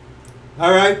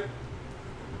 All right?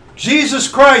 Jesus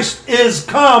Christ is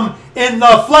come in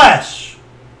the flesh.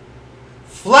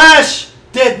 Flesh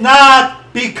did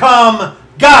not become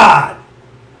God.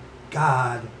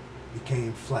 God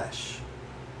became flesh.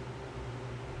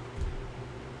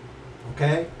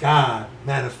 Okay? God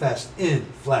manifest in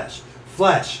flesh.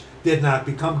 Flesh did not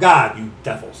become God, you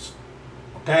devils.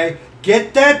 Okay?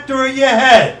 Get that through your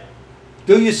head.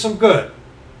 Do you some good.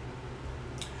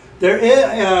 There is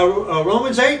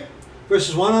Romans 8,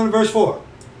 verses 1 on verse 4.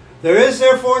 There is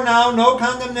therefore now no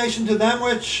condemnation to them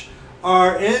which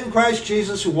are in Christ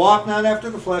Jesus, who walk not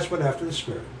after the flesh, but after the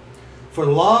Spirit. For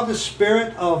the law of the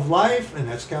Spirit of life, and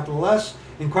that's capital S,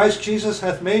 in Christ Jesus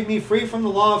hath made me free from the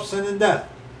law of sin and death.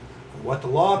 For what the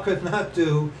law could not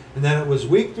do, and that it was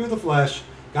weak through the flesh,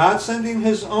 God sending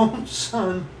his own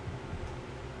Son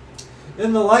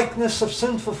in the likeness of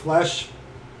sinful flesh,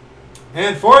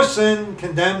 and for sin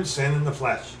condemned sin in the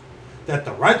flesh, that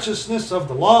the righteousness of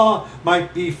the law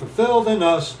might be fulfilled in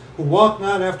us, who walk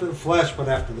not after the flesh, but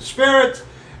after the Spirit.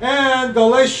 And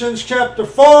Galatians chapter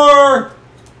 4.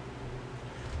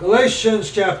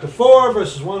 Galatians chapter 4,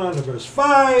 verses 1 on to verse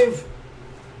 5.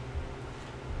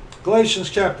 Galatians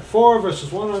chapter 4,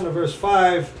 verses 1 on to verse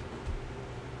 5.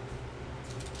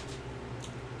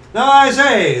 Now I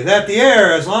say that the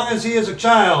heir, as long as he is a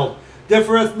child,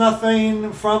 differeth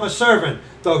nothing from a servant,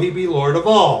 though he be Lord of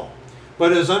all,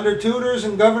 but is under tutors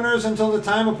and governors until the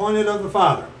time appointed of the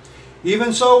Father.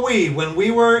 Even so we, when we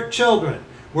were children,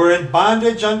 were in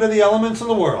bondage under the elements of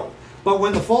the world. But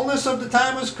when the fullness of the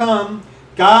time was come,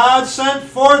 God sent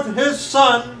forth his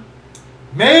Son,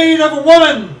 made of a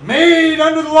woman, made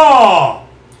under the law,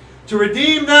 to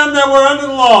redeem them that were under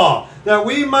the law, that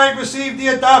we might receive the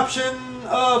adoption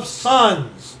of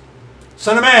sons.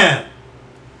 Son of Man.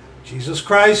 Jesus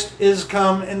Christ is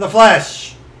come in the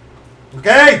flesh.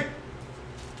 Okay?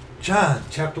 John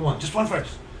chapter 1. Just one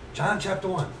verse. John chapter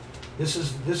 1. This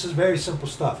is very simple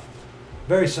stuff.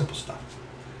 Very simple stuff.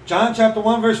 John chapter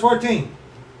 1, verse 14.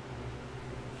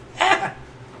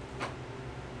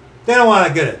 They don't want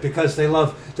to get it because they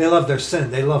love their sin.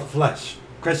 They love flesh.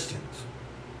 Christians.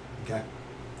 Okay?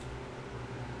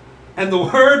 And the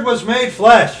Word was made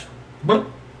flesh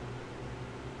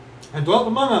and dwelt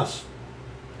among us.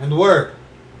 And the Word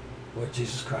was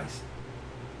Jesus Christ.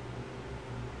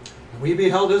 And we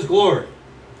beheld his glory.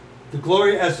 The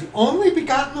glory as the only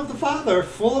begotten of the Father,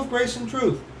 full of grace and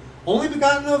truth. Only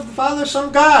begotten of the Father, Son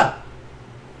of God.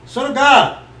 Son of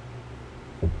God.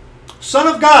 Son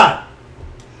of God.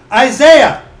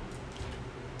 Isaiah.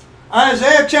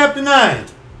 Isaiah chapter 9.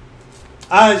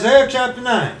 Isaiah chapter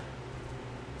 9.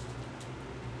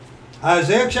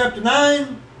 Isaiah chapter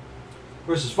 9,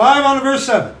 verses 5 on to verse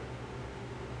 7.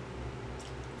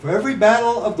 For every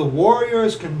battle of the warrior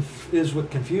is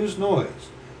with confused noise,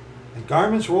 and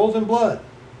garments rolled in blood.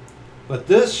 But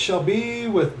this shall be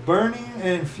with burning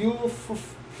and fuel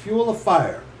of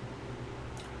fire.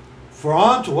 For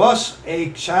unto us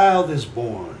a child is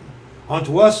born,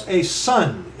 unto us a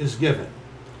son is given,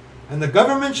 And the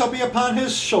government shall be upon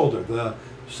his shoulder, the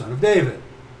son of David.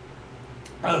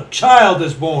 A child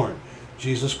is born.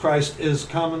 Jesus Christ is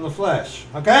come in the flesh.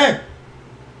 Okay?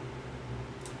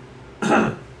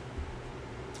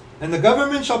 And the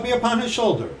government shall be upon his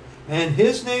shoulder, and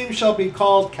his name shall be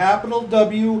called capital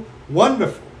W,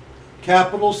 Wonderful,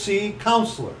 capital C,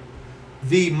 Counselor,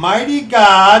 the Mighty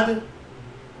God,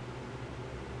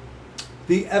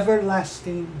 the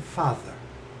Everlasting Father,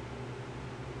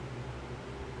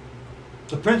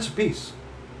 the Prince of Peace.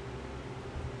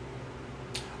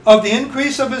 Of the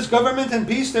increase of his government and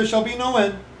peace there shall be no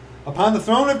end, upon the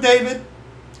throne of David,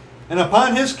 and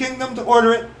upon his kingdom to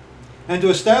order it, and to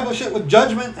establish it with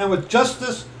judgment and with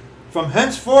justice from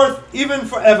henceforth, even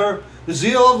forever. The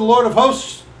zeal of the Lord of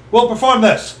hosts will perform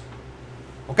this.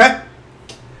 Okay?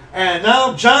 And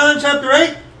now John chapter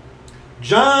 8.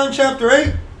 John chapter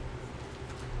 8,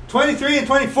 23 and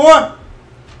 24.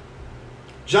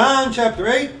 John chapter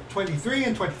 8, 23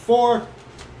 and 24.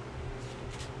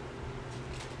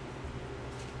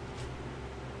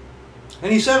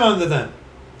 And he said unto them,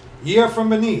 Ye are from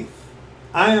beneath,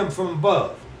 I am from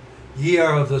above. Ye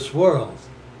are of this world,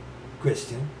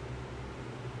 Christian.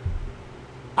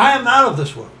 I am not of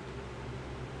this world.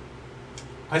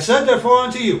 I said therefore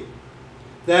unto you,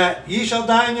 that ye shall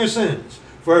die in your sins.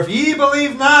 For if ye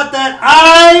believe not that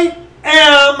I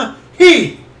am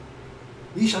he,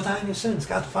 ye shall die in your sins.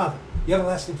 God the Father, the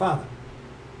everlasting Father.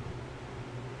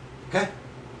 Okay?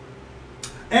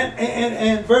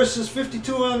 And verses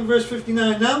 52 and verse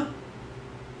 59 now.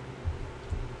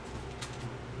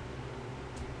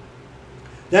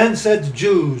 Then said the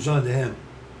Jews unto him,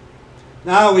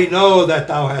 Now we know that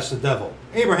thou hast a devil.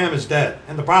 Abraham is dead,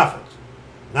 and the prophets.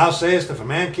 And thou sayest, If a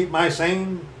man keep my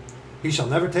saying, he shall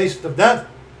never taste of death.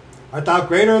 Art thou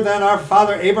greater than our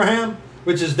father Abraham,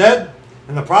 which is dead,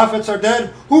 and the prophets are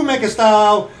dead? Who makest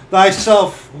thou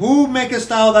thyself? Who makest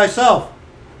thou thyself?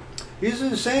 These are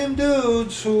the same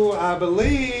dudes who, I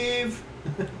believe,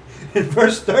 in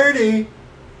verse 30,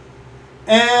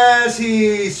 as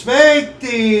he spake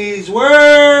these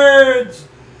words,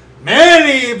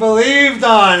 many believed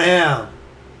on him.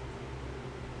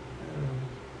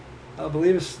 Thou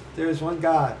believest there is one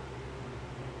God.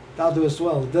 Thou doest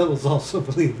well. The devils also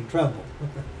believe and tremble.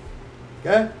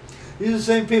 Okay? These are the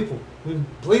same people who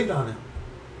believed on him.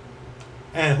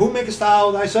 And who makest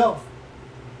thou thyself?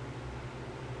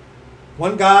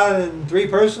 One God and three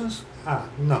persons?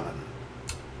 No.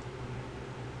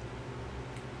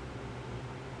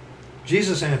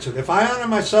 Jesus answered, If I honor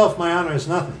myself, my honor is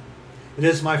nothing. It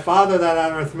is my Father that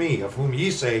honoreth me, of whom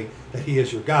ye say that he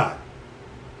is your God.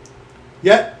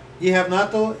 Yet ye have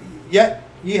not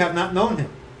known him,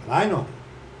 but I know him.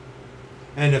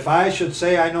 And if I should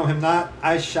say I know him not,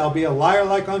 I shall be a liar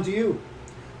like unto you.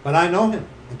 But I know him,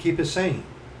 and keep his saying.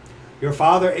 Your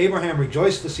father Abraham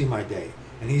rejoiced to see my day,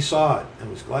 and he saw it, and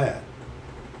was glad.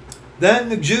 Then said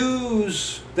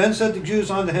the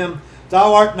Jews unto him,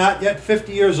 Thou art not yet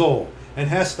 50 years old, and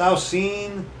hast thou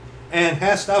seen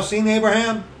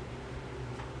Abraham?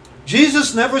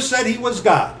 Jesus never said he was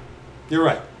God. You're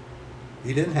right.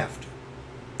 He didn't have to.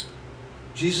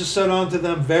 Jesus said unto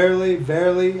them, Verily,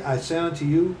 verily, I say unto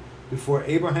you, before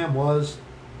Abraham was,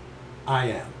 I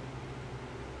am.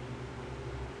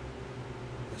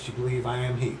 Unless you believe I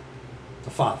am he, the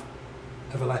Father,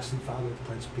 everlasting Father, the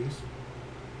Prince of Peace.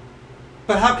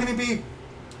 But how can he be?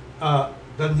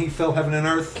 Doesn't he fill heaven and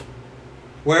earth?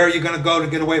 Where are you going to go to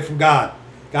get away from God?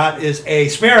 God is a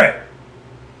spirit.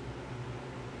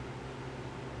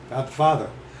 God the Father.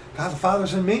 God the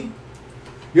Father's in me.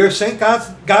 You're saying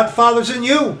God the Father's in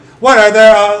you. What, are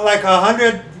there like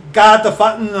 100 God the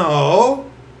Father? No.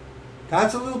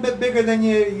 God's a little bit bigger than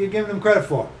you're giving him credit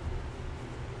for.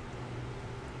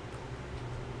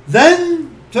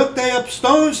 Then took they up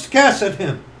stones to cast at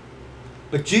him.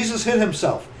 But Jesus hid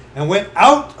himself, and went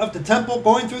out of the temple,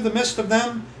 going through the midst of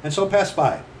them, and so passed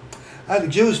by. The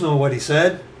Jews know what he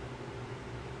said.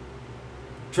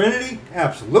 Trinity?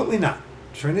 Absolutely not.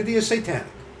 Trinity is satanic.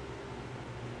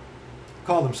 He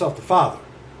called himself the Father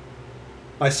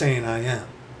by saying, I am.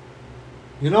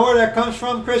 You know where that comes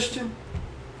from, Christian?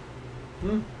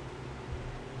 You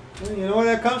know where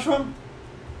that comes from?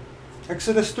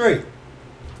 Exodus 3.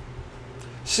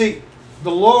 See,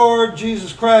 the Lord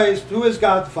Jesus Christ, who is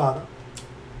God the Father,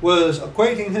 was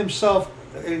equating himself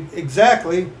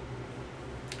exactly.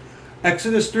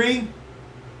 Exodus 3,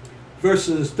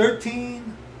 verses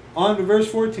 13 on to verse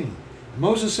 14.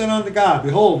 Moses said unto God,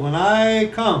 Behold, when I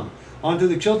come unto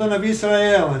the children of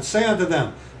Israel, and say unto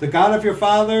them, The God of your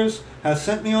fathers hath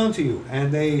sent me unto you,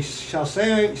 and they shall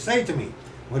say to me,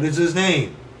 What is his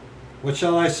name? What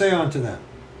shall I say unto them?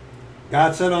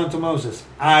 God said unto Moses,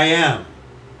 I am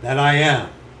that I am.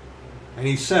 And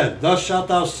he said, Thus shalt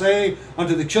thou say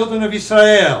unto the children of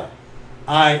Israel,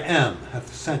 I am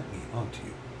hath sent me unto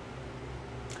you.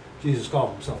 Jesus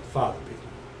called himself the Father, people.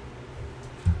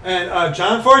 And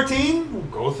John 14, we'll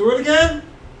go through it again.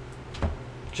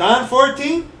 John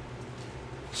 14,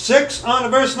 6 on to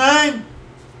verse 9.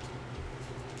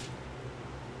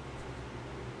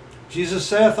 Jesus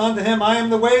saith unto him, I am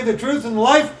the way, the truth, and the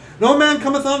life. No man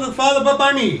cometh unto the Father but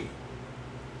by me.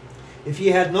 If ye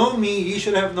had known me, ye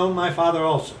should have known my Father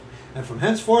also. And from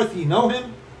henceforth ye know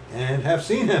him, and have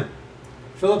seen him.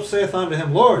 Philip saith unto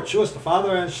him, Lord, shew us the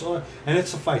Father, and it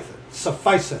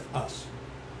sufficeth us.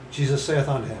 Jesus saith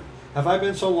unto him, Have I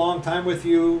been so long time with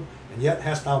you, and yet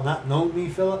hast thou not known me,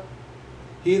 Philip?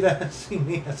 He that hath seen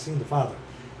me hath seen the Father.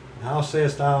 And how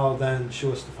sayest thou then,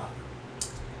 shew us the Father?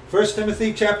 1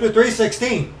 Timothy chapter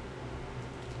 3:16.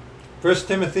 1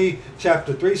 Timothy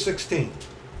chapter 3:16.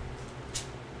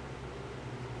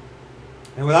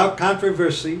 And without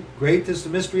controversy, great is the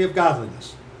mystery of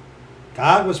godliness.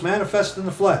 God was manifest in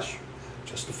the flesh,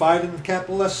 justified in the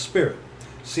capital S Spirit,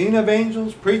 seen of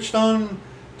angels, preached on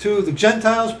to the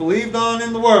Gentiles, believed on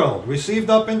in the world, received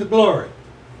up into glory.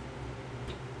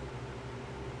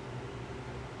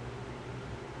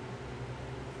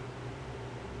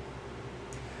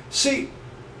 See,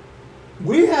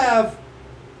 we have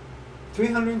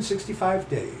 365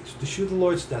 days to shew the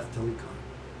Lord's death till he comes.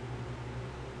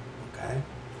 Okay?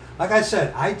 Like I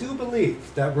said, I do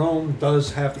believe that Rome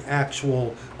does have the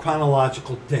actual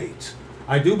chronological date.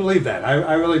 I do believe that.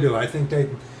 I really do. I think they...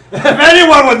 If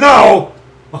anyone would know!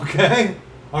 Okay?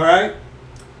 Alright?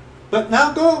 But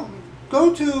now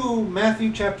go to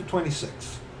Matthew chapter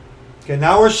 26. Okay,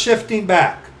 now we're shifting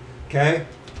back. Okay?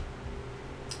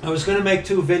 I was going to make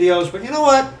 2 videos, but you know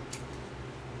what?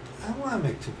 I don't want to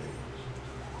make 2 videos.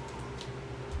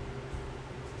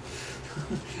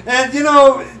 And you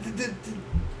know,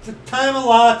 the time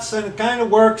allots and it kind of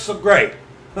works, so great.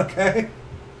 Okay?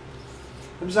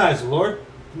 And besides, the Lord,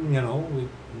 you know,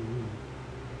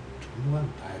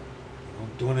 I'm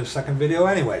doing a second video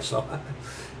anyway, so.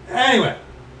 Anyway,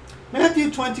 Matthew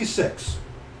 26.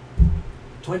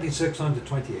 26 on to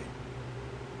 28.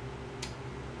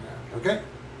 Okay?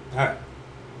 All right.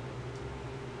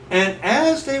 And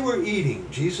as they were eating,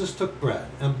 Jesus took bread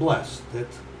and blessed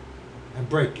it and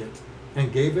brake it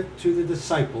and gave it to the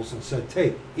disciples and said,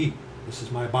 Take, eat, this is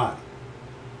my body.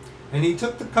 And he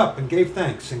took the cup and gave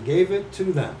thanks and gave it to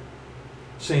them,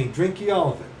 saying, Drink ye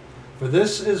all of it, for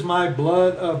this is my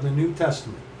blood of the New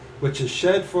Testament, which is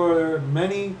shed for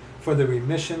many for the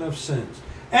remission of sins.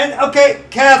 And, okay,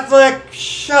 Catholic,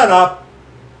 shut up.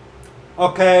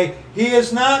 Okay, he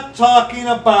is not talking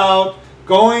about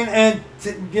going and,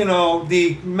 you know,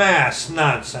 the mass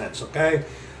nonsense, okay?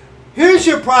 Here's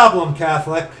your problem,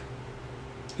 Catholic.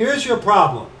 Here's your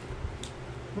problem.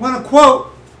 I'm going to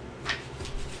quote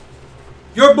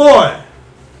your boy.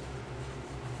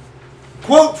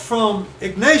 Quote from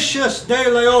Ignatius de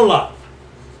Loyola.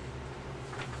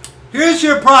 Here's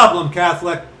your problem,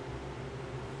 Catholic.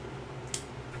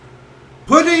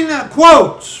 Putting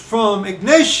quotes from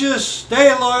Ignatius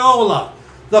de Loyola,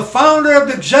 the founder of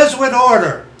the Jesuit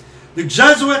order. The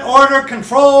Jesuit order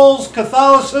controls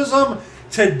Catholicism.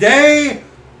 Today,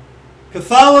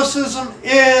 Catholicism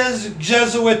is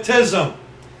Jesuitism.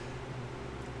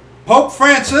 Pope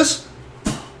Francis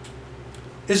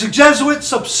is a Jesuit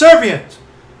subservient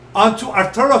unto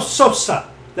Arturo Sosa,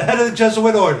 the head of the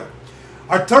Jesuit order.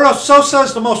 Arturo Sosa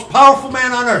is the most powerful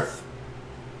man on earth.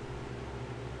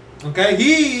 Okay,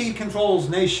 he controls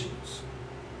nations.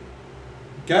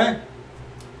 Okay,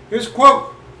 here's a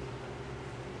quote.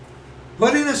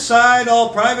 Putting aside all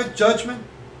private judgment,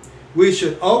 we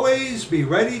should always be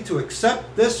ready to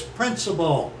accept this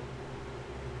principle.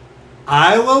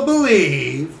 I will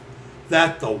believe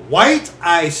that the white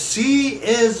I see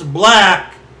is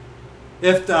black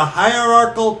if the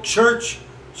hierarchical church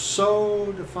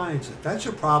so defines it. That's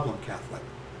your problem, Catholic.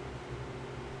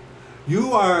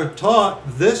 You are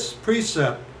taught this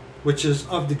precept, which is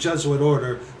of the Jesuit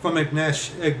order, from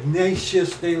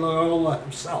Ignatius de Loyola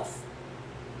himself.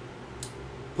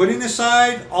 Putting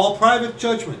aside all private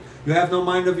judgment, you have no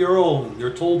mind of your own.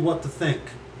 You're told what to think.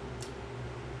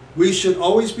 We should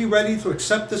always be ready to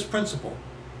accept this principle.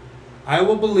 I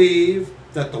will believe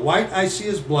that the white I see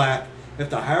is black if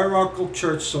the hierarchical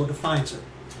church so defines it.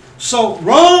 So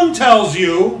Rome tells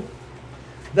you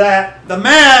that the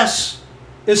Mass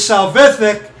is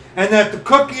salvific and that the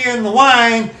cookie and the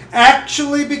wine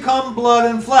actually become blood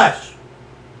and flesh.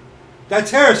 That's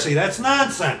heresy. That's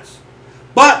nonsense.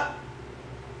 But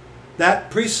that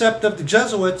precept of the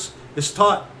Jesuits is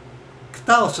taught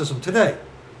Catholicism today.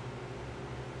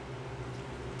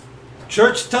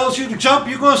 Church tells you to jump,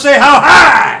 you're going to say, how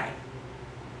high?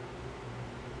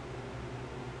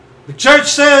 The church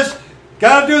says,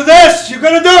 got to do this, you're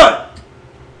going to do it.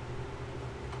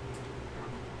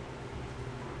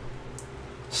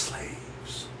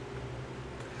 Slaves.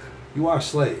 You are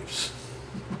slaves.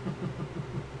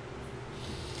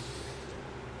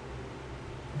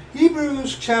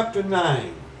 Hebrews chapter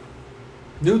 9,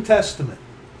 New Testament.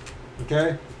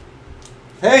 Okay?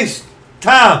 Hey,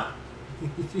 Tom!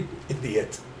 You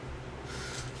idiot.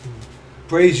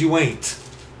 Praise you ain't.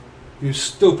 You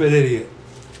stupid idiot.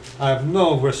 I have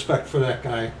no respect for that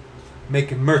guy.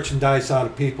 Making merchandise out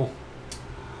of people.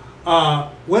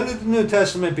 When did the New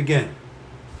Testament begin?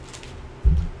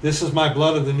 This is my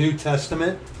blood of the New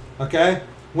Testament. Okay?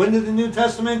 When did the New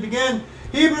Testament begin?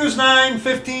 Hebrews 9,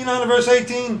 15 on to verse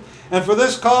 18. And for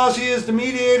this cause he is the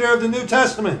mediator of the New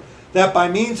Testament, that by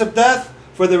means of death,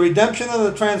 for the redemption of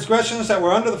the transgressions that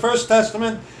were under the first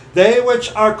testament, they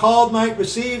which are called might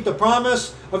receive the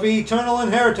promise of eternal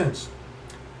inheritance.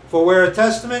 For where a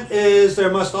testament is,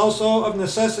 there must also of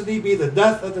necessity be the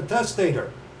death of the testator.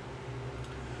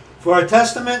 For a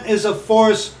testament is of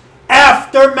force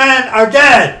after men are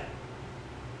dead.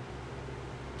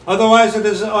 Otherwise it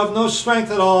is of no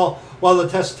strength at all while the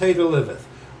testator liveth.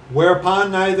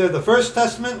 Whereupon neither the first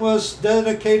testament was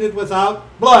dedicated without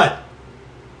blood.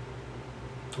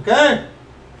 Okay?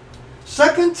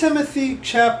 2 Timothy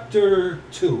chapter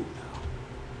 2 now.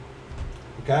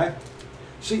 Okay?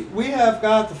 See, we have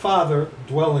God the Father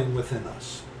dwelling within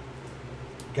us.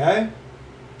 Okay?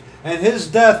 And his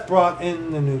death brought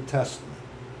in the New Testament.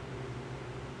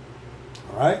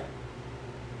 Alright?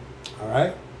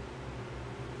 Alright?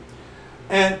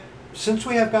 And since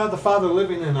we have God the Father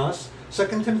living in us,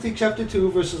 2 Timothy chapter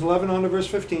 2, verses 11 on to verse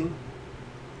 15,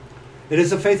 it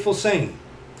is a faithful saying,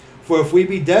 for if we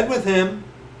be dead with him,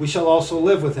 we shall also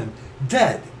live with him.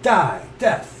 Dead, die,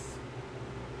 death.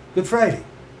 Good Friday.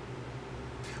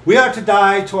 We are to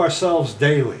die to ourselves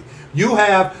daily. You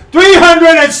have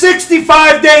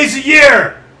 365 days a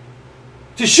year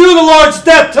to shew the Lord's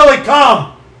death till he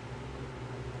come.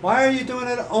 Why are you doing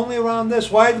it only around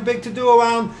this? Why the big to-do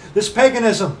around this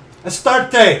paganism? A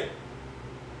start date.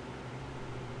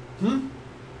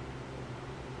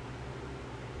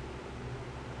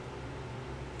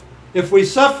 If we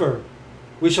suffer,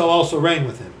 we shall also reign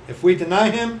with him. If we deny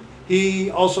him,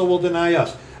 he also will deny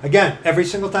us. Again, every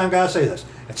single time God says this,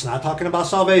 it's not talking about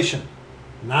salvation.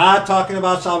 Not talking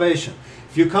about salvation.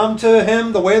 If you come to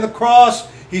him the way of the cross,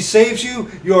 he saves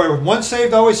you. You are once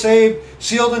saved, always saved,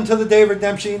 sealed into the day of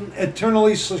redemption,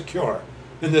 eternally secure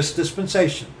in this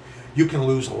dispensation. You can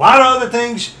lose a lot of other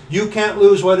things. You can't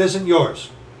lose what isn't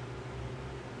yours.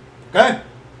 Okay?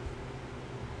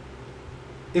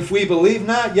 If we believe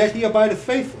not, yet he abideth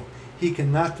faithful. He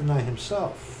cannot deny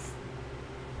himself.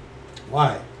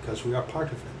 Why? Because we are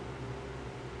part of him.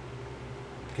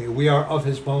 Okay, we are of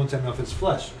his bones and of his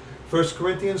flesh. 1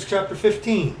 Corinthians chapter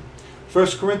 15. 1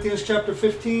 Corinthians chapter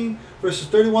 15, verses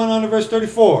 31 on to verse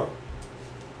 34.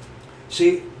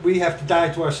 See, we have to die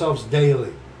to ourselves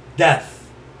daily. Death.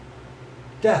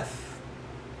 Death.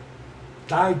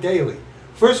 Die daily.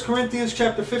 1 Corinthians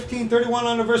chapter 15, 31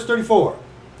 on to verse 34.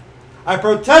 I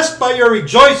protest by your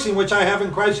rejoicing which I have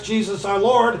in Christ Jesus our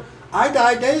Lord, I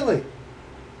die daily.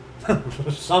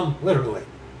 Some literally.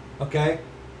 Okay?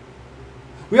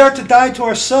 We are to die to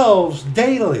ourselves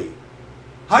daily.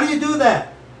 How do you do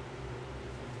that?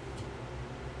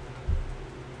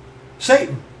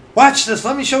 Satan, watch this.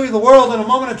 Let me show you the world in a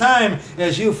moment of time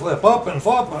as you flip up and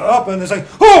flip up and it's like,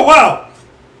 oh wow!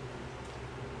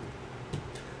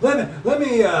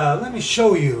 Let me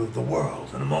show you the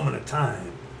world in a moment of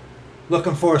time.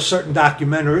 Looking for a certain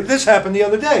documentary. This happened the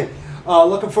other day.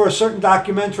 Looking for a certain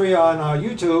documentary on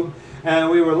YouTube, and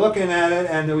we were looking at it,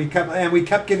 and we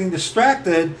kept getting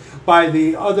distracted by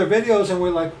the other videos, and we're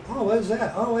like, oh, what is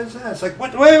that? Oh, what is that? It's like,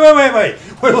 what? Wait.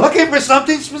 We're looking for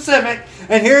something specific,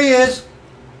 and here he is.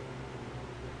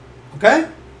 Okay?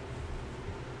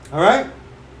 All right?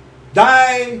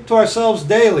 Die to ourselves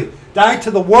daily. Die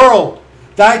to the world.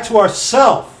 Die to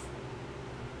ourself.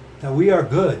 That we are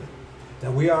good.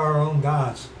 That we are our own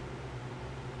gods.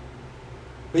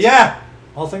 But yeah,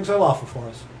 all things are lawful for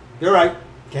us. You're right.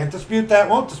 Can't dispute that,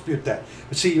 won't dispute that.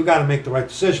 But see, you got to make the right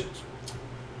decisions.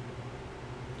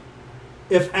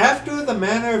 If after the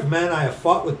manner of men I have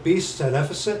fought with beasts at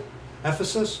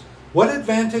Ephesus, what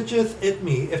advantageth it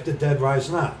me if the dead rise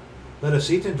not? Let us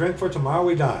eat and drink, for tomorrow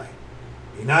we die.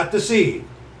 Be not deceived.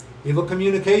 Evil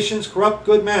communications corrupt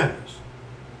good manners.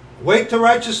 Awake to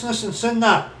righteousness and sin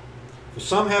not. For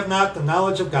some have not the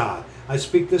knowledge of God. I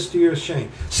speak this to your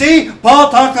shame. See, Paul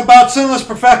talked about sinless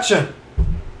perfection.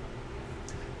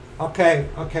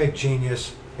 Okay,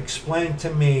 genius. Explain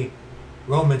to me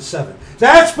Romans 7.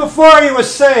 That's before he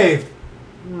was saved.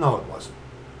 No, it wasn't.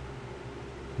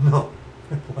 No,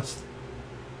 it wasn't.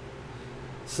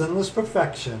 Sinless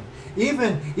perfection.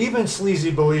 Even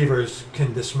sleazy believers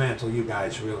can dismantle you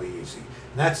guys really easy.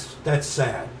 That's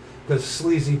sad, because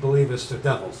sleazy believers are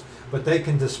devils, but they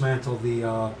can dismantle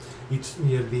the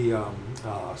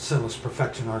sinless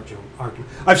perfection argument.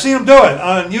 I've seen them do it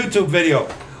on YouTube video.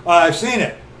 I've seen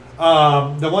it.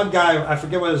 The one guy, I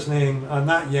forget what his name,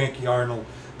 not Yankee Arnold,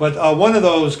 but one of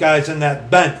those guys in that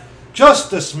bent just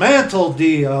dismantled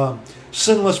the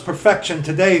sinless perfection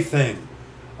today thing.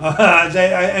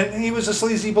 And he was a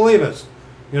sleazy believer.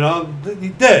 You know, he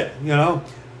did, you know.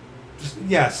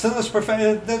 Yeah, sinless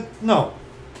perfection. No.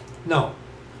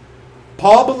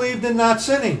 Paul believed in not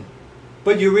sinning.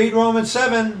 But you read Romans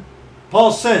 7,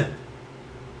 Paul sinned.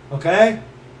 Okay?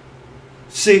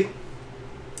 See,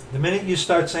 the minute you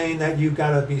start saying that you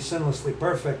got to be sinlessly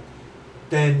perfect,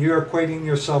 then you're equating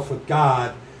yourself with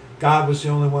God. God was the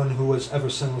only one who was ever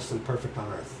sinlessly perfect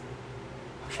on earth.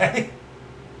 Okay?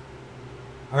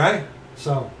 All right?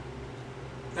 So,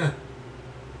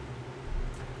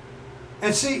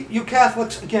 and see, you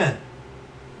Catholics, again,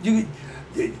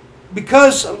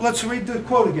 because, let's read the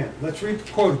quote again.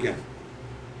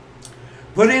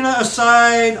 Putting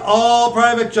aside all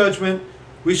private judgment,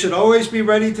 we should always be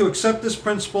ready to accept this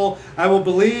principle. I will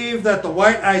believe that the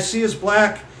white I see is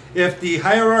black if the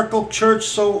hierarchical church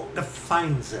so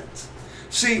defines it.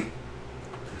 See,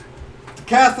 the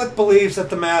Catholic believes that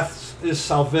the Mass is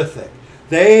salvific.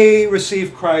 They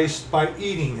receive Christ by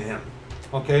eating him,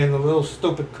 okay, in the little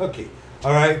stupid cookie,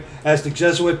 all right, as the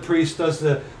Jesuit priest does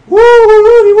the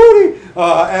woo-woody,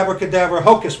 abracadabra,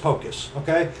 hocus pocus,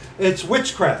 okay? It's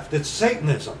witchcraft, it's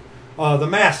Satanism, the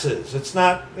masses, it's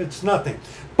nothing.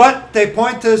 But they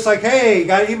point to, it's like, hey, you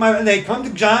got to eat my, and they come to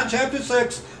John chapter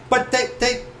 6, but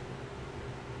they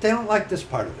don't like this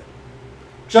part of it.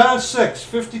 John 6,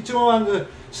 52 on to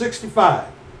 65.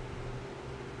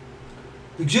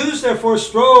 The Jews therefore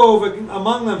strove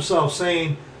among themselves,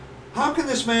 saying, how can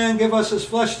this man give us his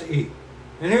flesh to eat?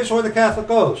 And here's where the Catholic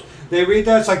goes. They read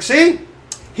that, it's like, see?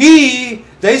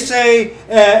 They say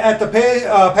at the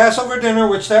Passover dinner,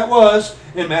 which that was,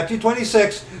 in Matthew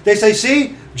 26, they say,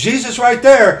 see, Jesus right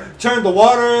there turned the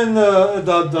water and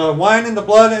the wine and the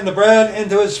blood and the bread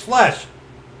into his flesh.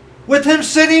 With him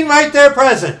sitting right there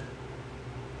present.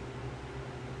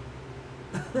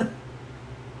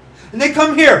 And they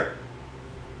come here.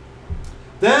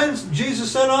 Then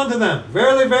Jesus said unto them,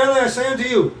 verily, verily, I say unto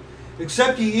you,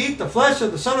 except ye eat the flesh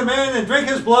of the Son of Man and drink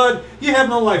his blood, ye have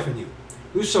no life in you.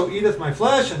 Whoso eateth my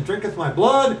flesh and drinketh my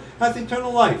blood hath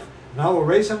eternal life, and I will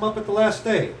raise him up at the last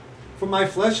day. For my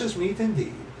flesh is meat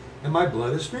indeed, and my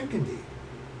blood is drink indeed.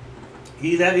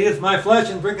 He that eateth my flesh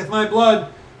and drinketh my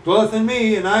blood dwelleth in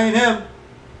me, and I in him.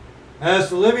 As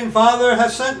the living Father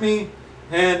hath sent me,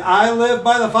 and I live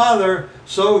by the Father,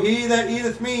 so he that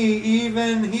eateth me,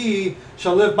 even he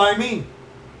shall live by me.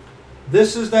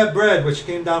 This is that bread which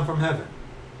came down from heaven.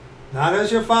 Not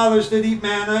as your fathers did eat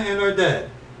manna and are dead.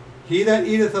 He that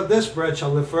eateth of this bread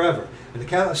shall live forever. And the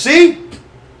Catholic, see?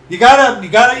 You gotta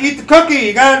eat the cookie.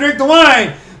 You gotta drink the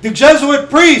wine. The Jesuit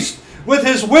priest, with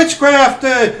his witchcraft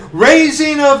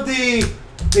raising of the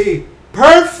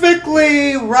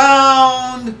perfectly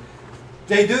round,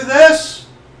 they do this,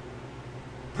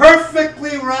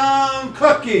 perfectly round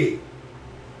cookie.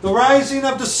 The rising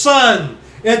of the sun.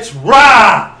 It's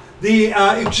Ra, the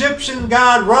Egyptian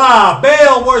god Ra,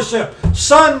 Baal worship,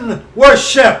 sun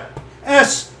worship,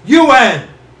 S-U-N.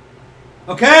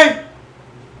 Okay?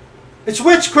 It's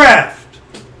witchcraft.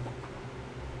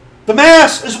 The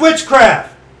Mass is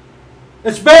witchcraft.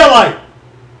 It's Baalite.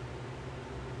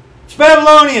 It's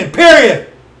Babylonian, period.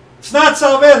 It's not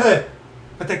salvific.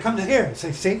 But they come to here and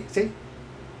say, see?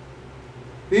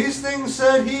 These things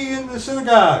said he in the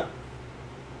synagogue,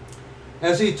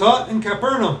 as he taught in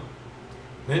Capernaum.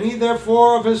 Many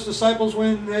therefore of his disciples,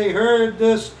 when they heard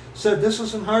this, said, this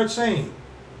is an hard saying.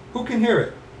 Who can hear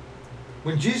it?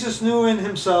 When Jesus knew in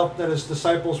himself that his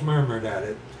disciples murmured at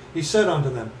it, he said unto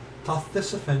them, doth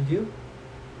this offend you?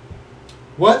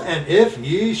 What and if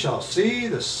ye shall see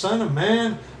the Son of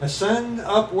Man ascend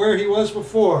up where he was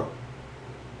before?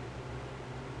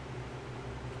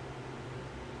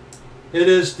 It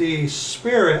is the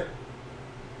Spirit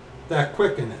that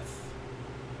quickeneth.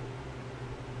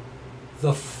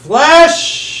 The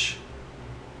flesh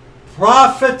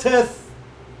profiteth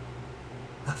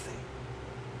nothing.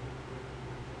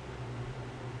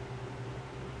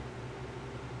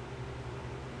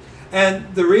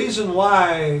 And the reason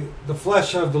why the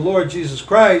flesh of the Lord Jesus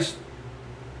Christ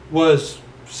was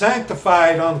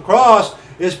sanctified on the cross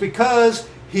is because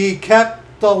he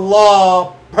kept the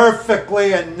law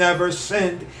perfectly and never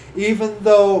sinned. Even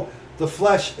though the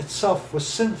flesh itself was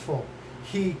sinful,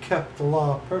 he kept the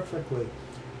law perfectly.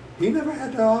 He never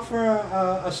had to offer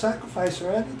a sacrifice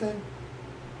or anything.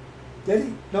 Did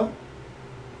he? No.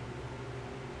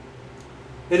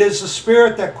 It is the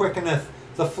Spirit that quickeneth,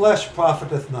 the flesh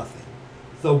profiteth nothing.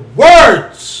 The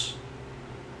words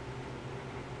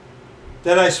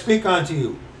that I speak unto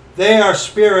you, they are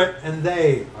spirit and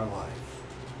they are life.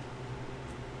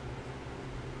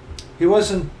 He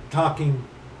wasn't talking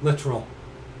literal.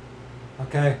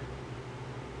 Okay?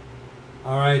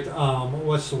 All right,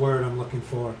 what's the word I'm looking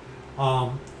for?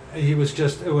 He was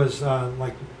just, it was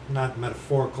like not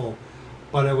metaphorical,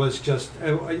 but it was just,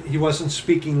 he wasn't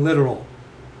speaking literal.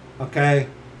 Okay?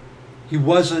 He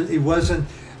wasn't.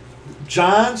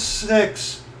 John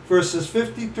 6, verses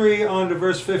 53 on to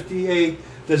verse 58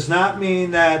 does not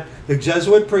mean that the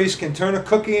Jesuit priest can turn a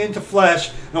cookie into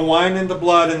flesh and wine into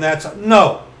blood and that's...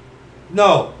 No.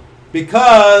 No.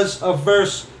 Because of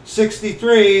verse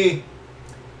 63,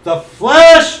 the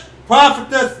flesh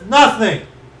profiteth nothing.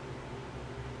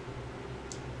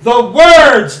 The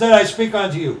words that I speak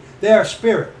unto you, they are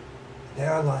spirit. They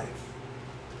are life.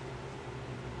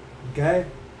 Okay?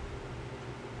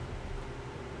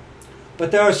 But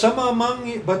there are some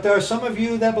of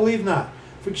you that believe not.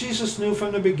 For Jesus knew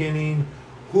from the beginning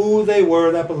who they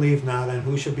were that believed not, and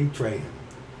who should betray him.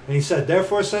 And he said,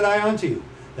 Therefore said I unto you,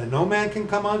 that no man can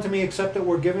come unto me except it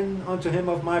were given unto him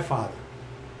of my Father.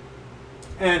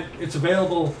 And it's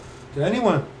available to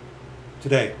anyone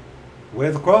today.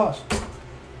 Wear the cross.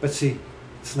 But see,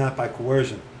 it's not by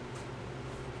coercion.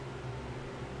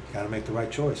 You got to make the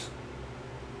right choice.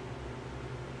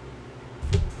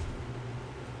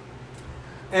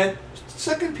 And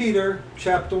 2 Peter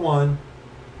chapter 1,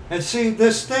 and see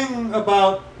this thing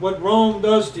about what Rome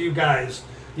does to you guys,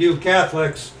 you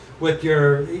Catholics, with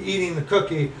your eating the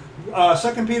cookie.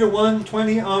 2 Peter 1,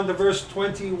 20 on to verse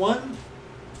 21.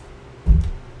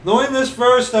 Knowing this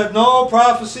verse, that no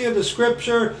prophecy of the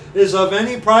Scripture is of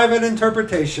any private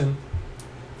interpretation,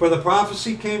 for the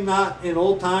prophecy came not in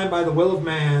old time by the will of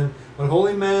man, but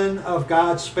holy men of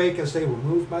God spake as they were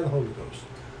moved by the Holy Ghost.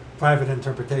 Private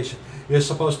interpretation. You're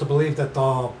supposed to believe that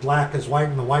the black is white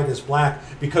and the white is black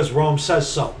because Rome says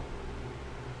so.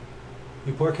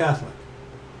 You poor Catholic.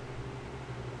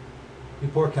 You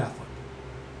poor Catholic.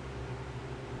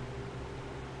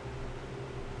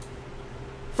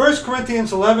 1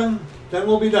 Corinthians 11, then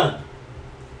we'll be done.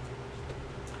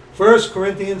 1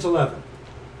 Corinthians 11.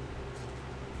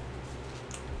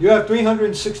 You have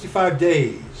 365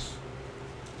 days.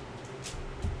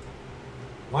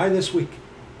 Why this week?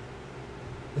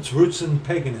 Its roots in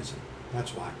paganism.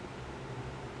 That's why.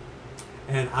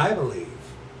 And I believe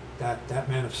that that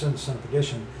man of sin, son of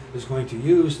perdition, is going to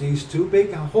use these two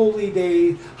big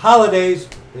holidays.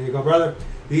 There you go, brother.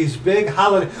 These big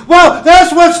holidays. Well,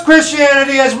 that's what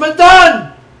Christianity has been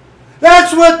done.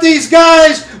 That's what these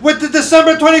guys with the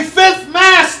December 25th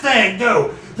Mass thing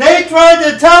do. They tried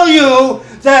to tell you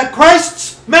that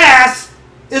Christ's Mass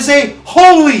is a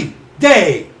holy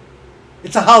day.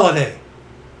 It's a holiday.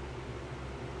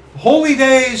 Holy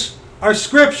days are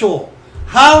scriptural.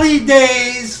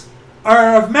 Holidays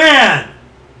are of man.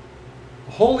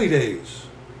 Holy days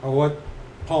are what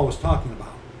Paul was talking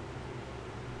about.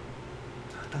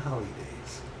 Not the holy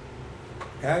days.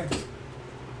 Okay?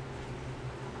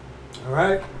 All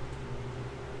right?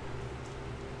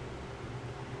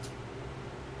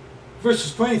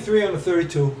 Verses 23 on to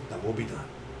 32, then we'll be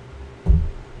done.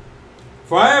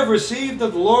 For I have received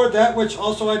of the Lord that which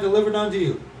also I delivered unto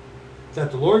you,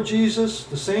 that the Lord Jesus,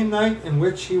 the same night in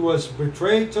which he was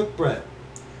betrayed, took bread.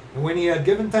 And when he had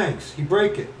given thanks, he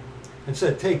brake it, and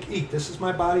said, Take, eat, this is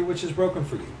my body which is broken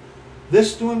for you.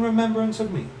 This do in remembrance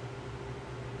of me.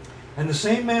 And the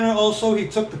same manner also he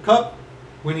took the cup,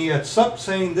 when he had supped,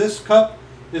 saying, This cup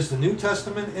is the New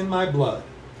Testament in my blood.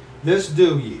 This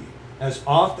do ye, as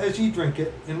oft as ye drink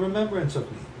it, in remembrance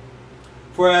of me.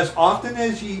 For as often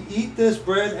as ye eat this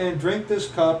bread and drink this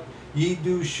cup, ye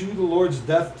do shew the Lord's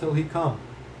death till he come.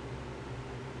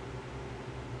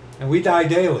 And we die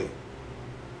daily.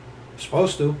 We're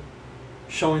supposed to.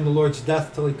 Showing the Lord's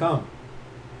death till he come.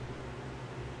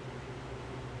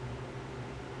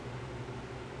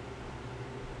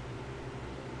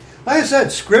 Like I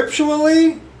said,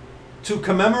 scripturally, to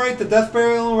commemorate the death,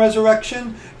 burial, and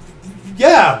resurrection,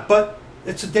 yeah, but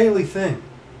it's a daily thing.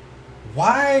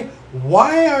 Why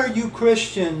are you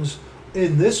Christians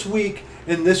in this week,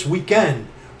 in this weekend,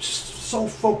 so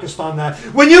focused on that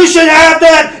when you should have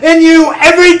that in you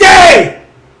every day?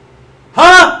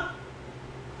 Huh?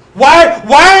 Why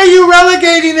are you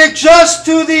relegating it just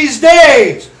to these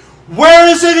days? Where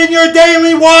is it in your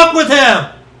daily walk with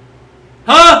Him?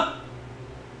 Huh?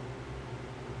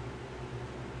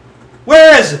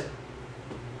 Where is it?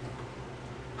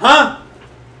 Huh?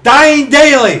 Dying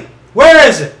daily. Where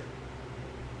is it?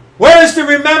 Where is the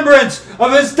remembrance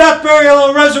of His death, burial,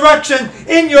 and resurrection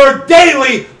in your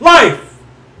daily life?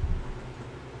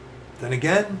 Then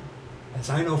again, as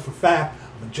I know for fact,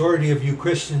 a majority of you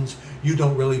Christians, you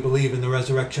don't really believe in the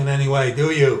resurrection anyway,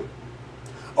 do you?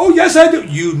 Oh, yes, I do.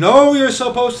 You know you're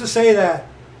supposed to say that.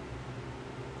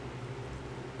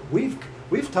 We've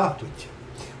talked with you.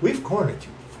 We've cornered you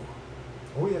before.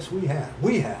 Oh, yes, we have.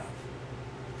 We have.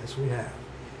 Yes, we have.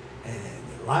 And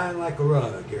you're lying like a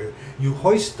rug. You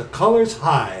hoist the colors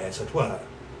high, as it were.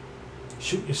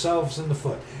 Shoot yourselves in the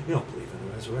foot. You don't believe in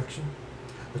the resurrection.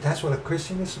 But that's what a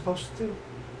Christian is supposed to do.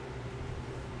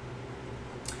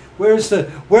 Where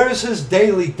is His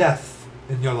daily death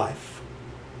in your life?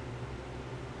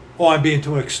 Oh, I'm being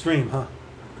too extreme, huh?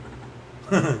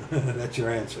 That's your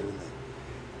answer, isn't it?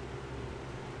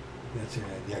 That's your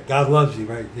answer. Yeah, God loves you,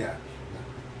 right? Yeah.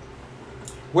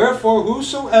 Wherefore,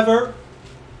 whosoever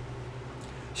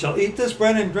shall eat this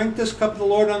bread and drink this cup of the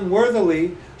Lord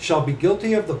unworthily shall be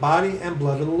guilty of the body and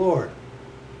blood of the Lord.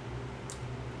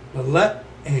 But let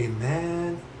a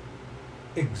man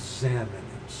examine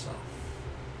himself.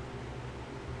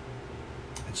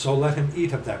 And so let him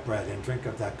eat of that bread and drink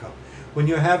of that cup. When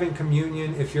you're having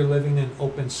communion, if you're living in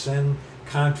open sin,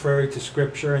 contrary to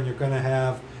Scripture, and you're going to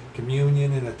have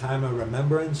communion in a time of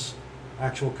remembrance,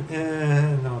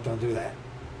 no, don't do that.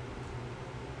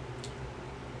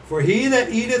 For he that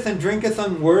eateth and drinketh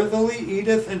unworthily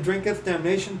eateth and drinketh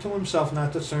damnation to himself,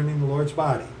 not discerning the Lord's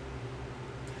body.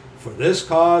 For this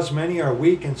cause many are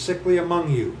weak and sickly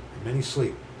among you, and many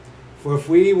sleep. For if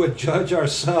we would judge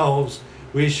ourselves,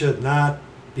 we should not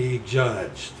be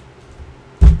judged.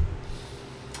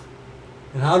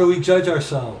 And how do we judge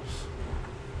ourselves?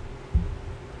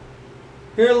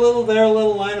 Here a little, there a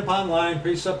little, line upon line,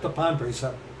 precept upon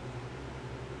precept.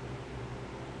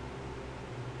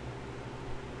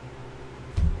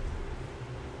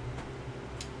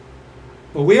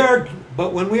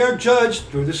 But when we are judged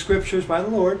through the Scriptures by the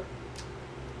Lord,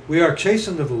 we are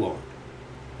chastened of the Lord,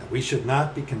 that we should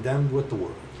not be condemned with the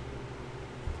world.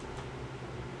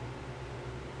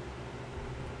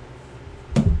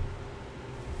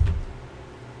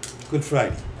 Good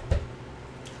Friday.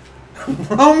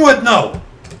 Rome would know.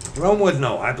 Rome would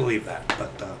know. I believe that.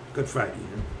 But Good Friday.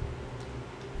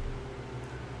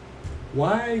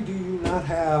 Why do you not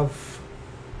have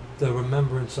the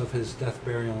remembrance of His death,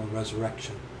 burial, and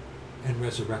resurrection in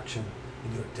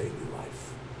your daily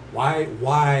life?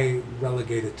 Why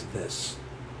relegate it to this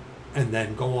and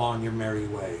then go on your merry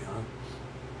way? Huh?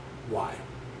 Why?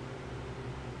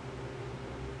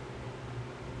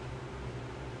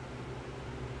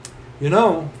 You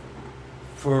know,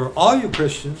 for all you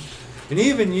Christians, and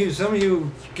even you, some of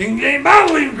you King James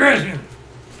Bible Christians,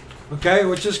 okay,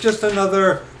 which is just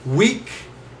another weak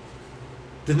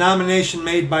denomination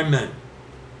made by men.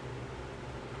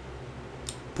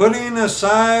 Putting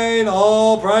aside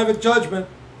all private judgment,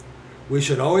 we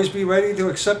should always be ready to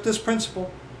accept this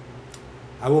principle.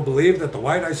 I will believe that the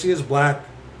white I see is black,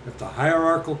 if the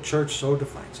hierarchical church so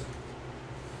defines it.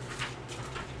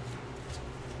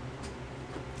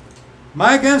 Am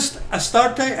I against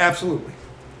Astarte? Absolutely.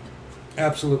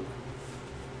 Absolutely.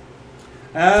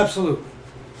 Absolutely.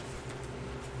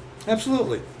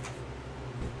 Absolutely.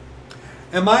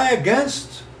 Am I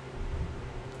against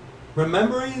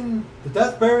remembering the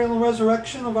death, burial, and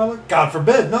resurrection of our Lord? God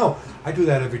forbid. No. I do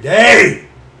that every day.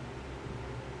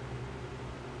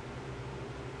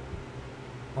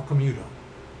 How come you don't?